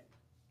 Right.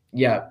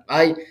 Yeah,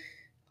 I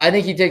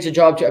think he takes a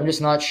job too. I'm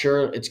just not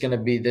sure it's going to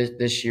be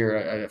this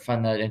year. I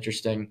find that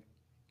interesting.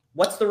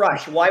 What's the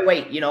rush? Why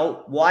wait?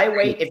 Why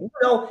wait? If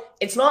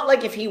it's not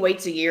like if he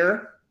waits a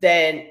year,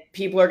 then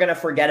people are going to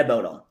forget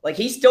about him. Like,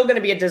 he's still going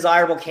to be a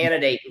desirable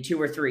candidate in 2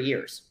 or 3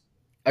 years.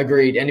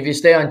 Agreed. And if you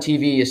stay on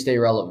TV, you stay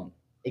relevant.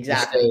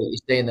 Exactly. You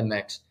stay in the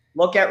mix.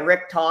 Look at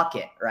Rick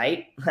Tocchet,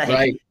 right?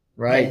 Right.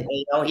 Right.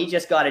 You know, he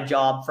just got a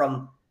job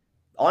from,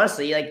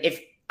 honestly, like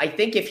I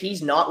think if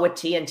he's not with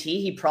TNT,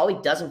 he probably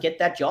doesn't get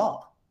that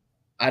job.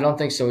 I don't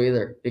think so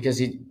either,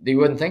 because they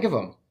wouldn't think of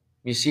him.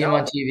 You see him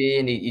on TV,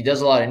 and he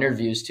does a lot of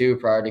interviews too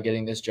prior to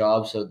getting this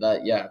job. So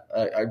that, yeah,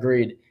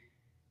 agreed.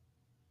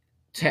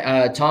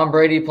 Tom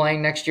Brady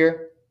playing next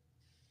year?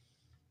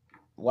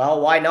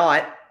 Well, why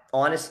not?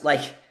 Honest,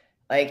 like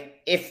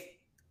if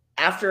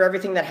after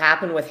everything that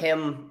happened with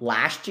him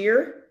last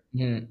year,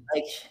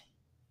 like,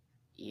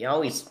 you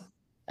know, he's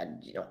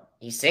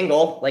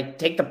single. Like,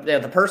 take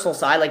the personal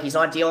side. Like, he's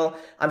not dealing.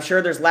 I'm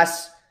sure there's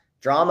less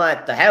drama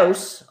at the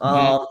house.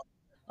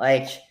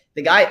 Like,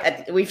 the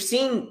guy,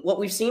 what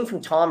we've seen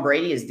from Tom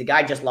Brady is the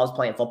guy just loves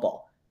playing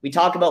football. We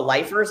talk about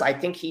lifers. I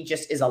think he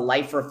just is a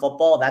lifer of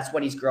football. That's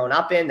what he's grown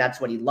up in.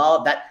 That's what he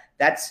loved.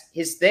 That's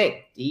his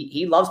thing.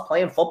 He loves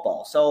playing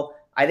football. So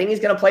I think he's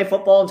going to play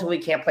football until he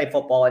can't play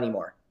football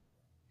anymore.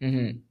 Do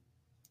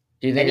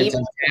you think it's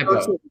in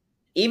Tampa?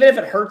 Even if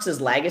it hurts his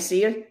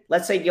legacy,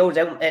 let's say he goes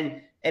out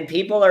and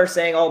people are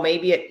saying, oh,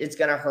 maybe it's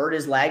going to hurt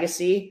his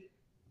legacy.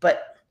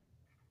 But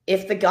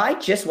if the guy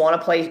just want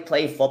to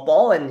play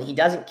football and he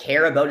doesn't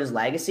care about his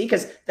legacy,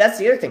 because that's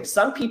the other thing.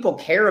 Some people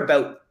care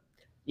about,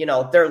 you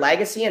know, their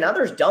legacy and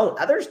others don't.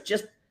 Others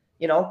just,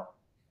 you know,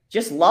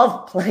 just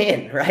love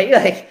playing, right?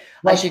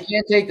 Like, you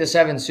can't take the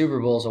 7 Super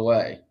Bowls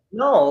away.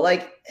 No,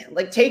 like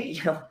take,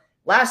 you know,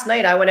 last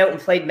night I went out and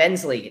played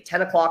men's league at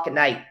 10 o'clock at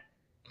night.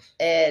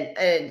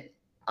 And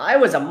I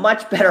was a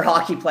much better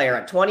hockey player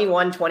at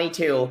 21,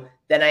 22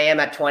 than I am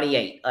at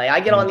 28. Like, I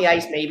get on the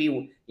ice maybe,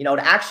 you know,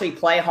 to actually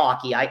play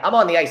hockey. I'm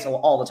on the ice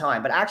all the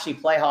time, but actually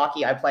play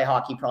hockey, I play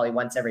hockey probably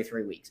once every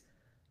 3 weeks.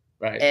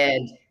 Right.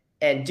 And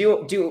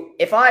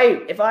if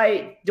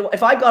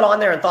I got on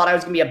there and thought I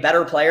was going to be a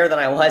better player than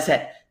I was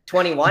at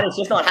 21, it's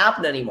just not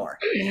happening anymore.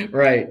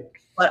 Right.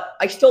 But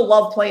I still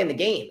love playing the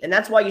game. And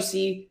that's why you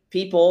see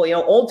people, you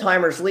know, old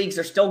timers leagues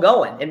are still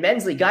going. And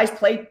men's league guys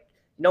play, you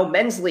know,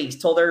 men's leagues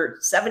till they're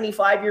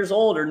 75 years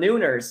old or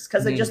nooners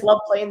because they just love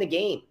playing the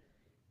game.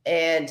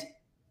 And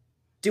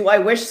do I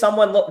wish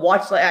someone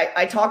watched? Like,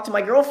 I talked to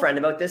my girlfriend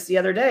about this the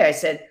other day. I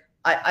said,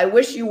 I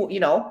wish you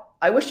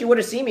would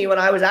have seen me when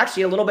I was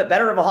actually a little bit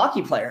better of a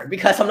hockey player,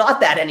 because I'm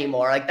not that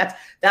anymore. Like,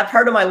 that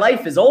part of my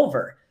life is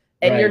over,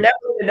 and you're never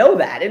going to know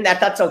that, and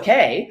that's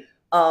okay.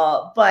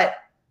 But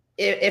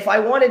if I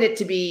wanted it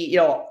to be,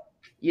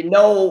 you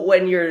know,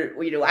 when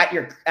you're, you know, at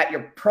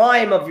your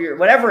prime of your,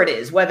 whatever it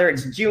is, whether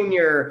it's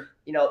junior,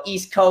 you know,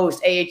 East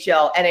Coast,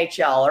 AHL,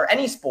 NHL, or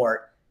any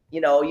sport,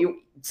 you know,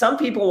 some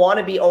people want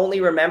to be only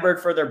remembered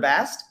for their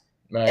best.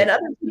 Right. And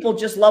other people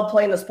just love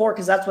playing the sport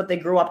because that's what they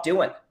grew up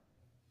doing.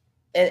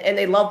 And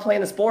they love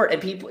playing the sport.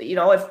 And people, you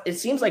know, if it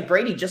seems like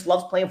Brady just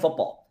loves playing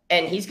football,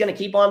 and he's going to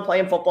keep on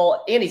playing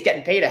football, and he's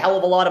getting paid a hell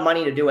of a lot of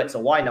money to do it. So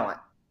why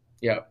not?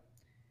 Yeah.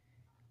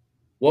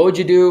 What would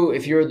you do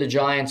if you were the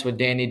Giants with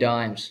Danny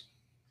Dimes?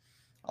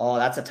 Oh,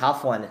 that's a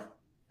tough one.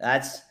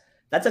 That's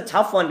a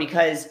tough one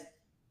because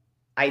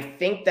I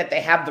think that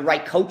they have the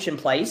right coach in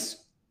place.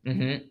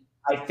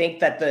 I think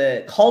that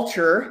the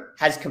culture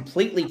has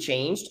completely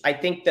changed. I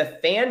think the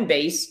fan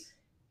base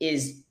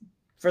is,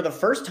 for the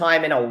first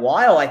time in a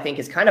while, I think,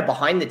 is kind of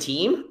behind the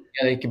team.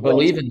 Yeah, they can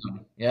believe in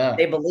them. Yeah.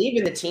 They believe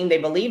in the team. They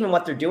believe in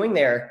what they're doing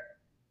there.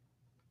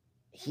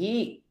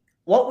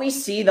 What we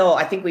see, though,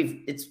 I think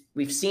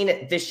we've seen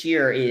it this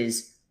year,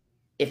 is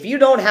if you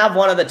don't have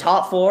one of the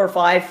top 4 or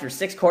 5 or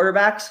 6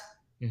 quarterbacks,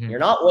 you're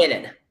not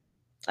winning.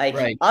 Like,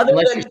 right.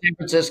 Unless you're San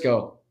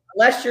Francisco.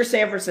 Unless you're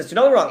San Francisco.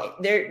 Don't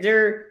get me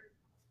wrong.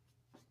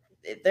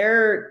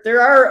 There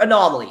are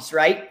anomalies,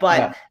 right?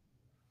 But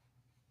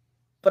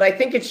I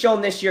think it's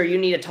shown this year you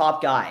need a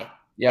top guy.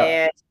 Yeah.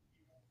 And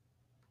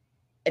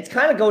it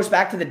kind of goes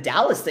back to the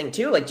Dallas thing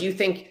too. Like, do you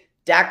think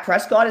Dak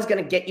Prescott is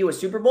going to get you a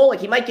Super Bowl?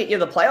 Like, he might get you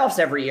the playoffs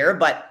every year,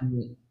 but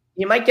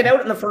you might get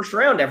out in the first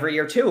round every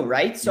year too,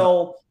 right?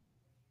 So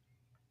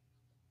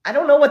I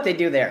don't know what they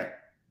do there.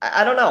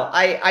 I don't know.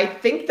 I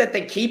think that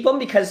they keep him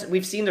because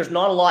we've seen there's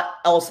not a lot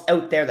else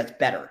out there that's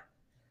better.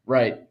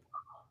 Right.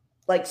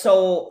 Like,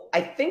 so I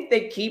think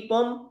they keep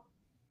him.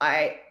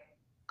 I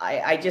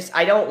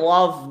don't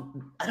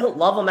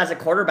love him as a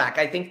quarterback.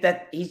 I think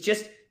that he's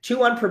just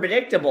too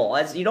unpredictable,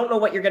 as you don't know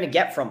what you're going to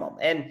get from him.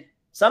 And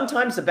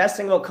sometimes the best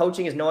thing about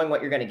coaching is knowing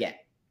what you're going to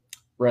get.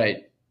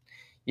 Right.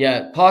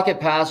 Yeah. Pocket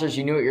passers,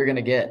 you knew what you're going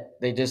to get.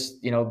 They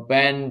just, you know,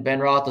 Ben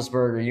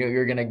Roethlisberger, you knew what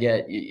you're going to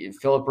get.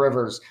 Phillip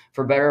Rivers,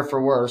 for better or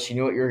for worse, you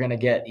knew what you're going to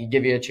get. He'd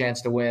give you a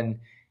chance to win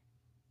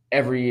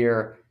every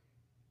year.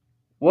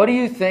 What do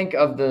you think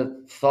of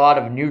the thought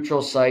of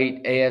neutral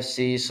site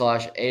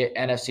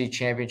AFC/NFC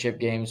championship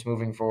games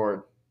moving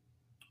forward?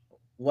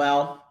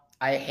 Well,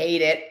 I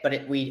hate it, but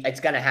it's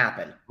going to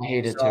happen. I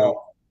hate it too.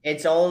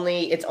 It's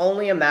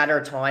only a matter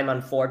of time,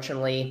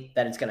 unfortunately,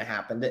 that it's going to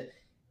happen.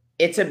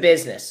 It's a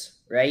business,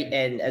 right?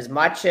 And as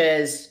much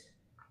as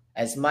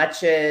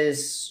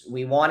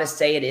we want to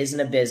say it isn't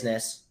a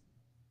business,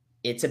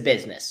 it's a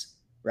business,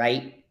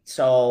 right?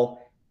 So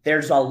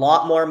there's a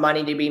lot more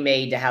money to be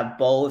made to have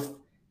both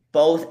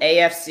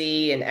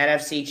AFC and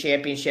NFC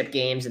championship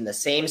games in the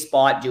same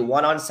spot. Do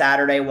one on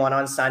Saturday, one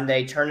on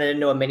Sunday, turn it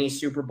into a mini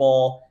Super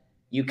Bowl.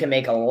 You can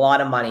make a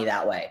lot of money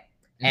that way.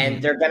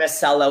 And they're going to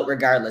sell out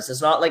regardless.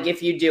 It's not like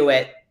if you do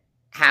it,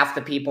 half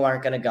the people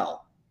aren't going to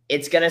go.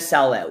 It's going to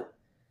sell out.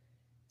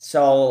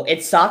 So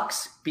it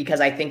sucks because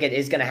I think it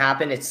is going to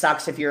happen. It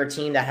sucks if you're a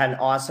team that had an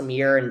awesome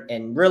year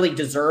and really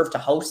deserve to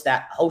host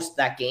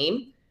that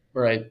game.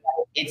 Right.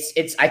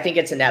 I think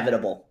it's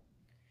inevitable.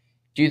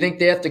 Do you think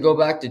they have to go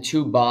back to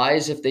 2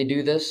 buys if they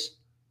do this?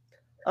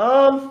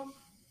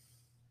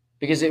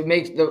 Because it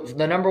makes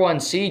the number 1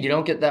 seed, you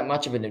don't get that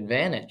much of an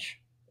advantage.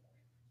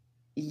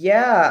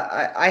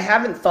 Yeah, I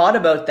haven't thought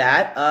about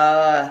that.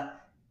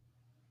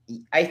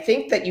 I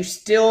think that you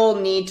still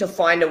need to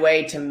find a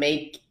way to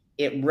make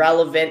it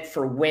relevant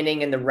for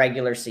winning in the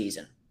regular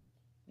season.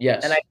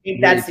 Yes. And I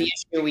think that's the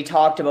issue we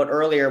talked about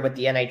earlier with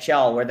the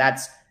NHL, where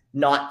that's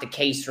not the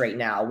case right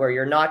now, where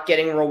you're not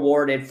getting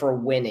rewarded for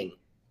winning.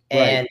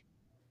 And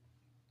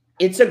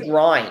it's a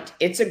grind.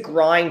 It's a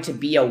grind to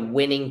be a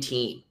winning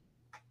team.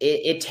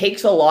 It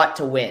takes a lot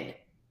to win.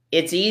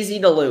 It's easy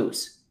to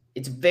lose.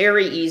 It's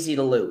very easy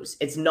to lose.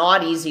 It's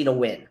not easy to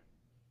win.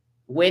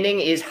 Winning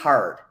is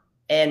hard.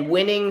 And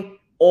winning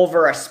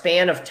over a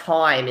span of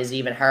time is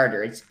even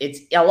harder. It's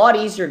a lot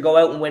easier to go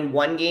out and win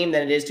 1 game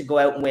than it is to go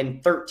out and win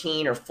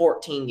 13 or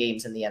 14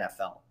 games in the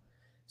NFL.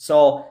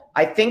 So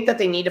I think that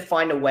they need to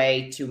find a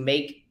way to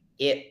make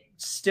it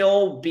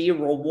still be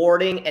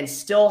rewarding and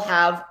still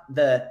have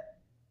the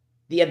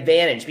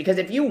advantage. Because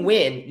if you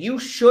win, you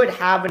should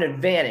have an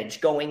advantage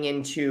going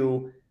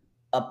into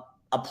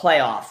a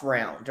playoff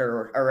round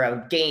or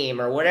a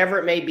game or whatever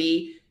it may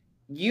be.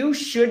 You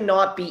should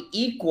not be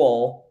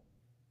equal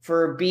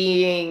for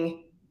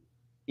being,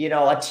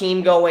 a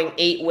team going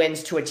 8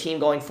 wins to a team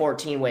going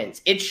 14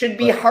 wins. It should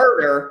be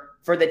harder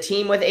for the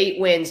team with 8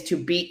 wins to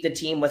beat the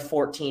team with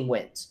 14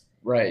 wins.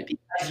 Right.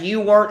 Because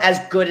you weren't as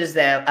good as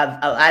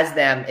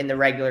them in the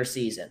regular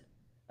season.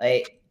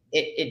 Like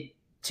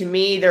to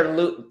me,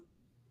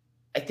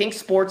 I think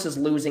sports is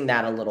losing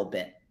that a little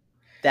bit.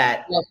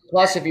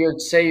 Plus, if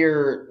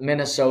you're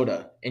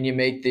Minnesota and you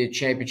make the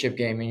championship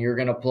game and you're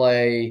going to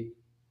play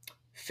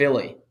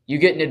Philly, you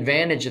get an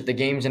advantage if the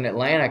game's in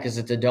Atlanta because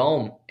it's a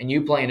dome and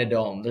you play in a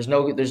dome. There's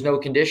no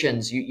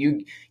conditions.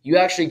 You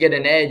actually get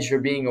an edge for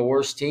being a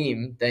worse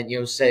team than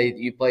say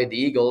you played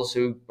the Eagles,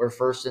 who were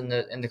first in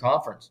the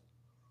conference.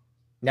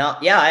 No,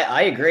 yeah,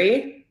 I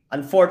agree.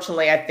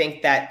 Unfortunately, I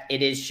think that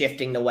it is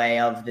shifting the way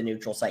of the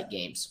neutral site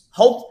games.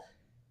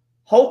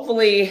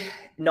 Hopefully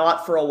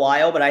not for a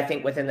while, but I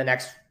think within the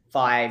next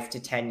 5 to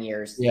 10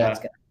 years. Yeah,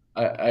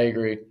 I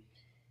agree.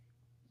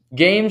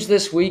 Games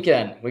this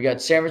weekend. We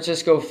got San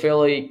Francisco,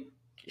 Philly,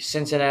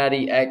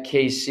 Cincinnati at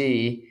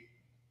KC.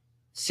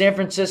 San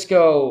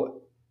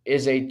Francisco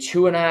is a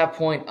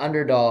 2.5-point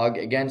underdog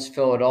against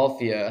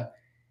Philadelphia.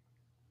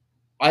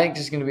 I think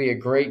this is going to be a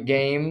great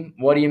game.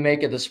 What do you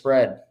make of the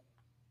spread?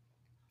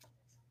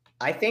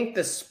 I think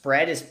the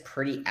spread is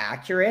pretty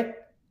accurate.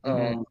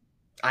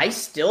 I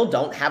still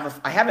don't have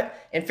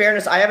in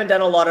fairness, I haven't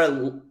done a lot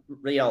of,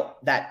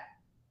 that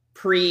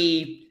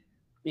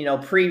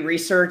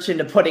pre-research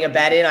into putting a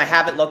bet in. I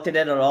haven't looked at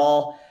it at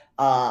all.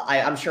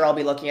 I'm sure I'll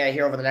be looking at it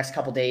here over the next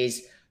couple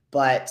days,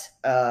 but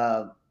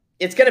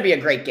it's going to be a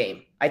great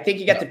game. I think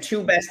you got the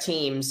 2 best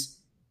teams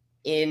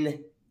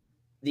in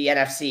the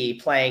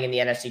NFC playing in the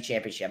NFC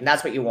Championship, and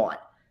that's what you want.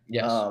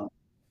 Yes.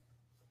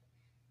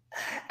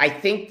 I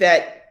think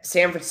that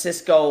San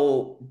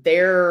Francisco,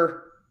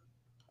 their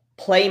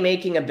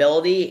playmaking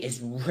ability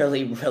is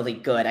really, really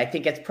good. I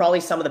think it's probably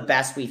some of the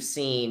best we've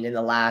seen in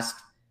the last,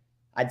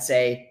 I'd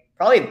say,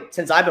 probably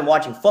since I've been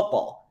watching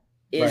football,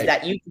 is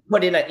that you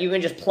can you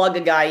can just plug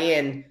a guy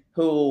in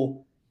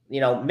who,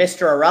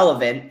 Mr.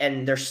 Irrelevant,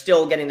 and they're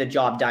still getting the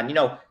job done.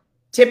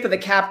 Tip of the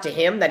cap to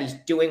him that he's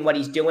doing what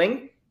he's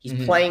doing.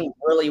 He's playing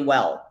really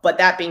well. But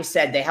that being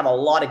said, they have a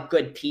lot of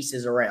good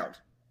pieces around.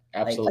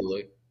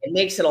 Absolutely. It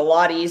makes it a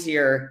lot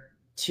easier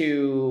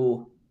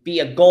to be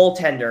a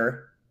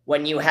goaltender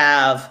when you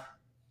have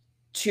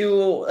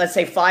 2, let's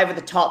say 5 of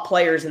the top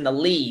players in the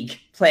league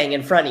playing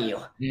in front of you.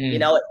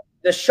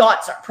 The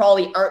shots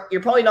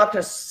you're probably not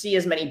going to see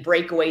as many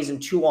breakaways and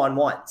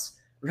 2-on-1s,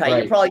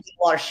 right? You probably get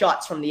a lot of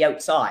shots from the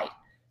outside.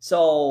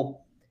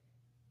 So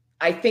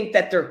I think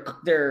that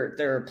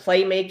their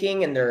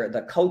playmaking and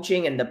the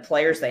coaching and the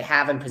players they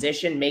have in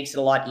position makes it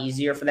a lot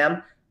easier for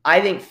them.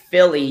 I think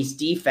Philly's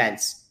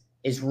defense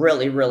is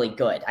really, really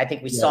good. I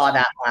think we saw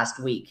that last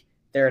week.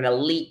 They're an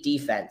elite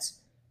defense.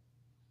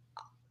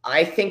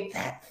 I think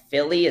that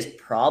Philly is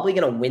probably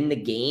going to win the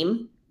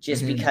game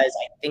just because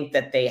I think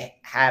that they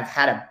have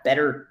had a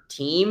better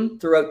team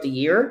throughout the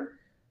year.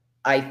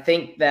 I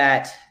think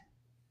that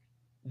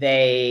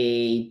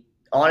I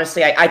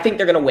think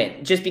they're going to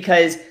win just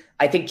because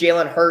I think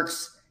Jalen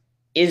Hurts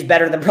is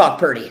better than Brock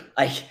Purdy.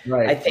 I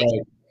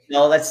think,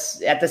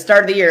 that's at the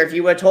start of the year. If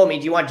you would have told me,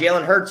 do you want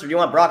Jalen Hurts or do you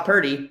want Brock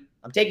Purdy?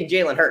 I'm taking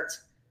Jalen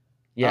Hurts.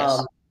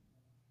 Yes.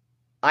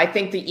 I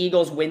think the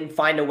Eagles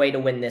find a way to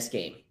win this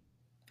game.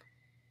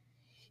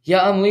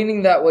 Yeah, I'm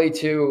leaning that way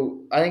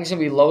too. I think it's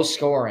going to be low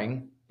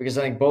scoring because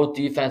I think both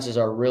defenses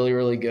are really,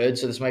 really good.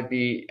 So this might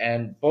be,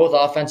 and both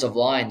offensive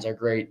lines are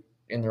great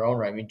in their own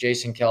right. I mean,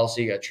 Jason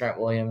Kelsey, got Trent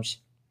Williams.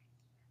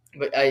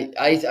 But I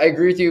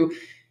agree with you.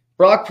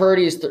 Brock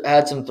Purdy has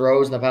had some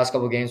throws in the past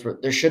couple of games where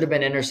there should have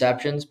been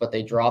interceptions, but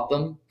they dropped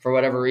them for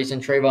whatever reason.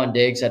 Trayvon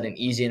Diggs had an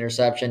easy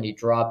interception. He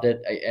dropped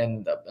it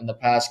in the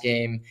past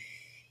game.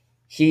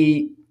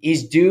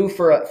 He's due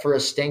for a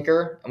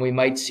stinker, and we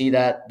might see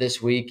that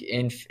this week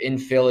in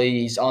Philly.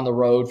 He's on the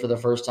road for the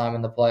first time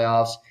in the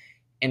playoffs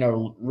in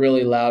a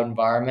really loud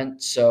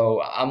environment.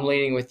 So I'm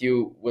leaning with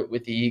you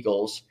with the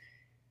Eagles.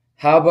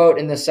 How about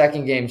in the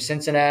second game,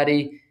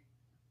 Cincinnati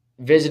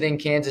visiting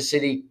Kansas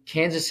City?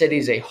 Kansas City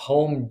is a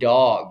home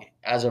dog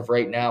as of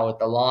right now with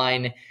the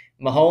line.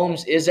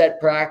 Mahomes is at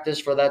practice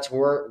for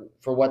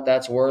what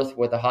that's worth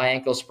with a high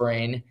ankle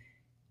sprain.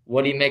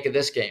 What do you make of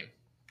this game?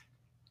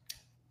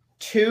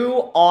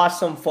 Two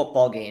awesome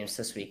football games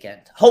this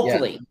weekend.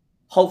 Hopefully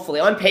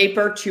on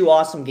paper, two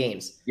awesome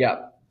games.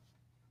 Yeah.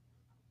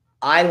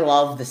 I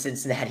love the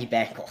Cincinnati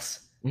Bengals.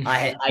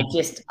 I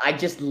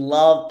just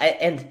love,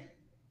 and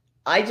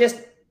I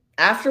just,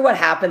 after what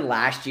happened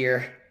last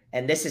year,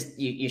 and this is,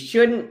 you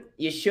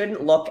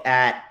shouldn't look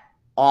at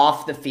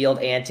off the field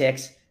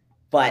antics,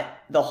 but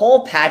the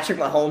whole Patrick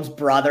Mahomes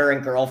brother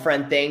and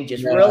girlfriend thing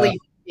just really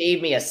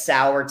gave me a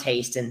sour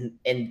taste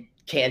in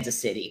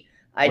Kansas City.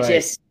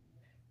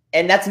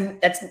 And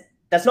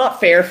that's not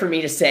fair for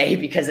me to say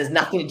because it's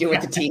nothing to do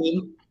with the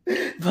team,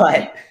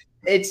 but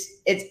it's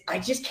I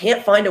just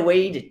can't find a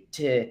way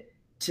to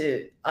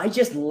I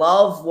just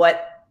love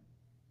what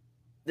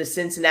the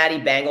Cincinnati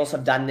Bengals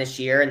have done this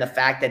year and the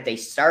fact that they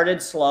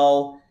started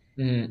slow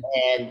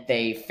and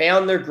they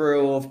found their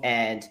groove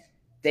and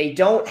they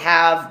don't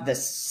have the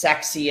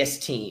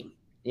sexiest team,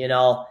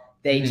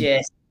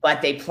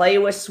 but they play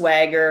with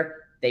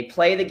swagger. They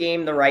play the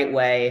game the right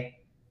way.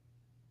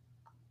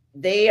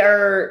 They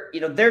are,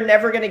 they're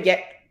never going to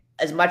get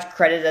as much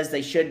credit as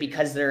they should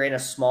because they're in a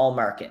small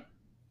market.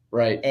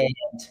 Right. And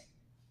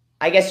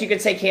I guess you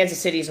could say Kansas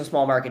City is a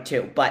small market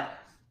too, but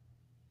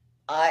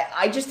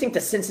I just think the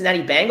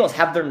Cincinnati Bengals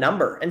have their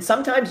number. And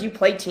sometimes you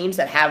play teams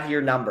that have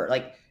your number.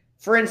 Like,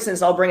 for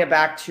instance, I'll bring it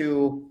back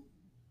to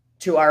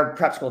our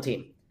prep school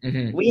team.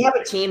 Mm-hmm. We have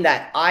a team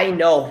that I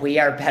know we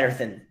are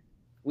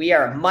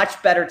a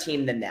much better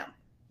team than them.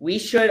 We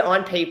should,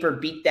 on paper,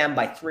 beat them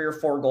by 3 or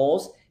 4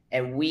 goals.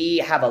 And we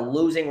have a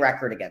losing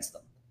record against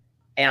them.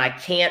 And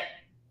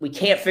we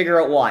can't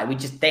figure out why.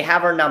 They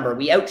have our number.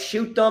 We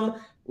outshoot them,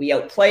 we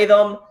outplay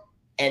them,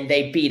 and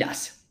they beat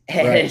us.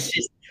 And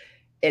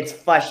it's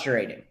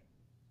frustrating.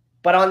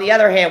 But on the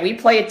other hand, we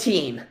play a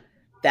team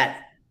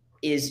that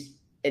is,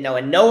 and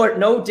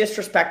no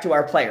disrespect to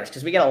our players,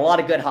 because we got a lot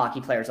of good hockey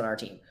players on our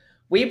team.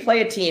 We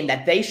play a team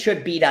that they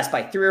should beat us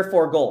by 3 or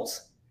 4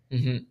 goals.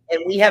 Mm-hmm.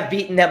 And we have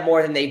beaten them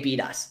more than they beat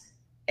us.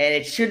 And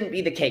it shouldn't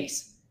be the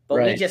case.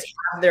 But we just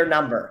have their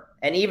number.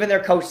 And even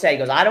their coach said, he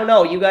goes, I don't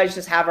know, you guys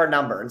just have our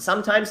number. And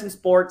sometimes in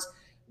sports,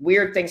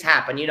 weird things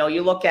happen.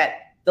 You look at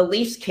the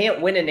Leafs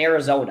can't win in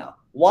Arizona.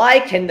 Why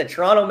can the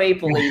Toronto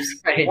Maple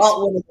Leafs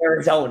not win in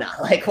Arizona?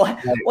 Like,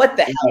 what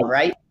the hell,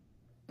 right?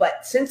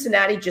 But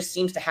Cincinnati just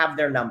seems to have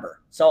their number.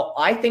 So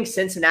I think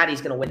Cincinnati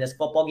is going to win this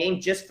football game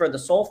just for the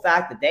sole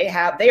fact that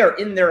they are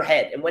in their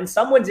head. And when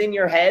someone's in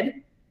your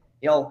head,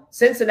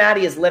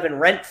 Cincinnati is living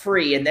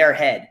rent-free in their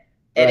head.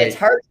 And it's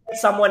hard to get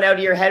someone out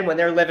of your head when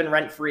they're living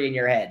rent-free in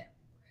your head.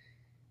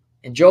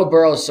 And Joe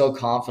Burrow is so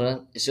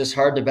confident. It's just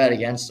hard to bet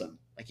against him.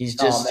 Like he's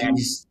just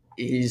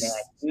he's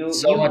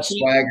so much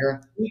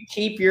swagger. You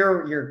keep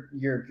your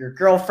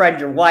girlfriend,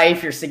 your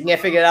wife, your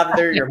significant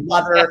other, your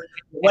mother,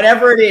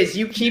 whatever it is,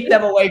 you keep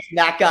them away from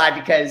that guy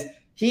because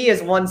he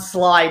is one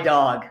sly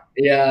dog.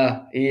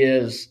 Yeah, he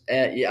is.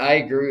 I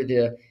agree with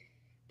you.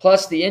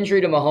 Plus the injury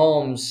to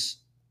Mahomes,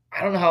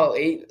 I don't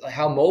know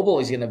how mobile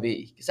he's going to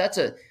be because that's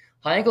a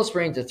high ankle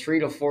sprain to 3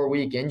 to 4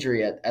 week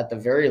injury at the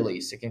very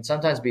least. It can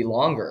sometimes be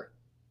longer.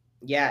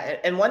 Yeah,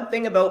 and one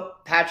thing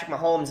about Patrick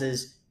Mahomes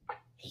is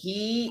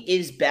he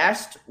is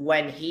best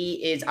when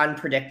he is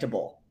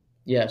unpredictable.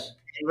 Yes.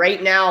 And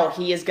right now,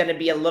 he is going to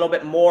be a little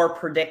bit more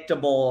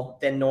predictable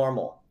than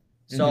normal.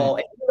 So,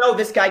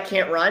 this guy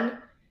can't run,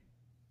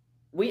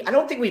 I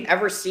don't think we've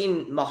ever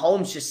seen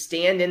Mahomes just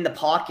stand in the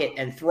pocket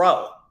and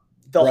throw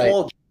the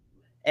whole game.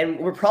 And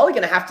we're probably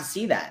going to have to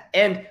see that.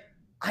 And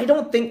I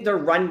don't think their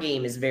run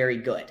game is very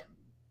good.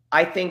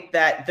 I think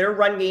that their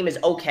run game is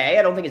okay.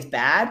 I don't think it's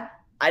bad.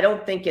 I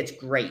don't think it's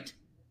great.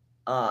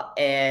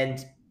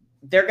 And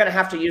they're going to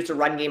have to use the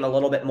run game a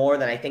little bit more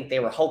than I think they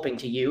were hoping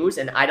to use.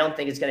 And I don't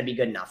think it's going to be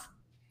good enough.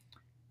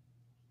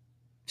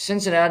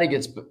 Cincinnati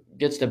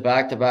gets to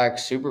back-to-back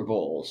Super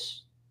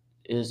Bowls.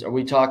 Are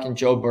we talking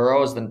Joe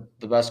Burrow as the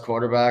best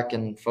quarterback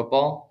in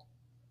football?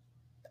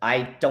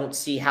 I don't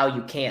see how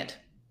you can't.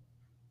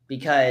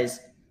 Because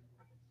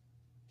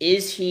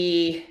is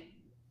he,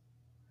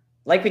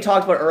 like we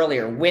talked about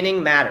earlier,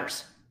 winning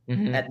matters.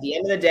 Mm-hmm. At the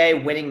end of the day,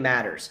 winning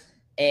matters.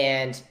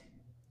 And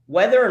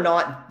whether or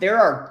not there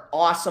are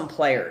awesome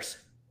players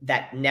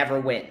that never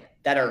win,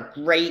 that are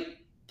great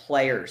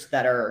players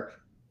that are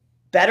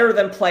better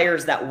than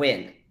players that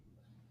win.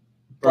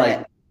 But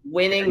Right.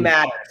 winning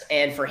matters.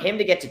 And for him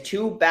to get to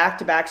 2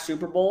 back-to-back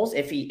Super Bowls,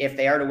 if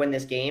they are to win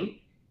this game,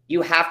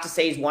 you have to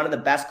say he's one of the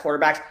best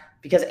quarterbacks,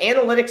 because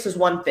analytics is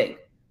one thing,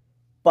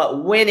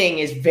 but winning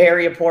is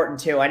very important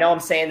too. I know I'm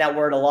saying that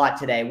word a lot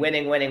today.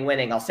 Winning, winning,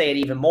 winning. I'll say it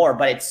even more,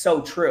 but it's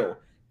so true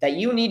that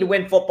you need to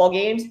win football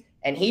games,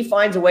 and he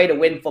finds a way to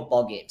win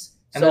football games.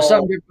 And there's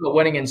something different about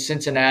winning in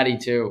Cincinnati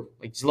too.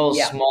 Like it's a little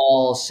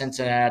small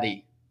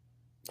Cincinnati.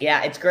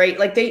 Yeah, it's great.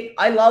 Like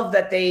I love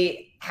that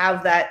they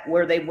have that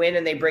where they win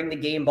and they bring the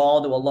game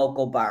ball to a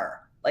local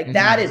bar. Like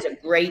that is a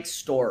great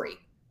story.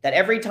 That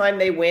every time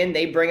they win,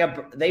 they bring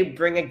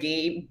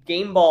a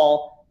game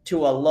ball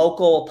to a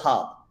local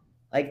pub.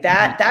 Like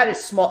that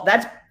is small.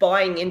 That's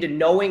buying into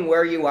knowing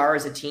where you are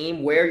as a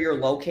team, where you're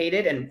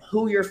located, and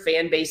who your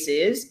fan base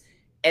is,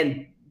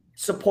 and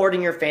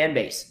supporting your fan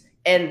base.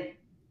 And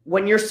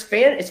when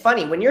it's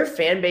funny, when your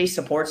fan base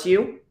supports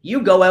you,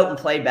 you go out and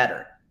play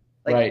better.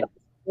 Like right.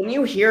 When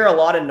you hear a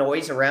lot of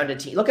noise around a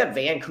team, look at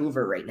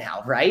Vancouver right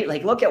now, right?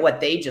 Like look at what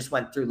they just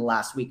went through the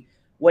last week.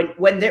 When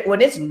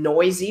it's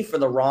noisy for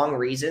the wrong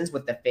reasons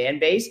with the fan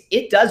base,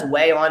 it does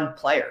weigh on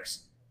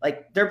players.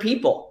 Like they're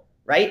people,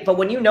 right? But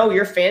when you know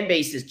your fan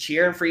base is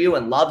cheering for you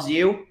and loves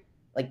you,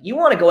 like you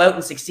want to go out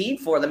and succeed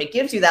for them. It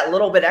gives you that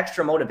little bit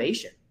extra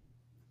motivation.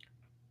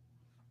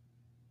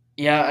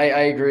 Yeah,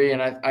 I agree,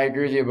 and I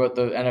agree with you about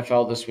the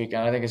NFL this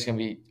weekend. I think it's going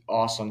to be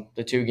awesome.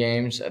 The 2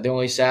 games. The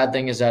only sad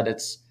thing is that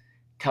it's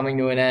coming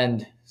to an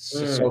end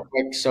so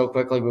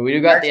quickly. But we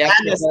do got the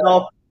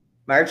XFL.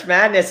 March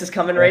Madness is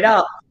coming right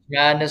up.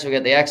 Madness. We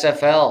got the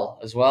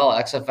XFL as well.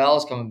 XFL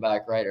is coming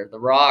back, right? Or the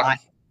Rock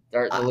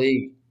start the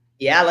league.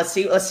 Yeah, let's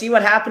see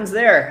what happens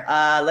there.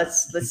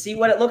 Let's see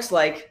what it looks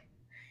like.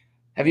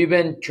 Have you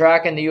been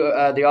tracking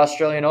the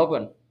Australian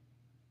Open?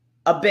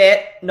 A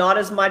bit, not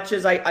as much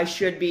as I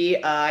should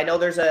be. I know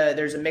there's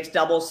a mixed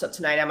doubles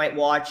tonight I might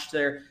watch.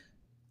 The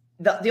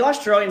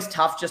Australian's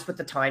tough just with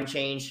the time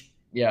change.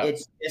 Yeah,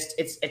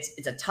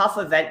 it's a tough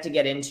event to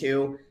get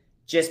into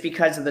just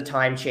because of the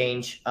time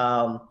change.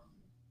 I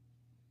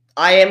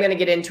am going to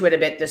get into it a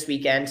bit this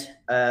weekend.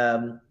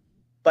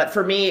 But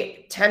for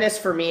me, tennis,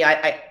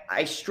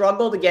 I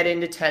struggle to get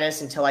into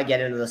tennis until I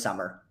get into the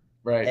summer.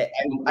 Right.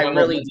 I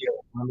really do.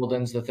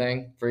 Wimbledon's the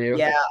thing for you?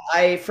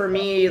 Yeah, for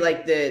me,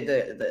 like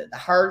the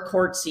hard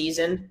court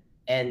season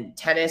and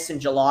tennis in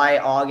July,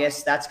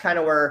 August, that's kind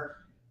of where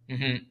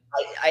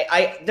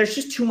there's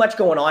just too much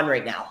going on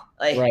right now.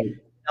 Like, right.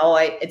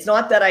 It's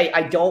not that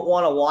I don't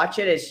want to watch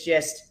it. It's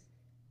just,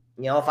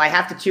 if I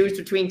have to choose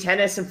between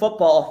tennis and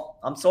football,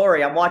 I'm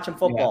sorry, I'm watching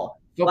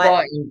football. Yeah.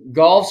 Football,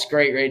 golf's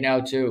great right now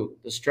too.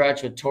 The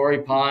stretch with Torrey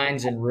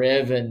Pines and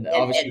Riv, and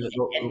obviously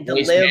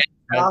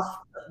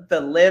the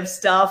live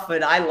stuff,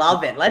 and I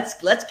love it.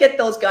 Let's get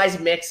those guys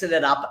mixing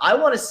it up. I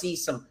want to see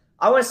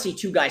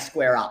 2 guys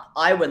square up.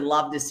 I would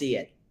love to see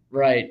it.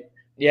 Right.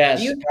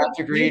 Yes.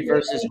 Patrick Reed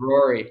versus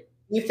Rory.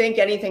 Do you think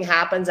anything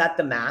happens at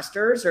the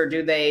Masters, or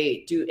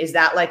is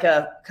that like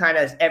a kind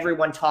of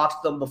everyone talks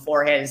to them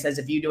beforehand and says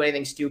if you do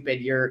anything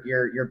stupid,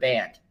 you're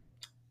banned?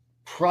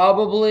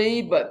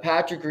 Probably, but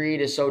Patrick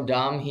Reed is so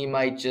dumb, he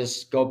might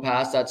just go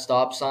past that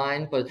stop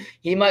sign. But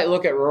he might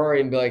look at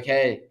Rory and be like,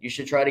 hey, you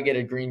should try to get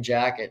a green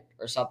jacket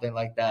or something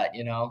like that,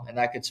 and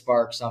that could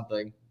spark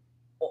something.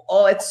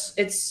 Oh,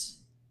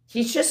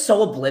 he's just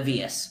so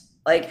oblivious.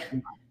 Like,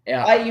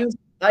 yeah, I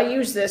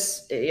use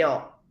this,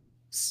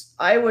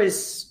 I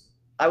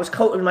was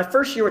coaching my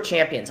first year with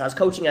Champions. I was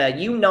coaching a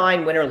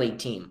U9 Winter League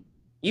team,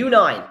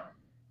 U9.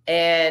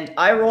 And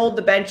I rolled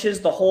the benches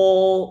the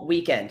whole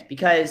weekend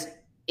because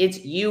it's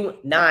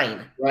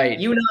U9. Right.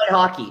 U9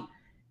 hockey.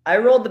 I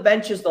rolled the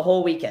benches the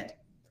whole weekend.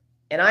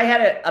 And I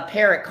had a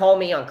parent call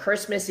me on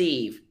Christmas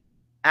Eve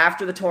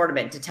after the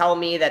tournament to tell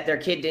me that their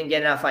kid didn't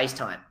get enough ice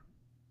time.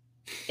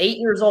 8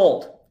 years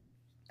old.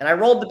 And I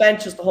rolled the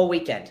benches the whole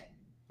weekend.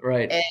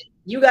 Right. And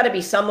you got to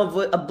be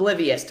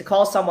oblivious to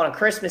call someone on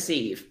Christmas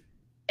Eve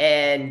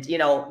and,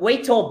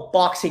 wait till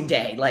Boxing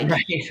Day. Like,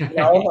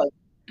 right.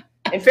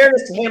 In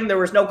fairness to him, there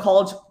was no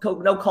college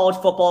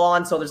football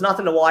on, so there's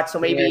nothing to watch. So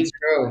maybe,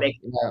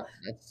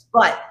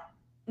 but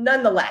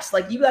nonetheless,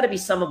 like you got to be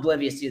some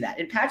oblivious to that.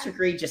 And Patrick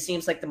Reed just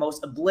seems like the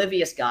most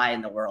oblivious guy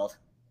in the world.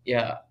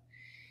 Yeah,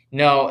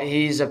 no,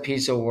 he's a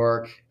piece of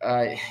work.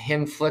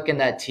 Him flicking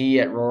that tee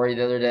at Rory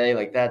the other day,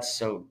 like that's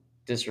so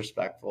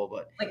disrespectful.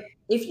 But like,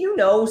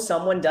 if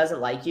someone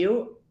doesn't like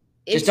you,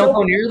 just don't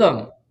go near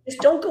them. Just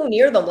don't go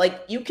near them.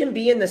 Like you can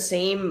be in the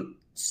same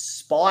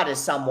spot as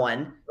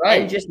someone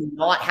and just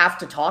not have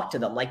to talk to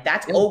them. Like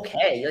that's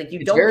okay. Like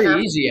it's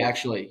very easy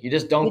actually. You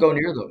just don't go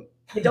near them.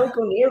 You don't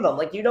go near them.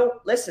 Like you don't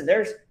listen.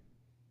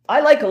 I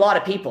like a lot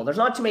of people. There's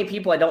not too many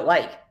people I don't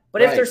like.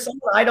 But if there's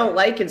someone I don't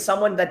like and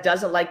someone that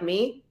doesn't like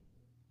me,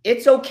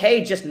 it's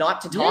okay just not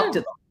to talk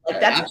to them.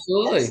 Like that's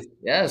absolutely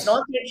yes.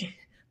 Not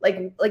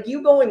like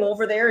you going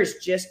over there is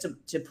just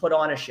to put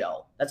on a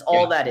show. That's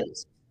all that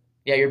is.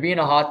 Yeah, you're being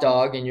a hot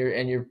dog and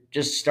you're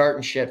just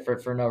starting shit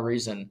for no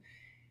reason.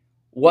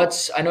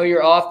 I know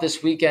you're off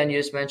this weekend. You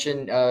just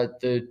mentioned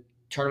the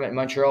tournament in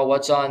Montreal.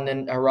 What's on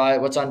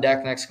what's on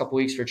deck next couple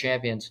weeks for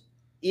Champions?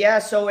 Yeah,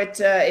 so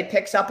it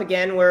picks up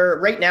again. Where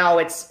right now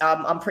it's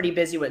I'm pretty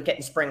busy with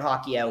getting spring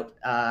hockey out.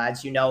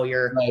 As you know,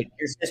 your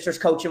sister's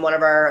coaching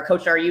our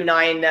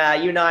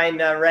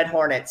U9 Red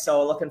Hornets.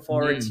 So looking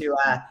forward to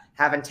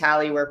having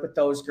Tally work with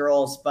those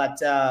girls.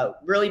 But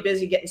really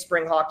busy getting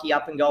spring hockey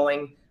up and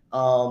going.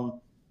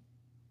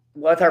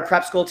 With our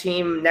prep school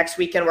team next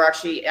weekend, we're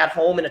actually at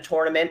home in a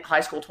tournament,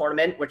 high school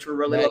tournament, which we're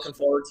really looking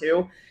forward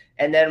to.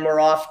 And then we're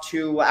off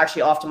to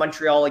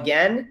Montreal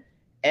again.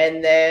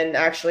 And then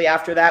actually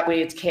after that,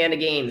 it's Canada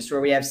Games, where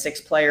we have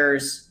 6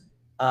 players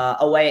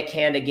away at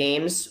Canada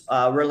Games.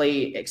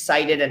 Really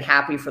excited and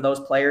happy for those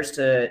players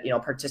to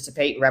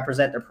participate and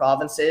represent their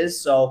provinces.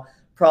 So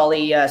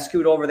probably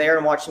scoot over there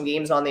and watch some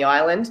games on the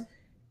island.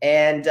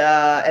 And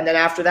then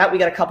after that, we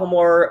got a couple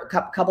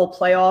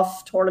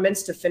playoff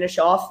tournaments to finish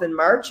off in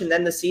March, and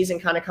then the season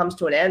kind of comes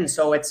to an end.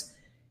 So it's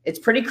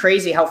pretty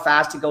crazy how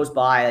fast it goes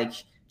by. Like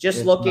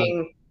just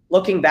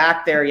looking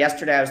back there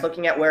yesterday, I was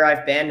looking at where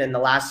I've been in the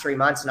last 3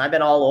 months, and I've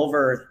been all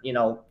over,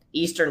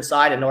 eastern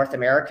side of North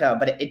America,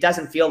 but it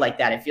doesn't feel like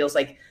that. It feels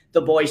like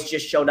the boys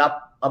just showed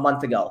up a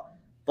month ago.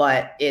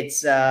 But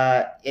it's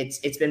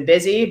been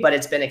busy, but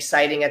it's been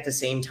exciting at the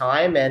same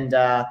time, and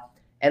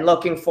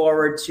looking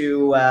forward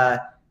to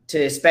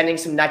spending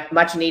some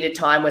much needed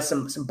time with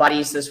some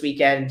buddies this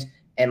weekend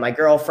and my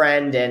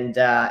girlfriend,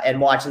 and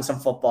watching some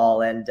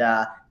football, and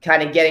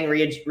kind of getting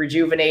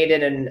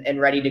rejuvenated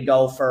and ready to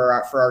go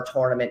for our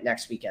tournament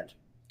next weekend.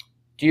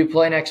 Do you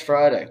play next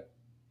Friday?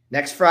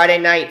 Next Friday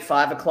night,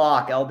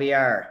 5:00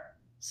 LBR.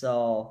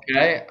 So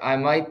okay, I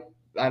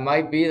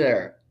might be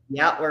there.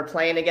 Yeah, we're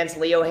playing against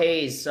Leo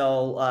Hayes.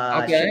 So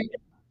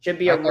should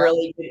be a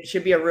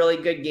really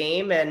good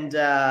game, and So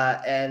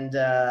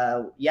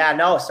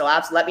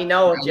let me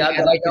know.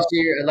 I'd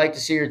like to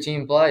see your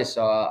team play,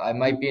 so I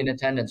might be in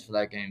attendance for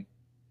that game.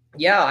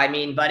 Yeah, I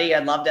mean, buddy,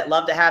 I'd love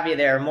to have you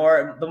there.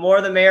 The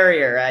more the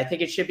merrier. I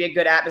think it should be a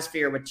good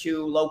atmosphere with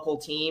 2 local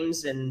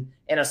teams and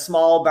in a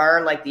small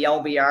barn like the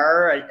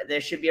LBR.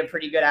 There should be a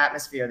pretty good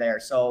atmosphere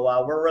there. So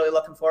we're really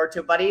looking forward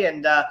to it, buddy,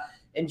 and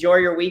enjoy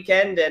your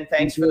weekend. And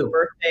thanks for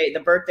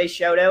the birthday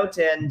shout out.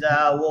 And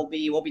we'll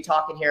be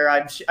talking here.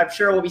 I'm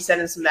sure we'll be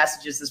sending some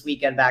messages this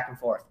weekend back and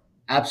forth.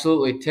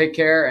 Absolutely. Take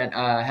care, and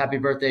happy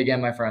birthday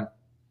again, my friend.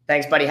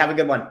 Thanks, buddy. Have a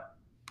good one.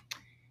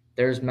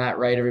 There's Matt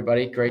Wright,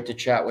 everybody. Great to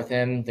chat with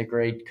him. The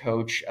great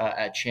coach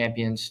at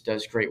Champions,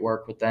 does great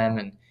work with them,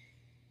 and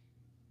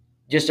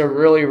just a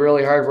really,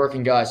 really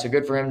hardworking guy. So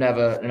good for him to have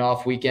an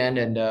off weekend,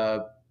 and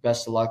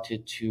best of luck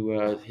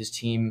to his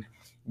team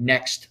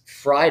next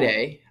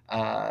Friday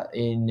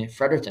in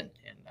Fredericton.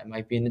 And I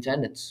might be in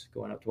attendance,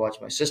 going up to watch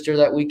my sister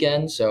that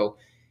weekend. So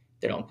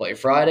if they don't play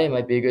Friday, it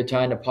might be a good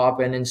time to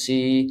pop in and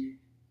see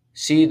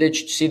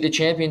the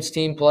Champions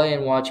team play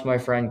and watch my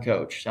friend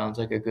coach. Sounds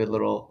like a good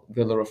little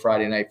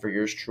Friday night for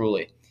yours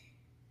truly.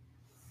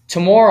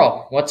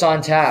 Tomorrow, what's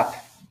on tap?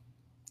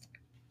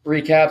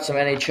 Recap some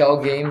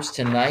NHL games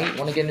tonight.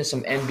 Want to get into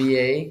some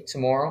NBA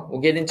tomorrow.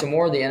 We'll get into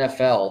more of the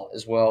NFL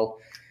as well,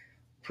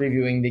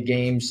 previewing the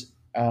games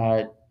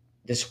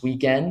this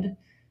weekend.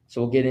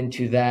 So we'll get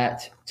into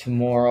that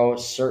tomorrow,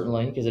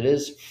 certainly, because it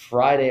is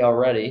Friday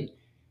already.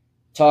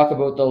 Talk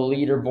about the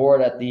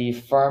leaderboard at the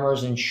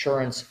Farmers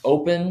Insurance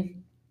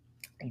Open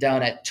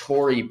down at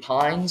Torrey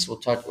Pines. We'll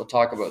talk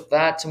about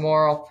that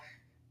tomorrow.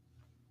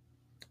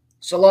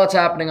 So lots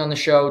happening on the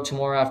show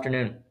tomorrow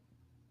afternoon.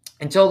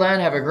 Until then,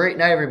 have a great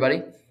night,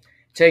 everybody.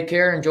 Take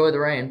care. Enjoy the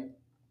rain.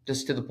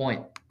 Just to the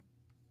point.